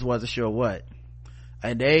industry. I just wasn't sure what."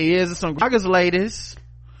 And there he is, some August ladies.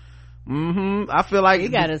 I feel like he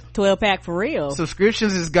got a 12-pack for real.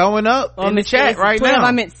 Subscriptions is going up in the chat right 12, now.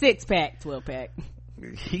 I meant 6-pack, 12-pack.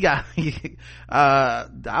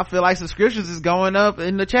 I feel like subscriptions is going up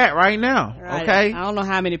in the chat right now. Right. Okay, I don't know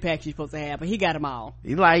how many packs you're supposed to have, but he got them all.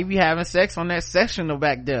 He be having sex on that sectional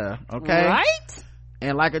back there. Okay, right.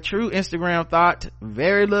 And like a true Instagram thought,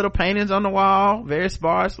 very little paintings on the wall, very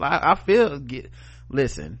sparse.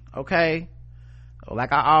 Listen, okay,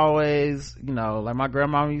 like I always, like my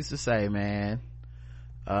grandmama used to say, man,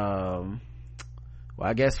 well,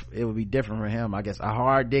 I guess it would be different for him. I guess a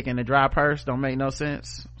hard dick and a dry purse don't make no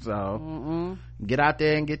sense. So get out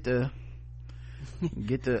there and get the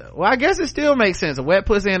well, I guess it still makes sense. A wet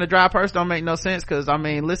pussy and a dry purse don't make no sense, because I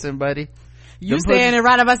mean, listen, buddy, You saying it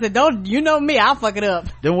right up. I said, don't, you know me, I'll fuck it up.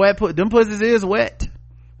 Them pussies is wet.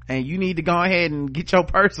 And you need to go ahead and get your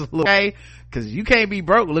purse a little, okay? Cause you can't be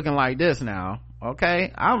broke looking like this now.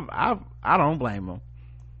 Okay? I don't blame him.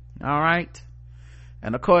 Alright?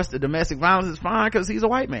 And of course the domestic violence is fine cause he's a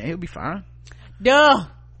white man. He'll be fine. Duh.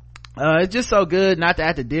 It's just so good not to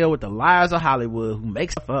have to deal with the liars of Hollywood who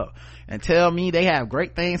make stuff up and tell me they have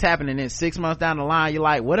great things happening, and 6 months down the line you're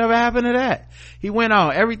like, whatever happened to that? He went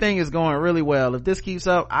on, everything is going really well. If this keeps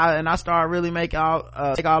up, I start really make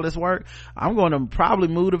all this work, I'm going to probably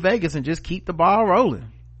move to Vegas and just keep the ball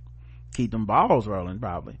rolling, keep them balls rolling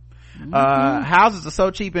probably. Houses are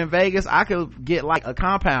so cheap in Vegas, I could get like a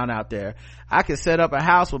compound out there. I could set up a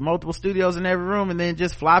house with multiple studios in every room and then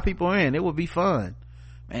just fly people in. It would be fun.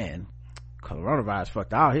 Man, coronavirus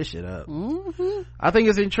fucked all his shit up. I think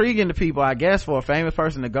it's intriguing to people, I guess, for a famous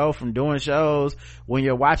person to go from doing shows when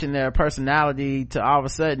you're watching their personality to all of a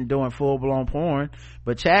sudden doing full-blown porn.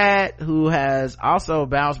 But Chad, who has also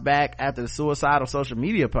bounced back after the suicidal social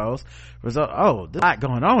media post, there's a lot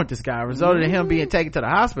going on with this guy, resulted in him being taken to the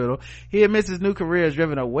hospital. He admits his new career has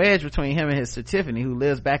driven a wedge between him and his sister Tiffany, who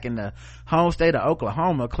lives back in the home state of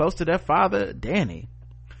Oklahoma, close to their father Danny.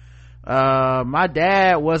 My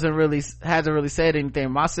dad hasn't really said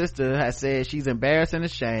anything. My sister has said she's embarrassed and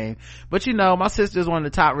ashamed, but my sister is one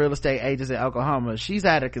of the top real estate agents in Oklahoma. She's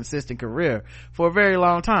had a consistent career for a very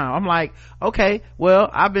long time. I'm like, okay, well,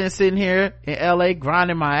 I've been sitting here in LA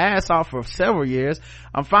grinding my ass off for several years.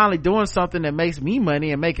 I'm finally doing something that makes me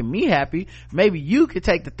money and making me happy. Maybe you could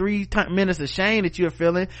take the 3 minutes of shame that you're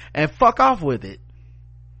feeling and fuck off with it.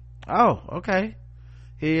 Oh, okay.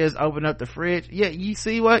 Here's open up the fridge. Yeah, you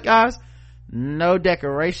see what, guys? No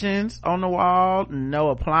decorations on the wall,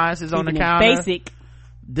 no appliances on the counter. Basic.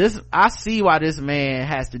 I see why this man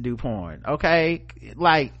has to do porn. Okay,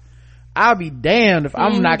 like I'll be damned if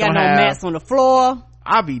I'm not gonna have no mats on the floor.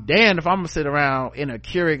 I'll be damned if I'm gonna sit around in a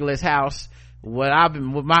Keurigless house with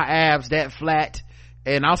my abs that flat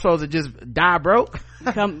and I'm supposed to just die broke.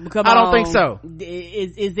 Come I don't think so.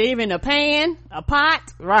 Is there even a pan, a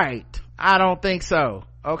pot? Right. I don't think so.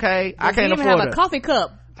 Okay, I can't even afford have a coffee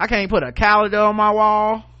cup. I can't put a calendar on my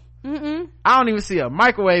wall. I don't even see a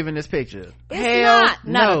microwave in this picture. It's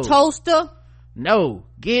not a toaster. No,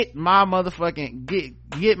 get my motherfucking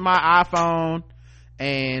get my iPhone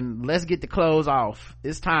and let's get the clothes off.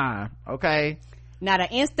 It's time. Okay, not an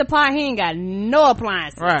Instapot. He ain't got no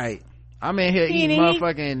appliances. Right, I'm in here eating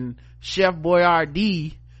motherfucking Chef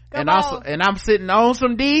Boyardee. And I'm sitting on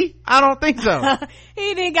some D? I don't think so.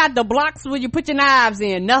 He didn't got the blocks where you put your knives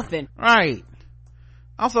in, nothing. Right.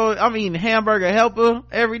 Also, I'm eating Hamburger Helper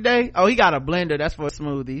every day. Oh, he got a blender, that's for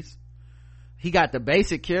smoothies. He got the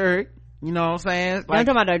basic Keurig, you know what I'm saying? Like, I'm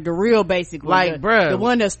talking about the real basic one. Like, bruh. The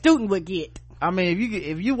one the student would get. I mean,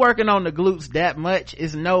 if you working on the glutes that much,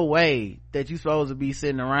 it's no way that you supposed to be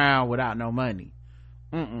sitting around without no money.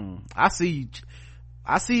 I see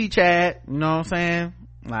you, Chad, you know what I'm saying?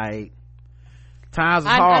 Like, times is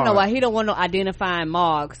hard. I know why he don't want no identifying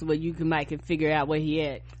marks where you can figure out where he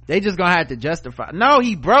at. They just gonna have to justify. No,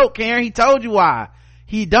 he broke, Karen. He told you why.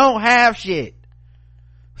 He don't have shit.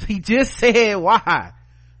 He just said why.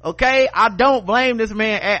 Okay, I don't blame this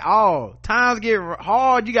man at all. Times get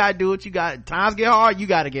hard, you gotta do what you got. Times get hard, you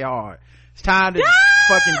gotta get hard. It's time to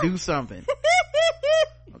fucking do something.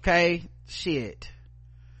 Okay, shit.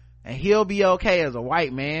 And he'll be okay as a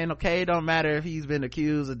white man. Okay, it don't matter if he's been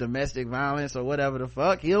accused of domestic violence or whatever the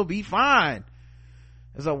fuck, he'll be fine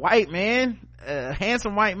as a white man, a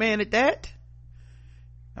handsome white man at that.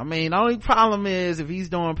 I mean, the only problem is if he's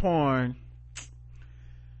doing porn.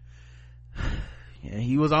 Yeah,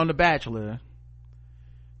 he was on The Bachelor.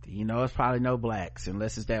 It's probably no blacks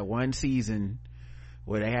unless it's that one season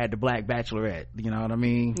where they had the black bachelorette, you know what I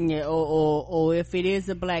mean? Yeah, or if it is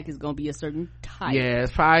a black, it's gonna be a certain type. Yeah,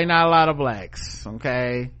 it's probably not a lot of blacks,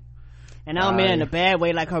 okay? And I don't mean in a bad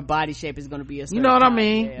way, like her body shape is gonna be a certain you know what type. I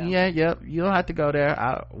mean? Yeah, yep. You don't have to go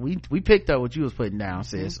there. We picked up what you was putting down,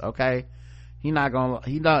 sis, okay? He not gonna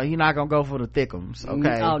go for the thickums,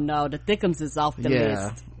 okay? Oh no, the thickums is off the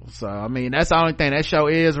list. So I mean, that's the only thing. That show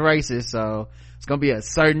is racist, so it's gonna be a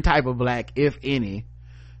certain type of black, if any,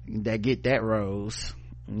 that get that rose,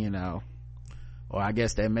 or I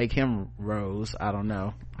guess that make him rose. I don't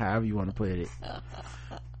know, however you want to put it.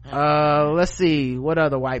 Let's see what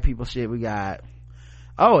other white people shit we got.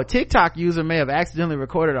 A TikTok user may have accidentally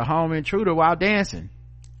recorded a home intruder while dancing.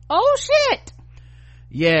 Oh shit.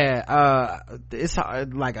 Yeah, it's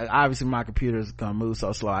hard, like, obviously my computer's gonna move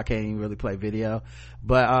so slow I can't even really play video,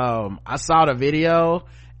 but I saw the video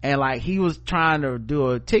and like he was trying to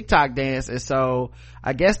do a TikTok dance, and so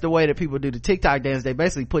I guess the way that people do the TikTok dance, they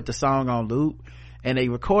basically put the song on loop and they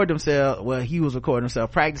record themselves. Well, he was recording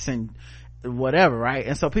himself practicing whatever, right?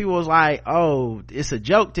 And so people was like, oh, it's a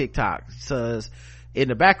joke TikTok. So in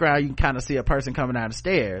the background you can kind of see a person coming down the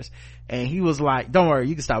stairs, and he was like, don't worry,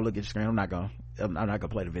 you can stop looking at your screen, I'm not gonna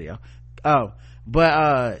play the video.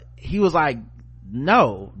 But he was like,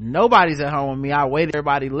 no, nobody's at home with me. I waited,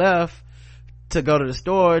 everybody left to go to the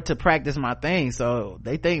store to practice my thing. So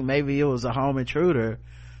they think maybe it was a home intruder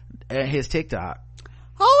at his TikTok.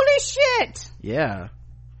 Holy shit. Yeah,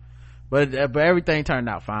 but everything turned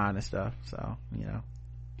out fine and stuff, so you know.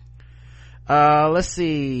 Let's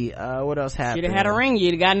see what else happened. Should have had a ring.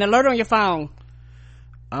 You'd have got an alert on your phone.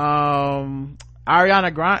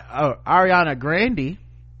 Ariana Grande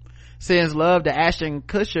sends love to Ashton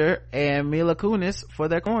Kutcher and Mila Kunis for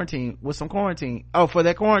their quarantine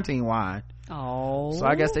wine. Oh, so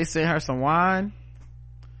I guess they sent her some wine.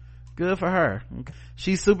 Good for her.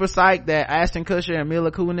 She's super psyched that Ashton Kutcher and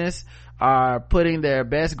Mila Kunis are putting their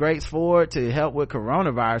best grapes forward to help with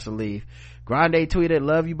coronavirus relief. Grande tweeted,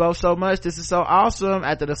 love you both so much, this is so awesome,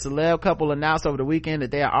 after the celeb couple announced over the weekend that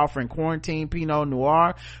they are offering quarantine Pinot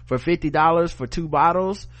Noir for $50 for 2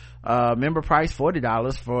 bottles, member price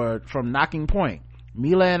 $40 from Knocking Point.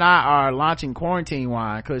 Mila and I are launching quarantine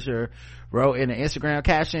wine, Kutcher wrote in an Instagram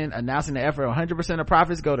caption announcing the effort. 100% of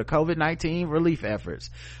profits go to COVID-19 relief efforts.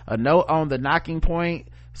 A note on the Knocking Point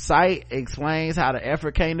site explains how the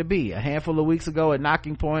effort came to be. A handful of weeks ago at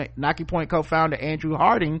Knocking Point co-founder Andrew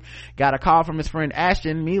Harding got a call from his friend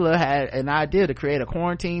Ashton. Mila had an idea to create a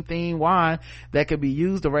quarantine themed wine that could be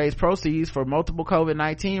used to raise proceeds for multiple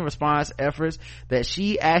COVID-19 response efforts that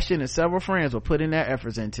she, Ashton, and several friends were putting their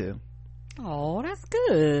efforts into. Oh, that's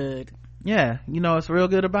good. Yeah, you know what's real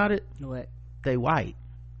good about it? What? They white.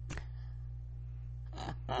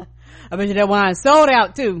 I bet you that wine sold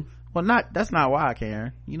out too. Well, that's not why,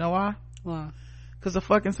 Karen. You know why? Why? Because the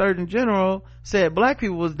fucking Surgeon General said black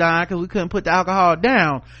people was dying because we couldn't put the alcohol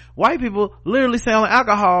down. White people literally selling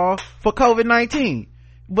alcohol for COVID-19,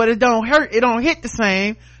 but it don't hurt, it don't hit the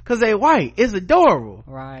same because they white. It's adorable,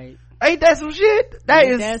 right? Ain't that some shit?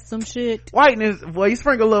 That's some shit. Whiteness. Well, you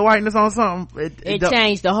sprinkle a little whiteness on something, it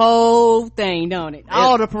changed the whole thing, don't it?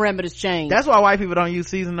 All the parameters changed. That's why white people don't use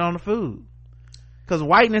seasoning on the food, because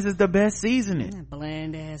whiteness is the best seasoning.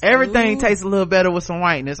 Bland ass everything food. Tastes a little better with some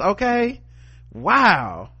whiteness. Okay,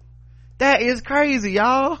 wow, that is crazy,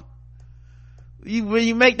 y'all. When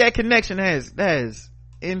you make that connection, that is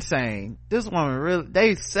insane. This woman really,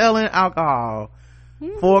 they selling alcohol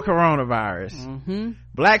for coronavirus.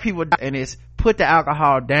 Black people, and it's put the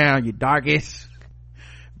alcohol down, you darkest.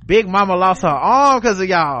 Big mama lost her arm because of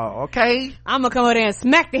y'all. Okay, I'm gonna come over there and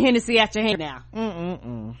smack the Hennessy at your hand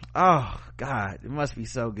now. Oh god, it must be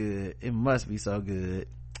so good. It must be so good.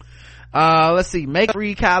 Let's see, make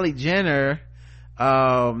free Kylie Jenner.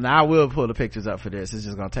 Now I will pull the pictures up for this. It's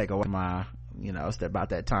just gonna take away my, it's about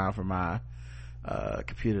that time for my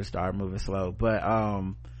computer start moving slow. But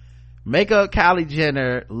makeup Kylie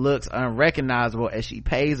Jenner looks unrecognizable as she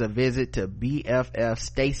pays a visit to BFF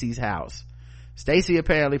Stacey's house. Stacey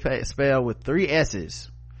apparently spelled with 3 S's.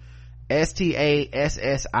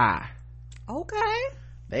 STASSI. Okay.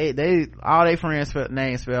 They all they friends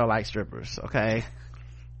names spell like strippers, okay?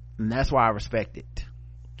 And that's why I respect it.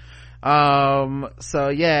 So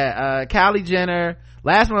yeah, Kylie Jenner,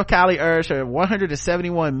 last month Kylie urged her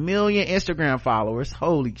 171 million Instagram followers,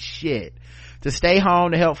 holy shit, to stay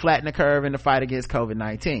home to help flatten the curve in the fight against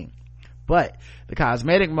COVID-19. But the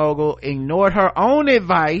cosmetic mogul ignored her own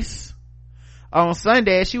advice. On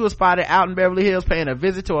Sunday, she was spotted out in Beverly Hills paying a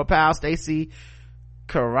visit to her pal Stacey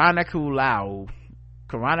Caranico Lau?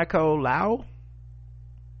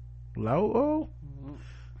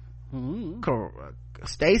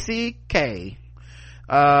 Stacey K.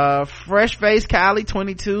 Fresh-faced Kylie,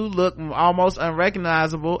 22, looked almost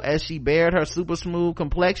unrecognizable as she bared her super smooth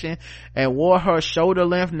complexion and wore her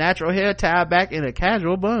shoulder-length natural hair tied back in a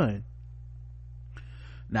casual bun.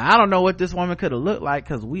 Now, I don't know what this woman could have looked like,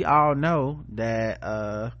 because we all know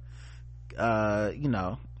that,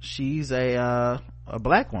 she's a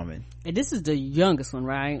black woman. And this is the youngest one,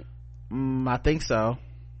 right? I think so.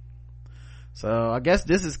 So, I guess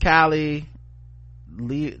this is Kylie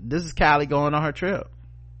going on her trip.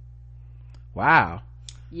 Wow.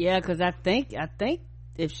 Yeah, because I think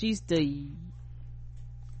if she's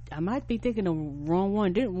I might be thinking the wrong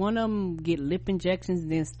one. Didn't one of them get lip injections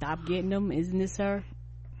and then stop getting them? Isn't this her?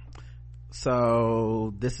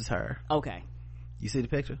 So this is her. Okay. You see the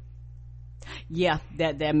picture? Yeah,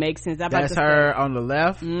 that makes sense. That's her on the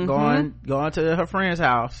left, going to her friend's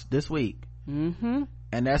house this week.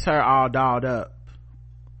 and that's her all dolled up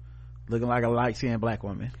looking like a light-skinned black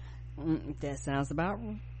woman. That sounds about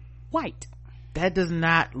white. That does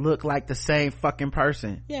not look like the same fucking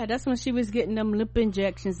person. Yeah, that's when she was getting them lip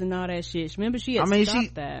injections and all that shit. Remember, she had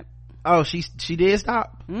stopped that. Oh, she did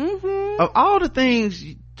stop? Mm-hmm. Of all the things,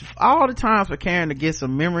 all the times for Karen to get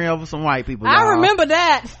some memory over some white people, I y'all. remember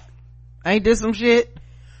that. Ain't this some shit?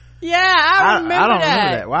 Yeah, I remember that. I don't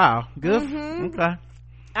remember that. Wow. Good. Mm-hmm. Okay.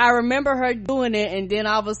 I remember her doing it, and then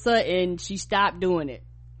all of a sudden she stopped doing it.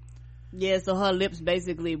 Yeah, so her lips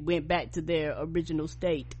basically went back to their original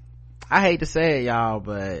state. I hate to say it, y'all,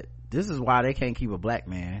 but this is why they can't keep a black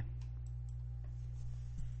man.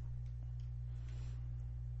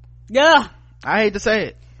 Yeah, I hate to say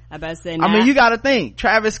it. I better say I mean, you gotta think,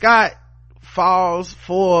 Travis Scott falls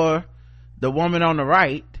for the woman on the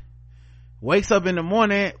right, wakes up in the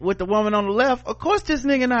morning with the woman on the left. Of course this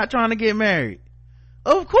nigga not trying to get married.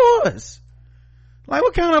 Of course. Like,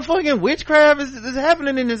 what kind of fucking witchcraft is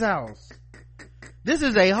happening in this house? This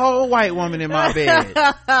is a whole white woman in my bed.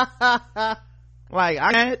 Like,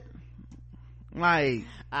 I'd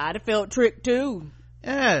have felt tricked too.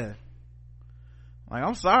 Yeah. Like,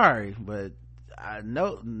 I'm sorry, but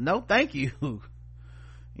no thank you. You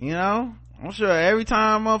know, I'm sure every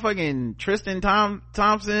time motherfucking Tristan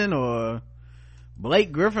Thompson or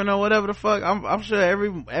Blake Griffin or whatever the fuck, I'm sure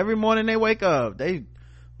every morning they wake up, they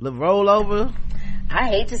roll over. I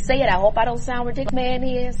hate to say it, I hope I don't sound ridiculous. Man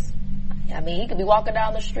is, I mean, he could be walking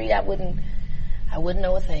down the street, I wouldn't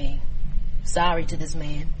know a thing. Sorry to this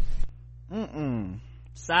man.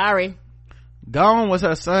 Sorry. Gone was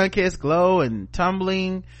her sun-kissed glow and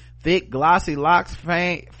tumbling thick glossy locks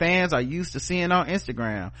fans are used to seeing on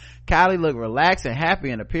Instagram. Kylie looked relaxed and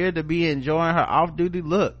happy and appeared to be enjoying her off-duty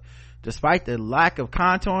look despite the lack of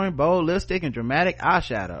contouring, bold lipstick, and dramatic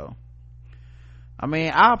eyeshadow. I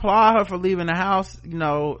mean, I applaud her for leaving the house, you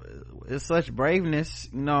know, it's such braveness,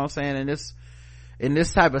 you know what I'm saying, in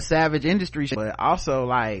this type of savage industry, but also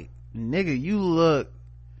like, nigga, you look,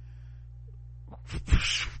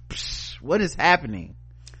 what is happening?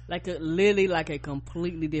 Literally like a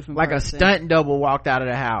completely different like person. A stunt double walked out of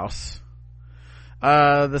the house.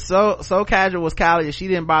 The so casual was Kylie, she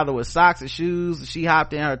didn't bother with socks or shoes. She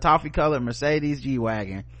hopped in her toffee colored Mercedes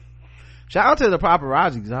G-Wagon. Shout out to the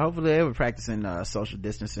paparazzi. Hopefully they were practicing social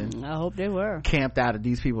distancing. I hope they were. Camped out at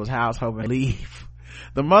these people's house hoping to leave.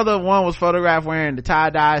 The mother of one was photographed wearing the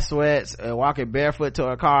tie-dye sweats and walking barefoot to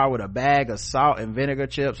her car with a bag of salt and vinegar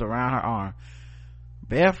chips around her arm.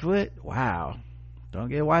 Barefoot? Wow. Don't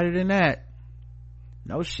get whiter than that.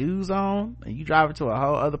 No shoes on and you driving to a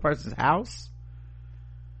whole other person's house?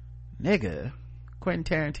 Nigga, Quentin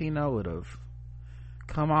Tarantino would have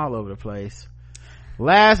come all over the place.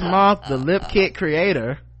 Last month, the Lip Kit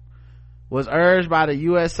creator was urged by the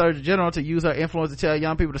U.S. Surgeon General to use her influence to tell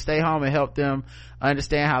young people to stay home and help them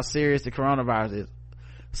understand how serious the coronavirus is.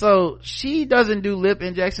 So she doesn't do lip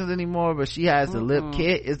injections anymore, but she has the Lip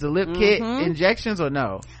Kit. Is the Lip Kit injections or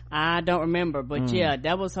no? I don't remember, but yeah,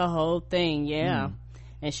 that was her whole thing. Yeah.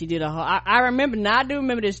 And she did a whole, I remember, now I do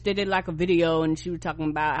remember this, they did like a video and she was talking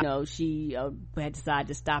about, you know, she had decided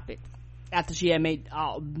to stop it after she had made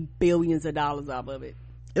billions of dollars off of it.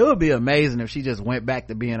 It would be amazing if she just went back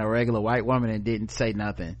to being a regular white woman and didn't say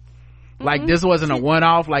nothing. Like this wasn't a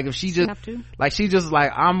one-off. Like if she just, like she just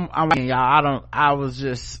like, y'all, I was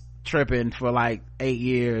just tripping for like 8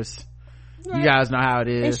 years. Right. You guys know how it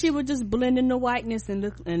is. And she would just blend in the whiteness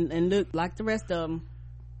and look like the rest of them.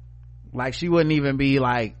 Like she wouldn't even be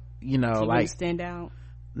like, you know, she like stand out.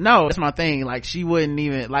 No, that's my thing. Like she wouldn't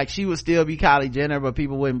even, like she would still be Kylie Jenner, but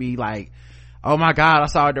people wouldn't be like, oh my god, I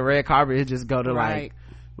saw her at the red carpet. It'd just go to like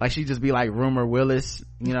she'd just be like Rumor Willis,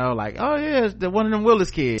 you know, like, oh yeah, it's one of them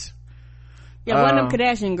Willis kids. Yeah, one of them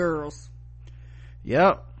Kardashian girls.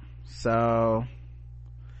 Yep. So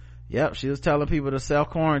yep, she was telling people to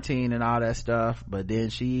self-quarantine and all that stuff, but then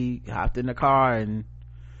she hopped in the car and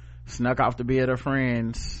snuck off to be at her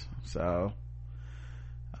friends. So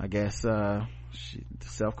I guess she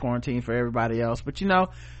self-quarantine for everybody else. But you know,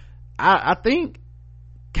 I think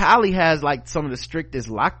Kylie has like some of the strictest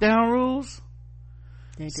lockdown rules.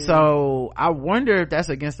 So I wonder if that's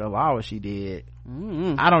against the law what she did.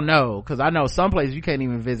 I don't know, because I know some places you can't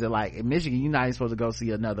even visit. Like in Michigan, you're not even supposed to go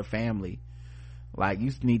see another family. Like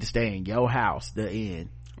you need to stay in your house, the end.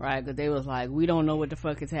 Right, because they was like, we don't know what the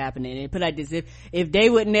fuck is happening. And put like this, if they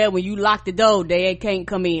wasn't there when you locked the door, they can't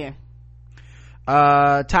come in.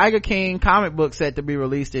 Tiger King comic book set to be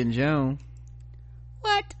released in June.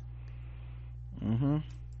 What?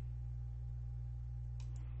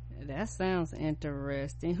 That sounds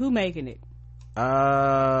interesting. Who making it?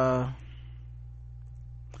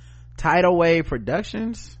 Tidal Wave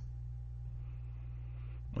Productions.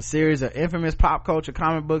 A series of infamous pop culture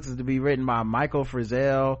comic books is to be written by Michael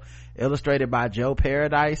Frizzell, illustrated by Joe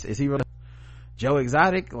Paradise. Is he really Joe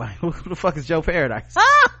Exotic? Like, who the fuck is Joe Paradise?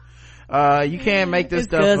 You can't make this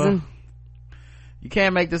stuff up. You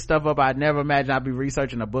can't make this stuff up. I'd never imagine I'd be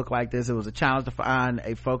researching a book like this. It was a challenge to find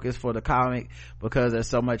a focus for the comic because there's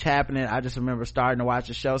so much happening. I just remember starting to watch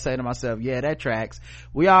the show, saying to myself, yeah, that tracks.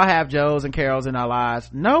 We all have Joes and Carols in our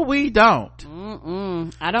lives. No, we don't.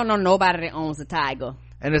 I don't know nobody that owns a tiger.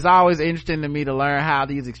 And it's always interesting to me to learn how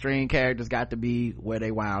these extreme characters got to be where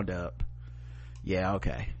they wound up. Yeah,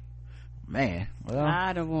 okay. Man, well,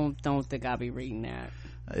 I don't think I'll be reading that.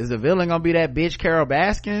 Is the villain gonna be that bitch Carol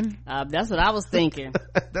Baskin? That's what I was thinking.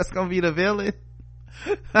 That's gonna be the villain.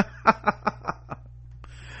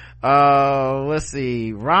 Let's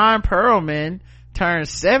see. Ron Perlman turned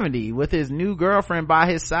 70 with his new girlfriend by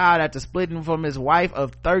his side after splitting from his wife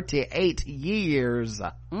of 38 years.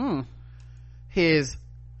 His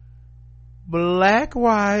black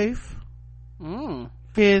wife,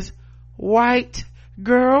 his white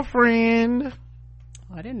girlfriend.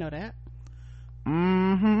 Oh, I didn't know that.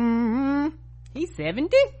 He's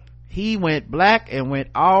 70. He went black and went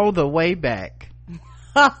all the way back.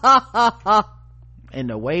 In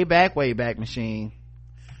the way back machine.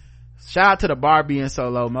 Shout out to the bar being so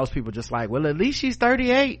low. Most people just like, well, at least she's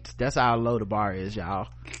 38. That's how low the bar is, y'all.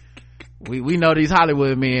 We know these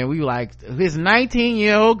Hollywood men. We like his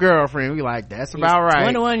 19-year-old girlfriend. We like, that's about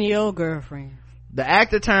right. 21-year-old girlfriend. The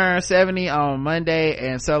actor turned 70 on Monday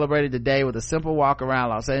and celebrated the day with a simple walk around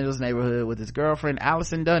Los Angeles neighborhood with his girlfriend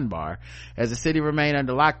Allison Dunbar as the city remained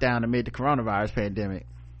under lockdown amid the coronavirus pandemic.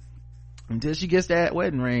 Until she gets that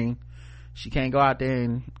wedding ring, she can't go out there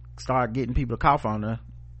and start getting people to cough on her.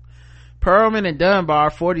 Perlman and Dunbar,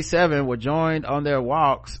 47, were joined on their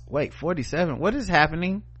walks. Wait, 47? What is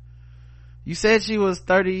happening? You said she was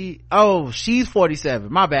 30. Oh, she's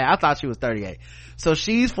 47. My bad. I thought she was 38. So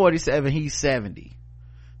she's 47. He's 70.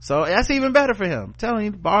 So that's even better for him. Telling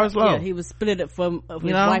you, the bar's low. Yeah, he was split from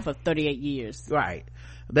his wife of 38 years. Right.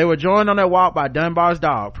 They were joined on their walk by Dunbar's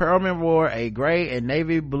dog. Perlman wore a gray and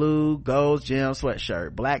navy blue Gold's Gym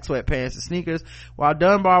sweatshirt, black sweatpants and sneakers, while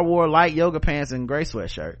Dunbar wore light yoga pants and gray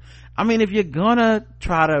sweatshirt. I mean, if you're gonna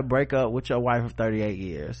try to break up with your wife of 38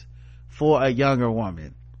 years for a younger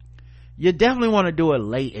woman, you definitely want to do it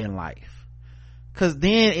late in life, because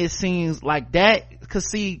then it seems like that, because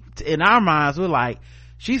see, in our minds we're like,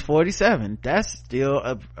 she's 47, that's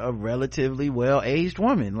still a relatively well-aged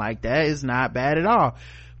woman, like that is not bad at all.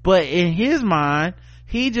 But in his mind,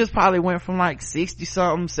 he just probably went from like 60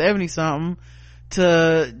 something 70 something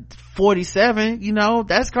to 47. You know,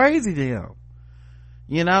 that's crazy to him.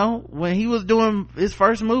 You know, when he was doing his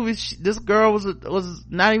first movie, this girl was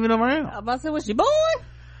not even around. I was about to say, was she born?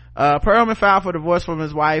 Perlman filed for divorce from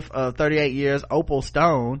his wife of 38 years, Opal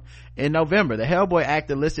Stone, in November. The Hellboy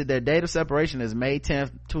actor listed their date of separation as May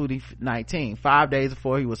 10th, 2019, 5 days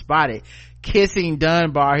before he was spotted kissing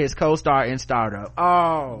Dunbar, his co-star in Startup.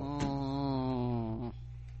 Oh.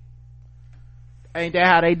 Ain't that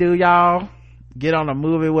how they do, y'all? Get on a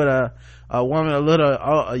movie with a woman a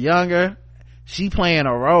little younger. She playing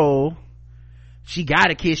a role. She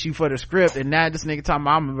gotta kiss you for the script, and now this nigga talking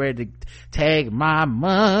about, I'm ready to tag my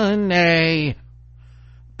money.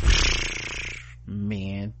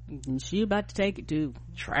 Man, she about to take it too.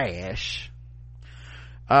 Trash.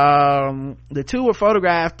 The two were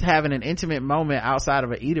photographed having an intimate moment outside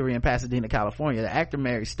of an eatery in Pasadena, California. The actor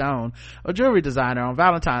married Stone, a jewelry designer, on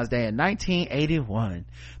Valentine's Day in 1981.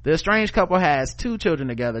 The estranged couple has 2 children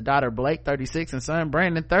together, daughter Blake, 36, and son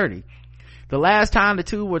Brandon, 30. The last time the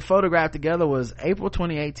two were photographed together was April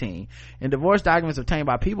 2018. In divorce documents obtained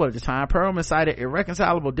by People at the time, Perlman cited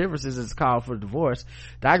irreconcilable differences as called for divorce.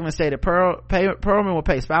 Documents stated Perlman will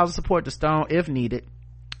pay spousal support to Stone if needed,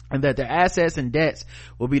 and that their assets and debts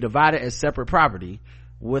will be divided as separate property,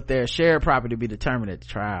 with their shared property to be determined at the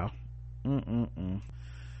trial. And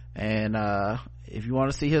if you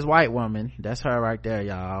want to see his white woman, that's her right there,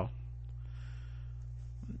 y'all.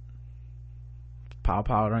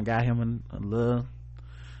 Paw done got him a little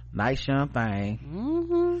nice young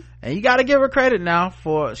thing. And you gotta give her credit now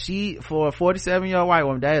for a 47-year-old white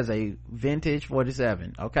woman. That is a vintage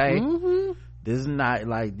 47. Okay. This is not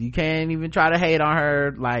like, you can't even try to hate on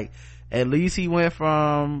her. Like, at least he went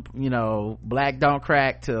from, you know, black don't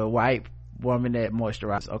crack to a white woman that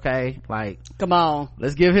moisturizes. Okay, like, come on,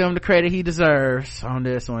 let's give him the credit he deserves on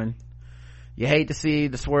this one. You hate to see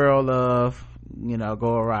the swirl of, you know,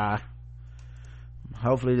 go awry.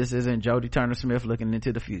 Hopefully this isn't Jodie Turner-Smith looking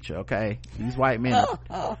into the future. Okay, these white men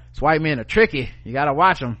are tricky. You gotta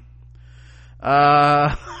watch them.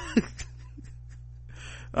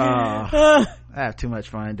 I have too much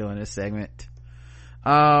fun doing this segment.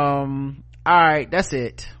 All right, that's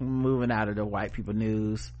it. We're moving out of the white people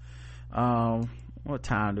news. What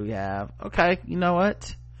time do we have? Okay, you know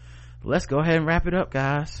what, let's go ahead and wrap it up,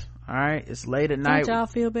 guys. All right, it's late at night. Don't y'all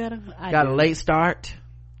feel better? Got a late start.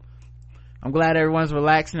 I'm glad everyone's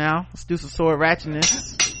relaxed now. Let's do some sword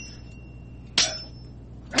ratchetness.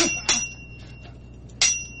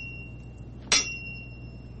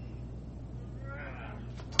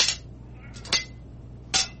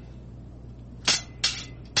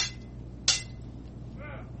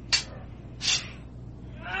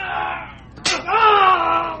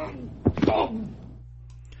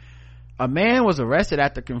 A man was arrested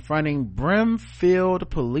after confronting Brimfield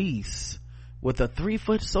police with a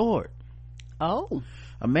 3-foot sword. Oh.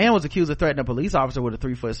 A man was accused of threatening a police officer with a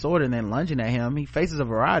 3-foot sword and then lunging at him. He faces a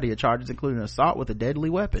variety of charges, including assault with a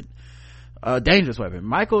deadly weapon, dangerous weapon.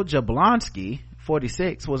 Michael Jablonski,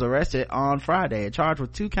 46, was arrested on Friday and charged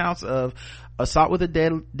with 2 counts of assault with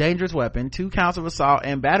a dangerous weapon, 2 counts of assault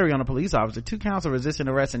and battery on a police officer, 2 counts of resisting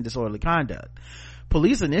arrest and disorderly conduct.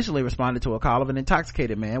 Police initially responded to a call of an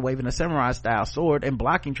intoxicated man waving a samurai-style sword and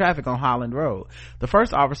blocking traffic on Holland Road. The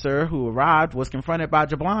first officer who arrived was confronted by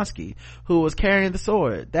Jablonski, who was carrying the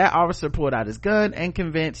sword. That officer pulled out his gun and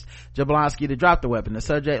convinced Jablonski to drop the weapon. The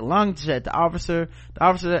subject lunged at the officer. The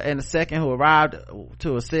officer and the second who arrived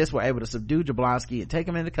to assist were able to subdue Jablonski and take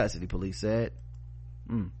him into custody, police said.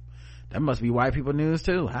 That must be white people news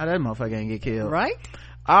too. How that motherfucker ain't get killed? Right?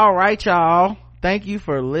 All right, y'all. Thank you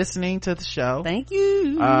for listening to the show. Thank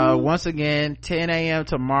you. Once again, 10 a.m.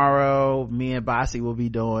 tomorrow, me and Bossy will be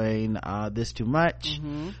doing This Too Much.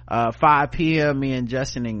 5 p.m. me and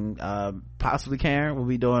Justin and possibly Karen will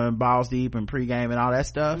be doing Balls Deep and pregame and all that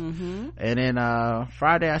stuff. And then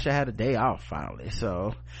Friday I should have a day off finally.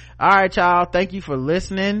 So all right, y'all, thank you for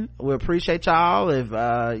listening. We appreciate y'all. If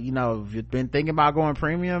if you've been thinking about going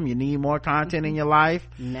premium, you need more content in your life,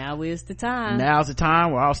 now is the time. Now's the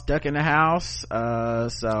time. We're all stuck in the house, so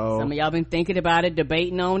some of y'all been thinking about it,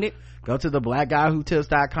 debating on it. Go to the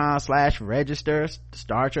blackguywhotips.com/register,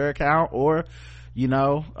 start your account, or you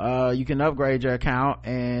can upgrade your account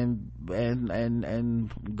and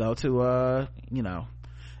go to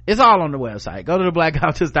it's all on the website. Go to the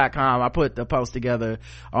blackguywhotips.com. I put the post together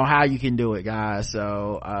on how you can do it, guys.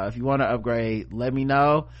 So if you want to upgrade, let me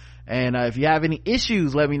know. And if you have any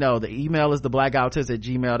issues, let me know. The email is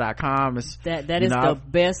theblackguywhotips@gmail.com. That is the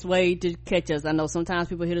best way to catch us. I know sometimes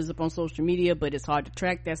people hit us up on social media, but it's hard to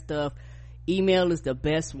track that stuff. Email is the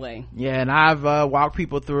best way. Yeah, and I've walked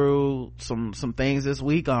people through some things this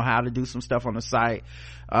week on how to do some stuff on the site.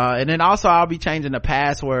 And then also I'll be changing the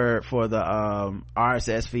password for the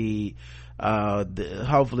RSS feed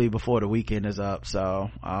hopefully before the weekend is up, so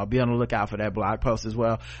I'll be on the lookout for that blog post as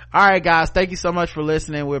well. All right, guys, thank you so much for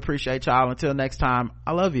listening. We appreciate y'all. Until next time,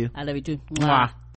 I love you. I love you too. Mwah.